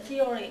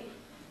theory,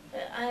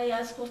 I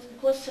asked the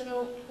question,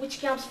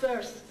 which comes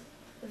first,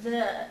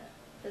 the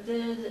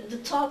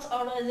thought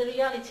or the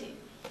reality?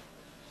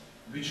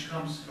 Which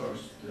comes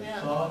first, the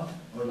Yeah. thought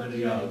or the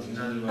reality? In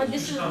other words,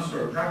 which comes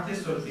first,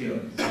 practice or theory?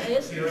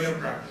 Yes, Theory or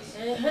practice?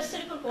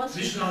 Historical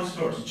question. Which comes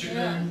first,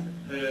 chicken?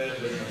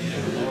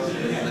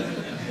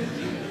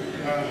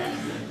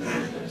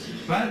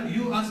 Well,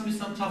 you asked me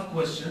some tough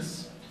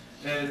questions.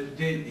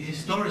 The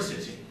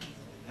historicity.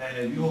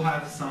 You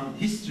have some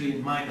history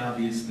in mind,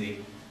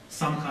 obviously,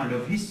 some kind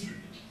of history.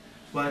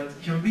 But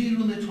can we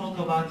really talk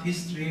about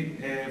history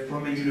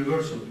from a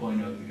universal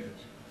point of view?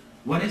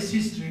 What is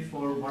history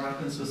for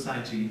Moroccan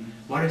society?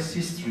 What is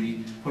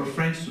history for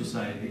French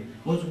society?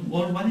 Or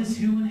what is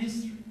human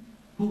history?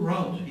 Who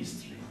wrote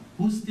history?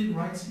 Who still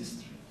writes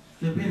history?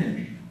 The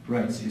winner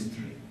writes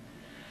history.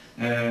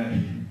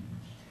 When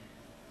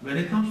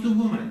it comes to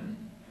women,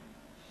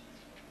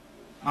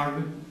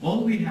 if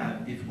all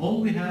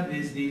we have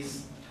is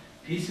these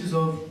pieces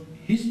of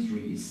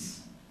histories,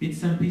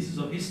 bits and pieces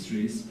of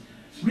histories,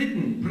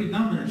 written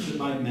predominantly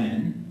by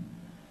men,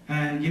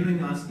 and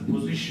giving us the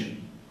position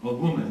of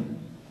women,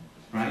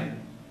 right,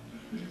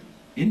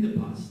 in the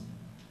past,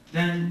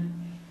 then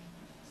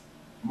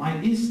my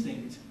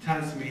instinct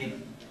tells me,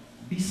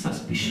 be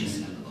suspicious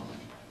of them,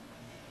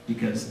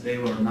 because they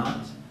were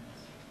not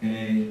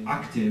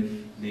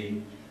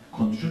actively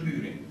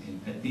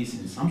contributing, at least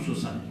in some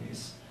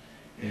societies,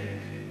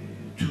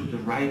 to the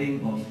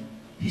writing of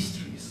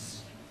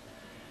histories.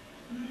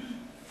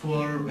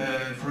 For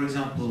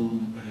example,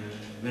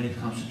 when it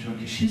comes to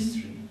Turkish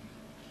history,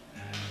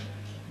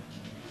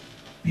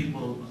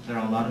 there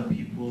are a lot of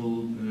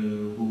people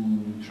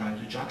who try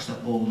to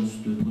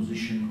juxtapose the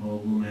position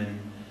of women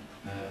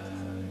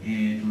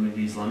during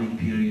the Islamic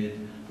period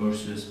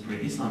versus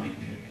pre-Islamic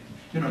period.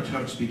 You know,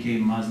 Turks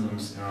became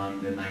Muslims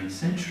around the 9th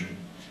century,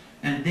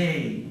 and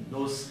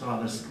those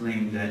scholars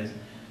claim that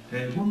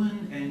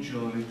women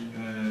enjoyed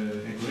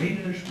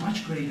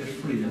much greater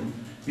freedom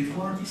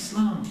before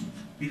Islam,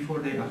 before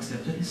they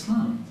accepted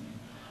Islam.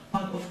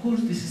 But of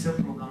course, this is a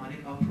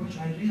programmatic approach,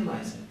 I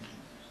realize it.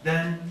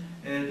 Then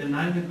the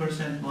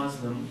 90%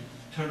 Muslim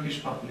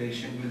Turkish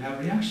population will have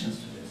reactions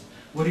to this.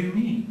 What do you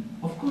mean?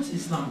 Of course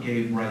Islam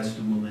gave rights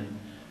to women.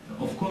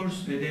 Of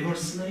course they were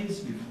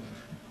slaves before.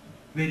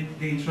 With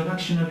the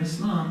introduction of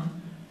Islam,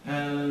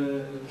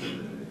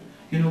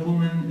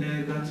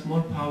 women got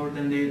more power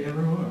than they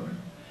ever were.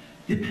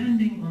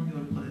 Depending on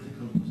your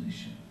political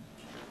position,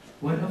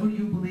 whatever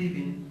you believe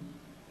in,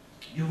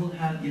 you will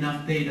have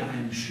enough data, I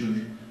am sure,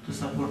 to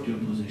support your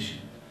position.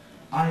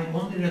 I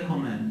only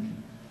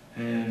recommend,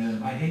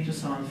 I hate to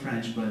sound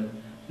French, but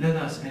let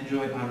us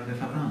enjoy our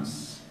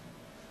référence,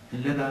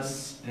 and let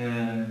us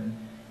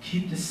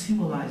keep the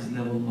civilized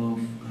level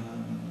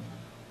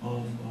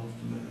of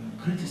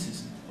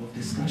criticism, of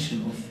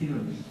discussion, of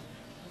theory.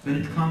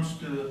 When it comes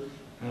to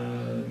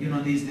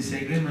these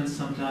disagreements,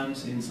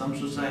 sometimes in some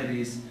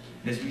societies,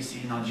 as we see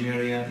in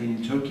Algeria,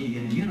 in Turkey,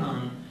 in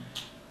Iran,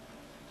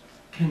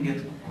 can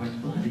get quite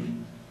bloody.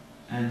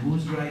 And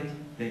who's right?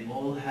 They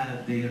all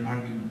have their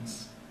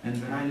arguments.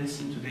 And when I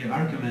listen to their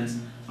arguments,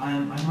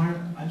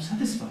 I'm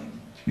satisfied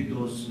with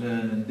those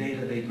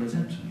data they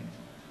present to me.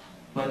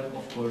 But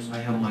of course, I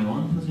have my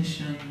own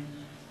position,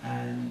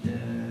 and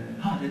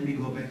let me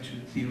go back to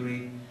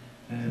theory,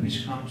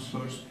 which comes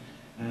first,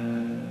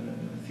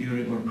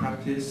 theory or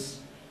practice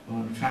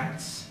or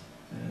facts.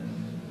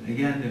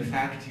 Again, the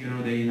fact,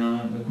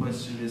 the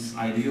question is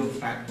idea of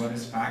fact, what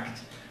is fact,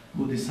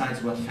 who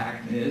decides what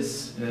fact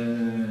is.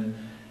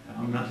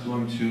 I'm not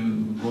going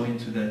to go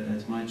into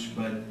that much,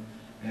 but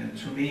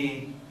to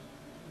me,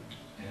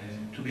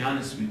 to be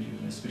honest with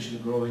you, especially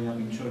growing up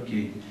in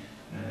Turkey,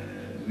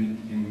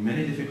 in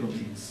many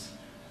difficulties,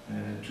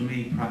 to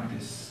me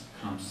practice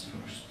comes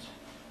first.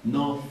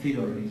 No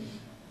theory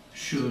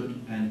should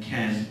and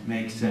can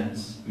make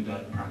sense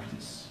without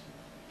practice.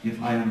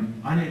 If I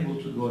am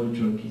unable to go to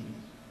Turkey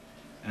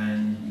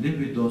and live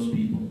with those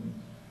people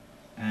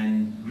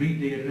and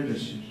read their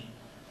literature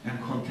and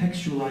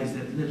contextualize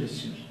that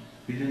literature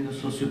within the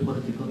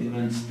socio-political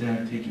events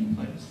that are taking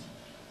place,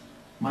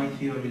 my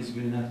theories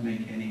will not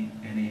make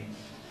any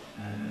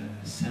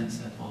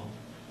sense at all.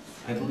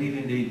 I believe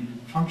in the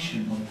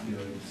function of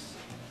theories.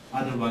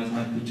 Otherwise,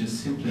 I could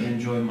just simply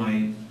enjoy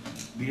my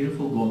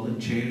beautiful golden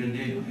chair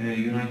in the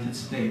United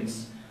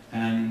States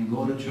and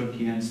go to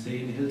Turkey and stay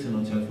in the Hilton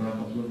Hotel for a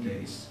couple of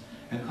days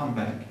and come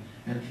back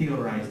and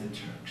theorize the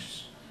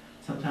Turks.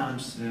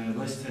 Sometimes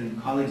Western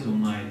colleagues of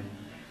mine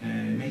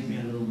make me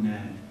a little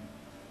mad.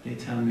 They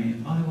tell me,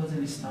 oh, I was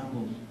in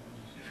Istanbul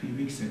a few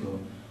weeks ago.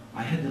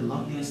 I had the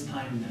loveliest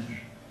time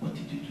there. What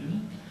did you do?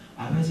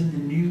 I was in the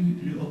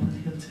newly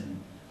opened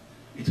Hilton.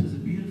 It was a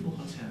beautiful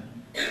hotel,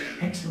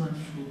 excellent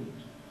food,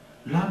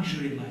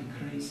 luxury like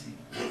crazy.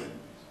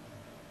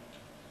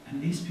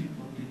 And these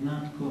people did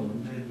not go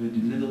with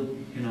the little,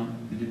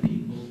 with the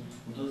people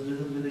of those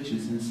little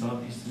villages in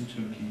southeastern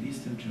Turkey,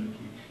 eastern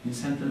Turkey, in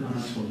central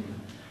Anatolia,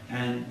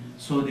 and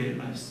saw their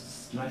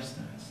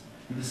lifestyles.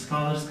 And the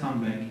scholars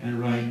come back and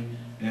write,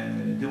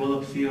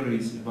 develop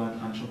theories about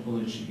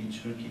anthropology in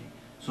Turkey,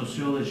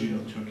 sociology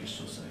of Turkish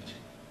society.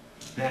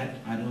 That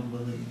I don't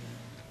believe.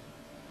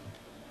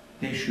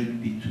 They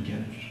should be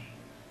together.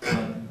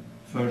 But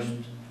first,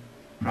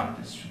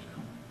 practice should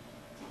come.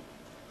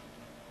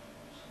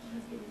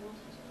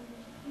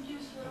 Thank you,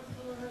 sir,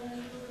 for your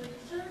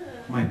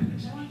lecture. My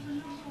pleasure. I want to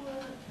know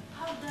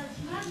how does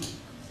man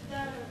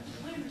consider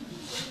women,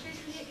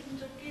 especially in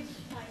Turkish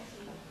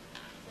society,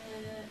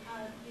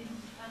 as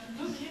an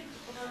object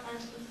or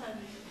as a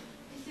subject?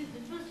 This is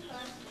the first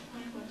part of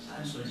my question.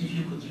 I'm sorry, if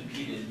you could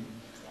repeat it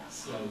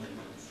slowly.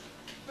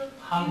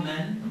 How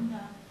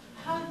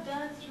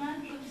does man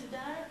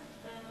consider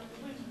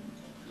women,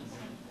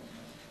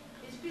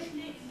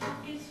 especially in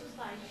Turkish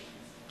society?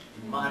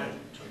 Modern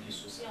Turkish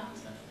society.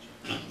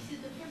 Yeah. This is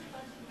the first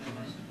part of my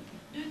question.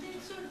 Do you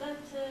think, sir,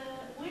 that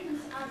women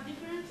are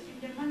different in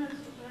their manners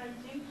of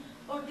writing,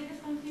 or there is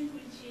something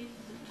which is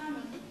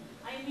common?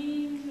 I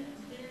mean,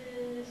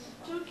 the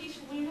Turkish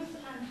women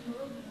and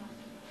Moroccan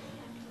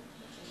women.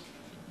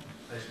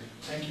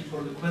 Thank you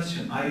for the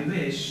question. I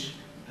wish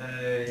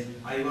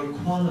I were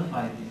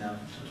qualified enough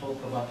to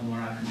talk about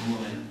Moroccan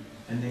women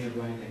and their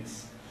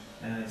writings.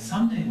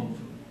 Someday,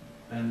 hopefully.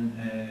 And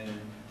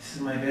this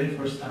is my very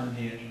first time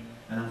here,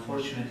 and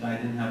unfortunately I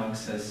didn't have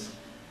access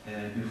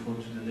before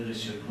to the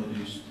literature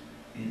produced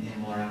in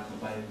Morocco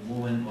by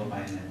women or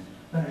by men.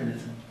 Very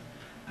little.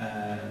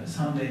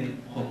 Someday,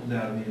 hopefully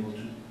I'll be able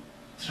to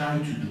try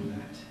to do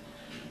that.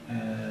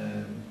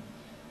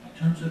 In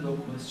terms of the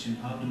question,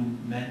 how do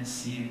men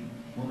see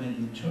women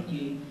in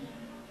Turkey?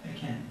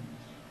 Again,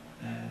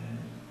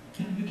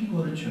 you can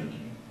go to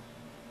Turkey,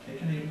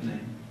 take an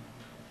airplane,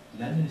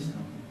 land in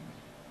Istanbul,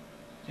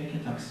 take a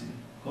taxi,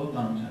 go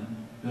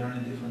downtown, you're in a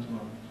different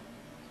world.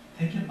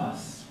 Take a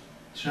bus,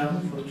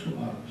 travel for 2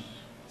 hours,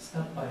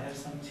 stop by, have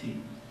some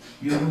tea.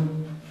 You will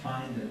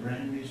find a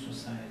brand new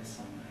society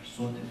somewhere,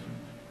 so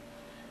different.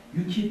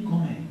 You keep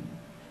going.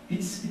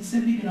 It's a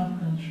big enough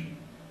country,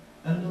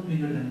 a little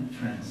bigger than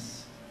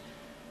France.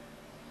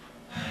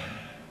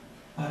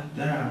 But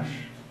there are,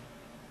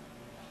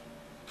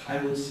 I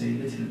would say,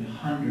 literally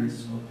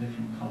hundreds of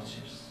different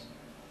cultures,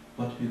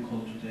 what we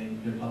call today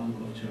Republic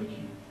of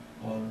Turkey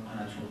or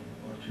Anatolia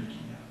or Turkey.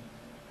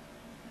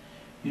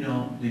 You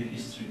know the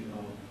history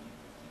of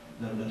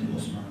the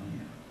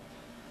Ottoman.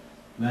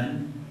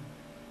 When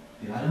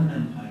the Ottoman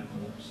Empire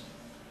collapsed,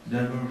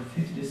 there were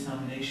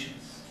 50-some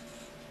nations,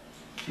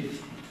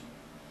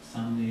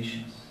 50-some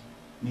nations,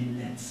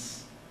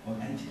 millets or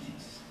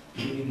entities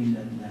living in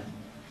that land.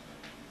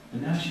 The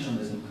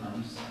nationalism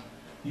comes,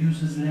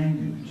 uses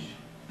language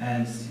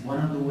as one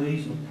of the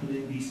ways of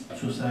putting these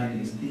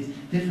societies, these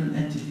different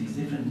entities,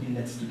 different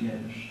millets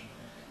together,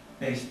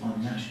 based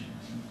on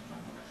nationalism.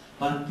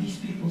 But these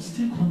people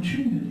still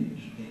continue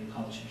their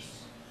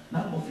cultures,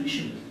 not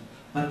officially,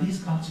 but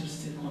these cultures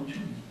still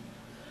continue.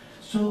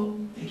 So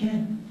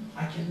again,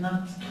 I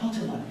cannot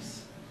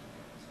totalize.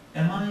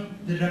 Am I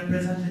the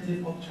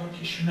representative of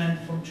Turkish men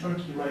from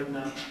Turkey right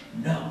now?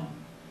 No.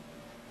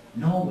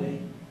 No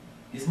way.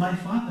 Is my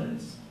father?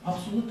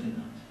 Absolutely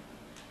not.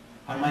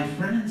 Are my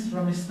friends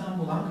from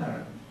Istanbul,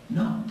 Ankara?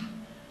 No.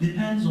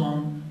 Depends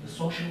on the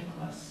social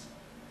class,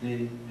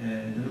 the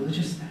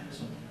religious status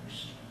of the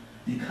person,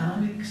 the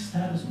economic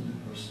status of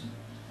the person,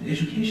 the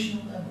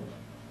educational level,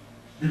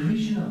 the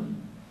regional,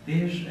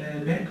 their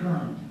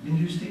background,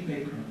 linguistic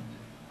background,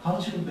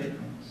 cultural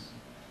backgrounds.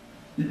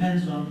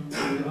 Depends on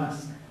who you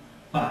ask.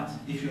 But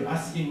if you're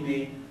asking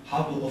me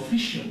how the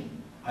official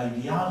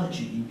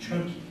ideology in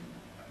Turkey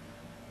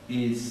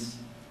is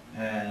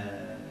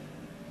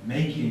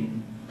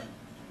making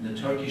the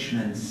Turkish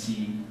men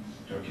see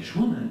Turkish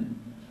women,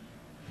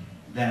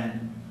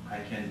 then I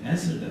can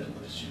answer that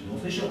question. The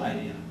official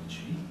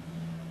ideology,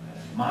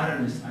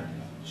 modernist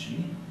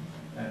ideology,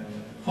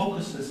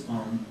 focuses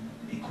on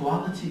the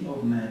equality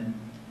of men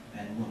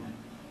and women.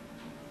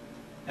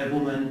 A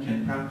woman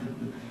can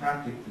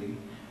practically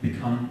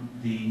become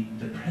the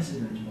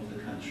president of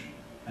the country,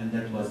 and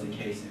that was the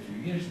case a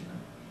few years ago.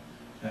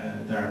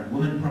 There are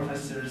women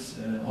professors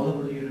all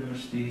over the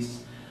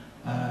universities.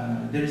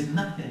 There is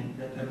nothing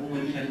that a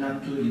woman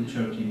cannot do in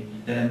Turkey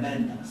that a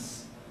man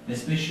does,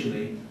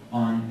 especially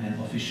on an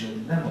official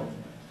level.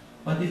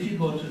 But if you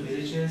go to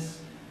villages,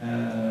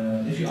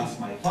 if you ask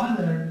my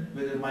father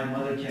whether my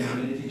mother can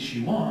do anything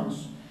she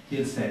wants,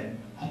 he'll say,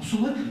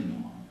 absolutely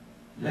no.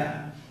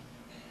 La.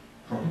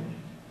 Probably.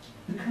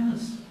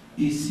 Because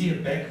is he a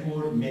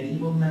backward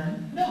medieval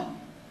man? No.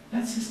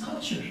 That's his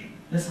culture.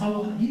 That's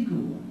how he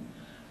grew up.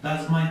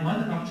 Does my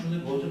mother actually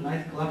go to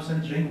nightclubs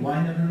and drink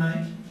wine every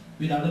night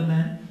with other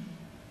men?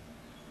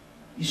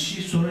 Is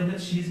she sorry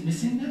that she's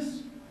missing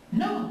this?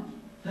 No.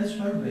 That's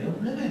her way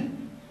of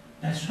living.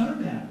 That's her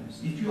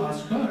values. If you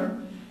ask her,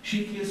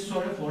 she feels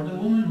sorry for the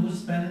woman who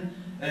spend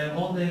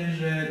all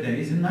their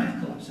days in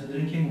nightclubs and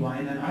drinking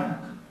wine and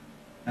arak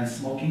and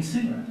smoking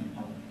cigarette in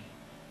public.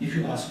 If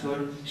you ask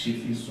her, she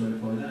feels sorry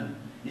for them.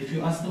 If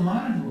you ask the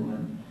modern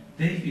woman,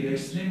 they feel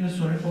extremely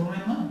sorry for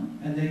my mom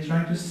and they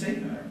try to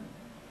save her,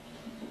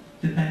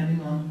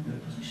 depending on their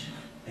position.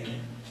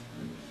 Again.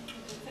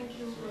 Thank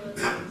you.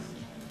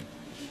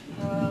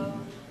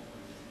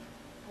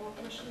 More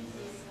questions?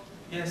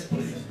 Yes,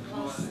 please.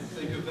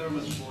 Thank you very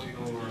much for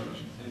your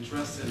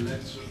interesting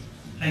lecture.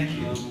 Thank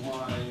you.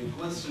 My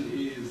question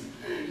is,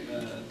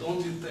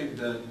 don't you think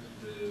that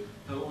the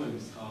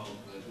poems of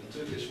the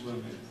Turkish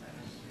women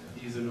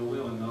is in a way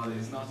or not,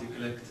 is not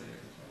eclectic?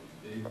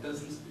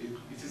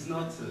 It is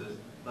not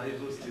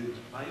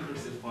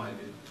diversified.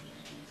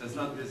 It has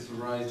not this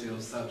variety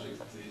of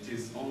subjects. It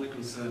is only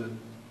concerned,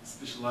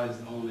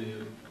 specialized only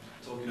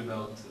talking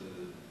about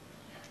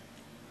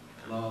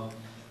love,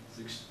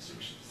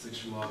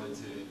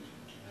 sexuality,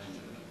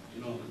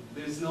 and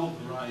there is no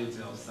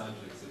variety of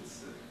subjects.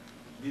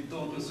 They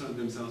don't concern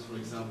themselves, for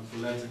example,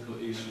 political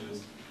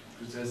issues,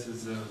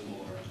 criticism,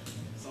 or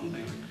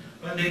something.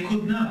 Well, they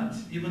could not.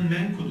 Even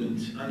men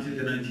couldn't until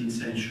the 19th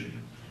century.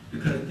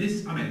 Because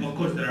this, I mean, of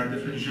course, there are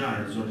different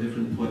genres or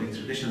different poetic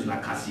traditions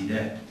like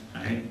Qaside,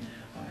 right?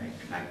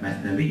 Like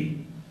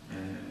Mathnavi.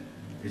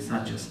 It's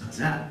not just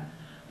Ghazal.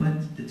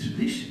 But the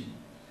tradition,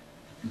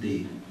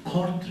 the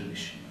court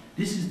tradition,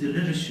 this is the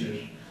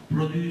literature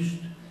produced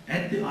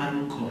at the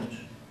Ottoman court,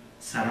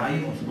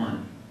 Saray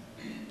Ottoman,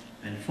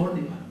 and for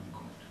the Ottoman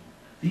court.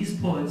 These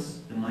poets,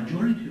 the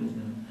majority of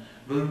them,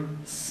 were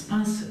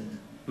sponsored,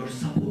 were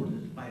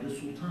supported by the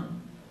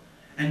Sultan.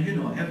 And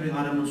every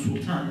Ottoman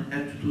Sultan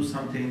had to do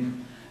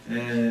something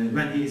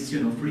when he's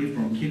free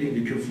from killing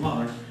the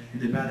kuffar in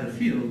the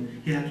battlefield.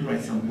 He had to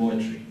write some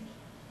poetry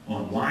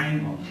on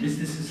wine, on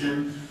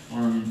mysticism,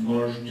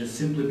 or just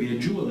simply be a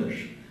jeweler,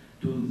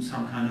 do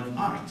some kind of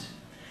art.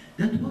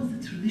 That was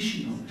the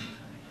tradition of the time.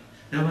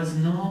 There was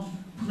no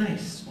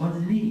place or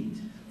need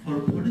for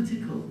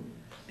political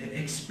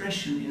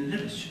expression in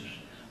literature.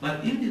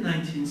 But in the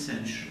 19th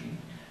century,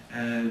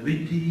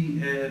 with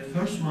the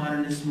first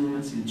modernist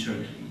movements in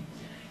Turkey,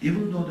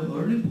 even though the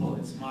early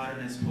poets,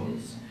 modernist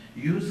poets,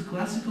 used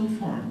classical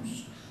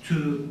forms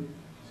to,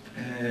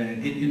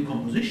 in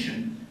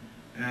composition,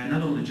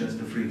 not only just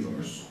the free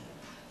verse,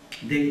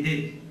 they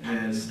did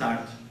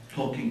start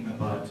talking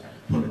about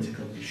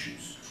political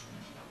issues,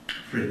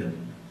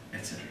 freedom,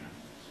 etc.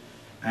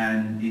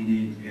 And in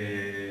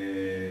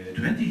the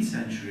 20th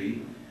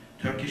century,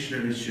 Turkish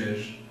literature,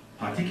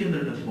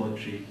 particularly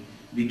poetry,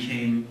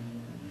 became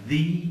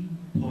the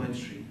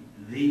poetry,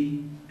 the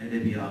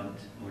edebiyat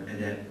or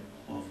edeb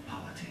of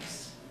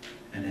politics,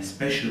 and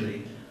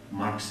especially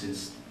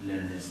Marxist,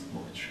 Leninist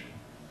poetry.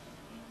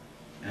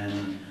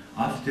 And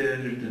after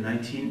the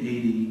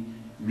 1980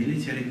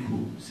 military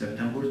coup,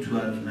 September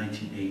 12,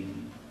 1980,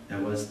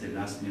 that was the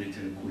last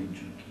military coup in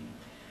Turkey,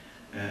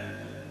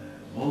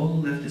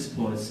 all leftist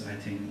poets, I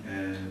think,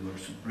 were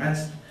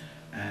suppressed,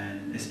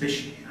 and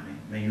especially,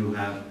 I mean,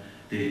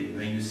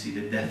 when you see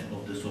the death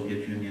of the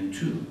Soviet Union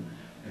too,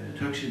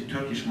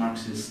 Turkish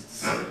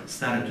Marxists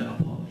started to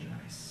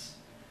apologize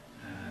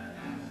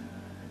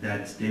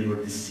that they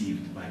were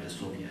deceived by the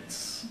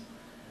Soviets.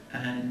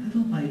 And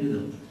little by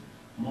little,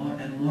 more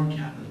and more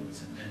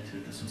capitalism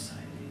entered the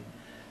society.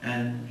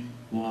 And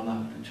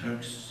voila, the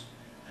Turks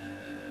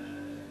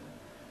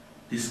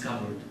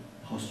discovered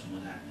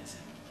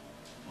postmodernism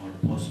or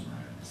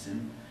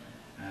postmodernism.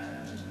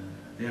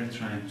 They are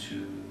trying to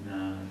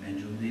now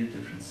enjoy their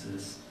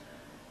differences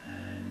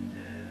and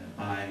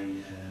buy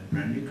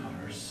brand new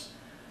cars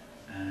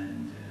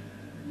and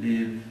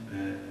live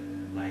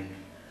like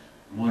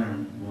more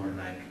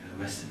like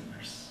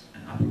Westerners,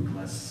 an upper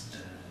class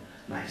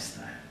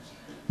lifestyle.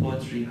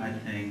 Poetry, I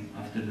think,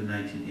 after the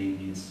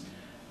 1980s,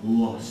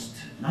 lost,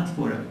 not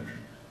forever,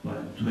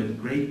 but to a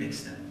great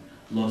extent,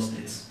 lost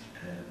its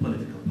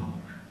political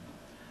power.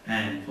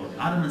 And for the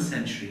Ottoman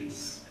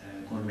centuries,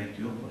 going back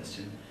to your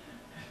question,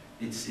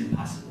 it's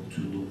impossible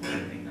to do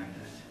anything like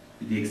that,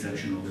 with the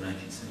exception of the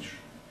 19th century.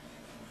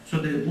 So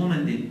the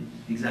woman did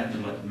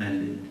exactly what men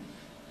did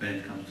when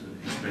it comes to the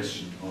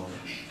expression of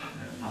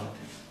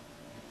politics.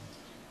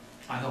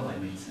 I hope I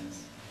made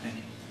sense. Thank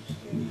you.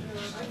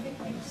 I think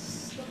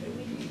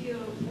we need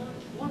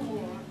one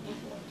more.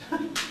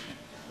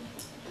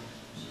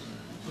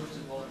 First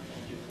of all,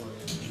 thank you for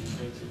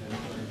great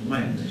event.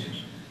 My pleasure.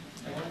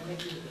 I want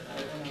to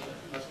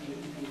ask you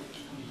if you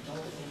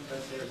don't think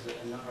that there's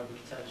an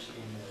Arabic touch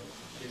in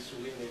this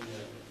women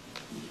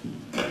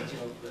writing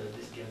of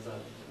this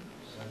Ghazal.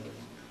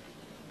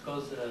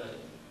 Because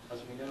as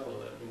we know,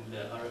 in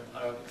the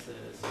Arabic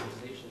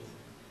civilizations,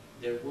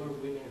 there were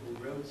women who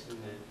wrote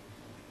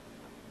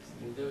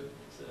in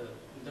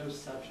those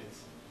subjects.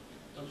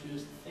 Don't you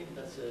think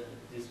that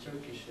these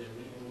Turkish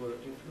women were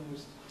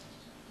influenced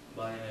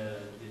by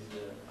this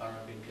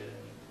Arabic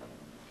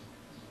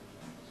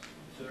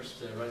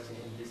first writing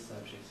in this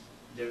subject.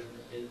 There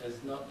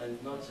is not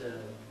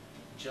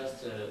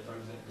just, for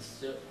example,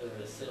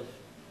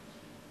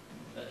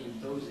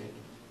 self-imposing,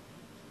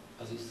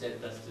 as you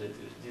said, that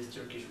these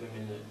Turkish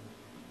women,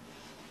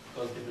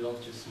 because they belong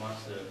to smart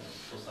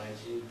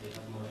society, they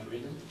have more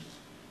freedom.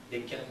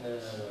 They can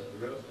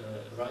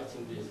write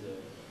in these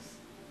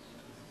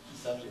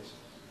subjects.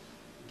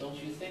 Don't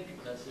you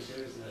think that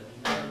there is an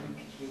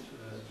Arabic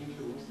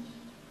influence?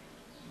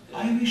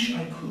 I wish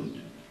I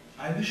could.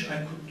 I wish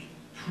I could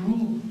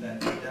prove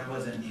that there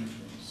was an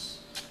influence.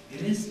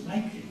 It is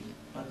likely,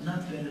 but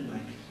not very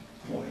likely.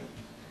 Why?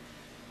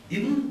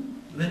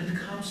 Even when it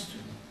comes to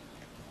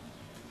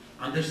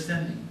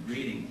understanding,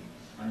 reading,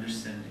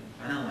 understanding,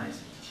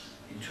 analyzing,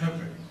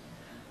 interpreting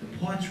the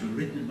poetry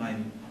written by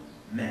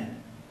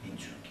men in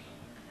Turkey,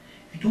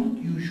 we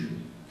don't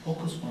usually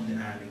focus on the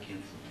Arabic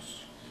influence.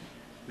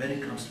 When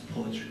it comes to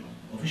poetry,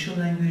 official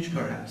language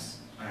perhaps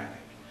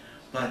Arabic,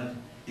 but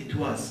it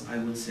was, I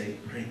would say,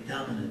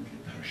 predominantly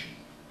Persian.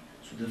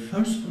 So the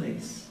first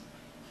place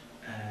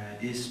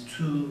is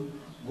to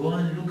go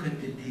and look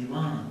at the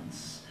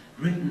divans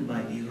written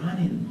by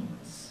Iranian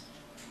poets.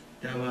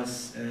 That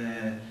was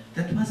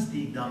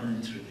the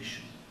dominant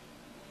tradition.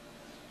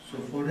 So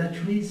for that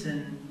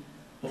reason,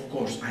 of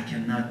course, I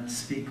cannot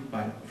speak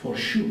for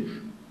sure.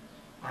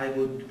 I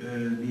would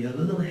be a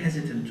little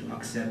hesitant to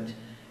accept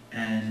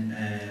an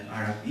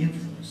Arab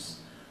influence.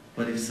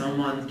 But if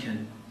someone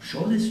can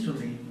show this to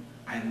me,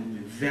 I would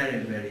be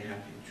very, very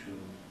happy to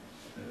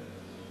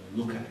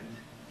look at it,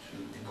 to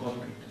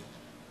incorporate it.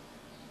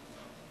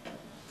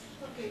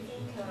 Okay,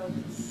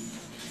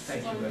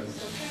 Thank you very much.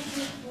 So thank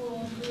you for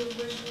your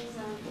questions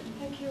and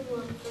thank you,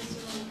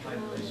 Professor Kemal. My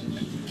pleasure.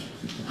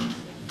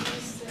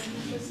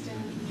 This